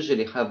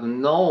usually have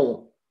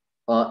no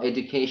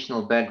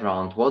educational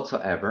background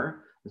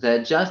whatsoever.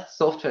 They're just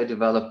software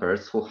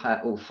developers who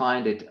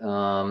find it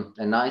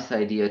a nice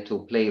idea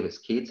to play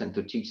with kids and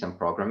to teach them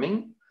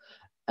programming.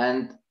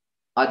 And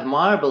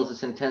admirable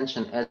this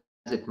intention as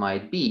it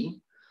might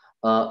be,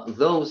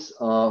 those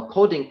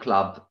coding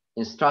club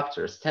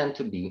instructors tend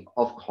to be,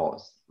 of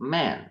course,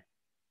 men.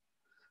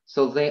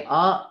 So they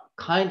are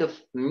kind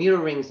of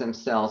mirroring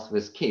themselves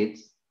with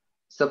kids.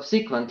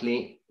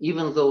 Subsequently,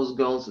 even those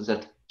girls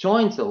that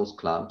join those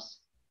clubs,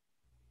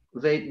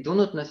 they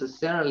don't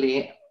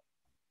necessarily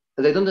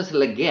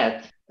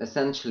get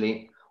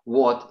essentially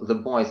what the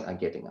boys are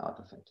getting out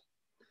of it.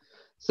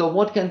 So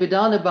what can be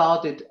done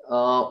about it?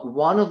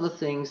 One of the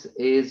things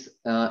is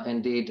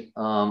indeed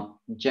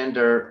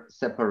gender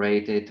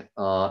separated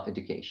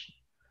education.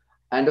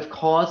 And of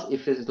course,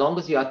 as long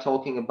as you are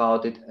talking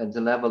about it at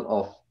the level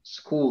of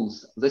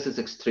schools, this is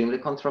extremely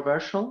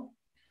controversial.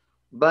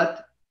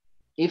 But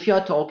if you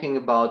are talking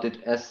about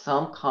it as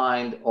some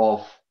kind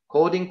of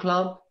coding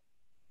club,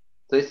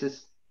 this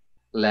is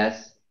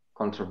less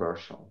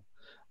controversial.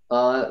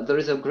 There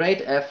is a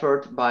great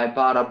effort by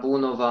Bara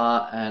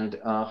Bunova and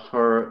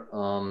her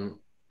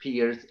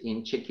peers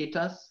in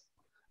Chiquitas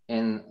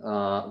in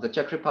the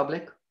Czech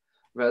Republic,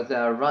 where they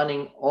are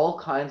running all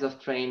kinds of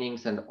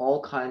trainings and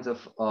all kinds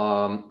of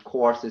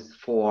courses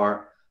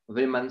for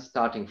women,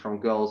 starting from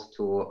girls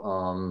to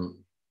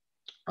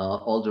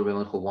older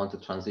women who want to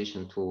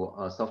transition to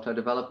software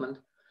development.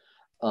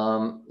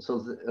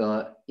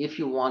 If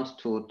you want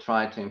to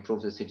try to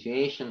improve the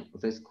situation,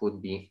 this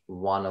could be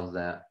one of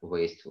the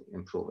ways to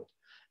improve it.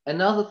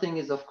 Another thing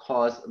is, of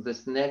course,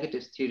 this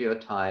negative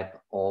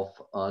stereotype of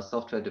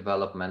software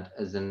development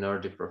as a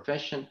nerdy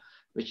profession,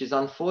 which is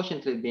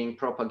unfortunately being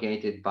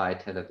propagated by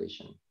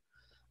television.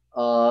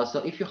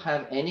 So if you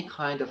have any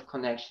kind of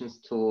connections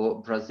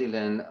to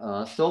Brazilian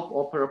soap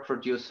opera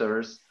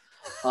producers,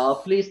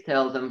 please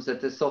tell them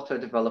that the software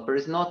developer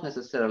is not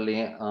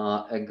necessarily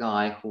a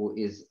guy who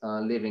is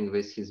living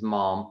with his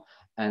mom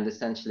and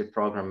essentially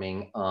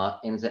programming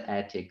in the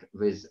attic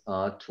with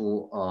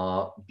 2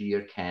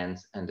 beer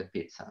cans and a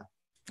pizza.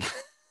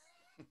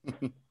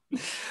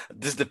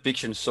 This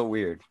depiction is so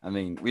weird. I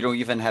mean, we don't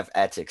even have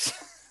attics,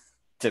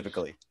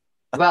 typically.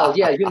 Well,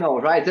 yeah, you know,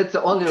 right? That's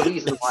the only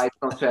reason why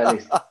it's not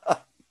realistic.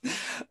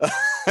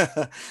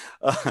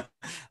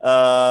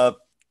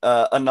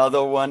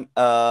 Another one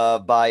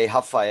by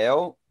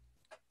Rafael,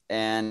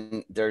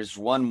 and there's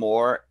one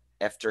more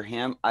after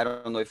him. I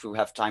don't know if we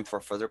have time for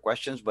further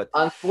questions, but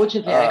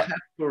unfortunately, I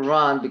have to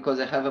run because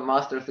I have a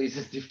master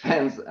thesis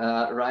defense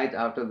right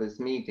after this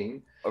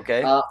meeting.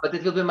 Okay. But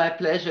it will be my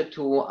pleasure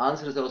to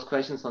answer those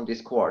questions on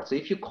Discord. So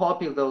if you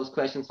copy those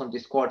questions on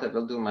Discord, I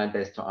will do my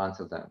best to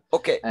answer them.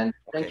 Okay. And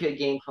thank you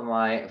again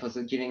for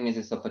giving me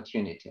this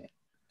opportunity.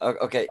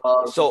 Okay.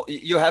 So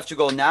you have to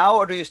go now,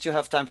 or do you still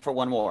have time for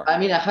one more? I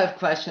mean, I have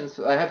questions.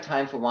 I have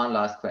time for one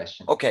last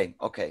question. Okay.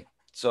 Okay.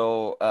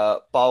 So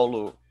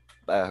Paulo,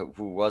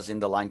 who was in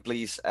the line,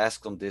 please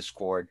ask on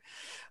Discord.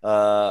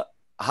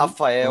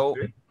 Rafael,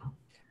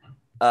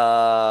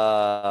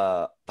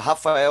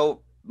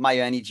 Rafael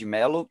Maiani de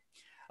Mello,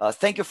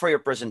 thank you for your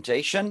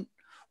presentation.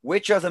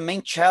 Which are the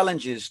main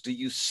challenges do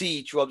you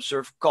see to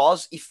observe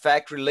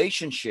cause-effect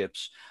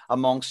relationships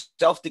among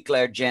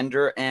self-declared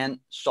gender and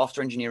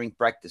software engineering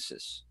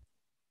practices?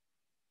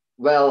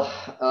 Well,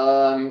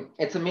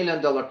 it's $1 million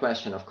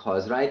question, of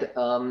course, right?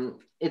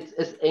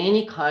 It's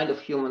any kind of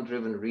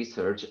human-driven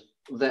research,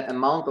 the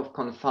amount of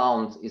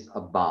confounds is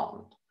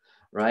abound,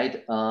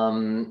 right?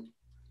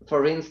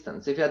 For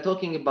instance, if you're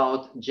talking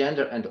about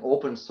gender and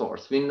open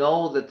source, we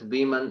know that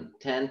women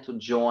tend to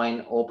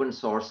join open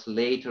source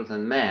later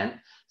than men.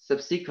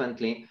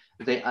 Subsequently,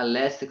 they are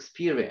less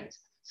experienced.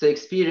 So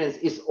experience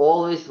is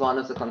always one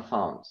of the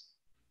confounds.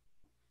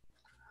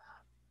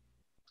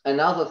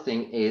 Another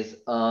thing is,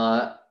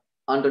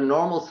 under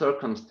normal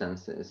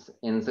circumstances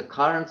in the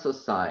current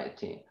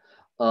society,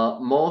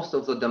 most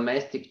of the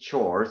domestic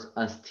chores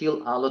are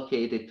still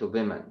allocated to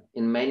women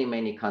in many,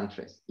 many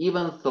countries,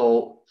 even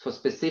though for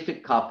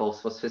specific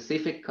couples, for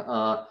specific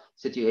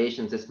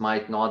situations, this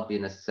might not be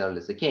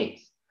necessarily the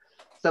case.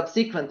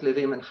 Subsequently,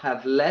 women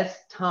have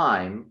less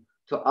time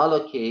to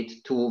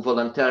allocate to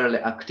voluntarily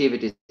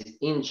activities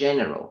in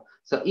general.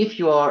 So if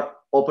your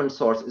open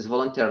source is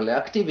voluntarily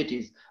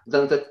activities,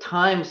 then the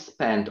time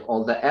spent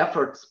or the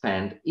effort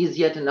spent is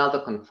yet another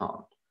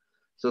confound.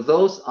 So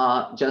those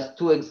are just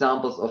two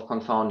examples of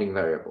confounding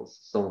variables.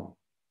 So,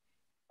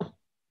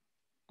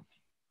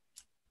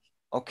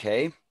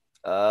 okay,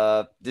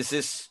 this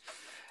is,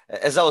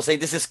 as I was saying,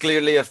 this is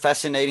clearly a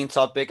fascinating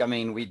topic. I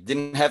mean, we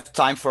didn't have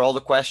time for all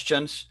the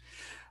questions.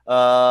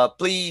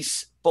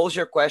 Please pose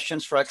your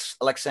questions for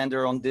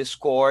Alexander on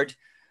Discord.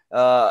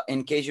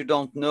 In case you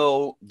don't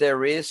know,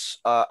 there is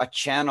a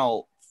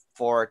channel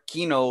for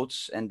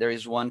keynotes, and there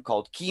is one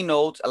called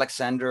Keynote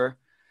Alexander.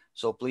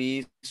 So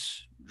please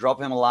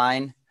drop him a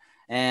line,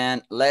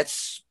 and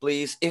let's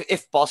please,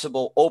 if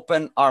possible,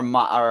 open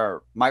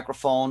our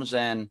microphones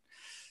and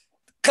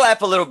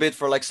clap a little bit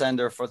for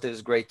Alexander for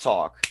this great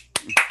talk.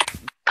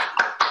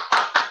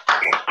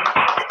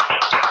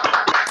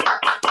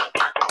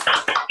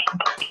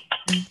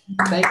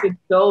 thank you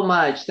so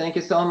much. Thank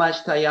you so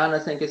much,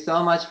 Tayana. Thank you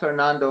so much,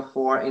 Fernando,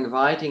 for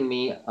inviting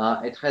me.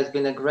 It has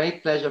been a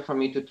great pleasure for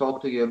me to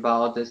talk to you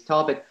about this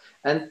topic.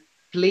 And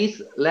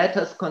please let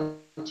us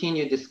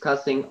continue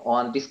discussing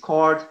on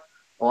Discord,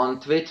 on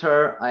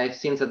Twitter. I've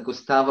seen that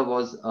Gustavo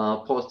was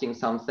posting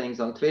some things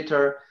on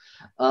Twitter.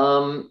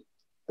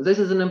 This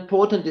is an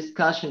important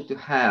discussion to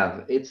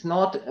have. It's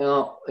not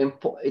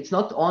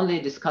only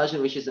a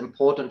discussion which is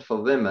important for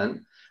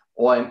women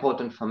or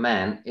important for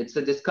men. It's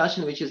a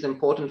discussion which is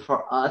important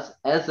for us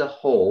as a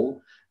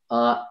whole,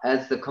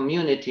 as the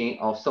community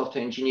of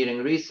software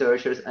engineering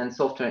researchers and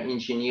software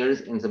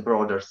engineers in the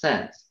broader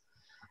sense.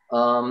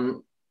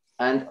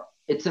 And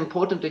it's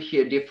important to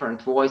hear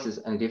different voices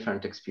and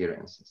different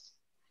experiences.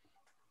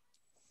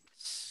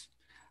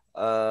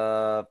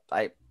 I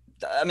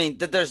mean,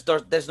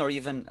 there's not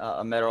even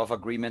a matter of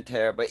agreement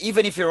here, but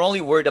even if you're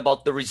only worried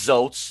about the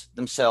results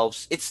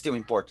themselves, it's still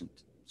important.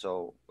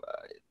 So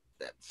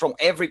from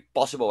every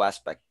possible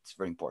aspect, it's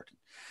very important.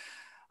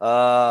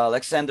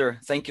 Alexander,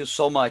 thank you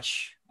so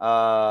much.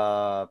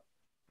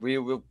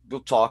 We'll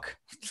talk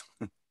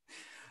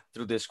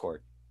through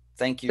Discord.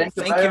 Thank you.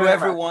 Thank you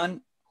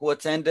everyone who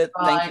attended.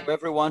 Bye. Thank you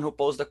everyone who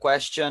posed a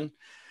question.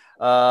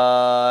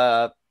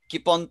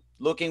 Keep on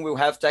looking. We'll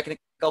have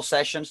technical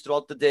sessions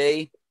throughout the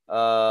day.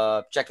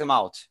 Check them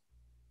out.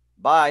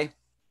 Bye.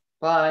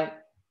 Bye.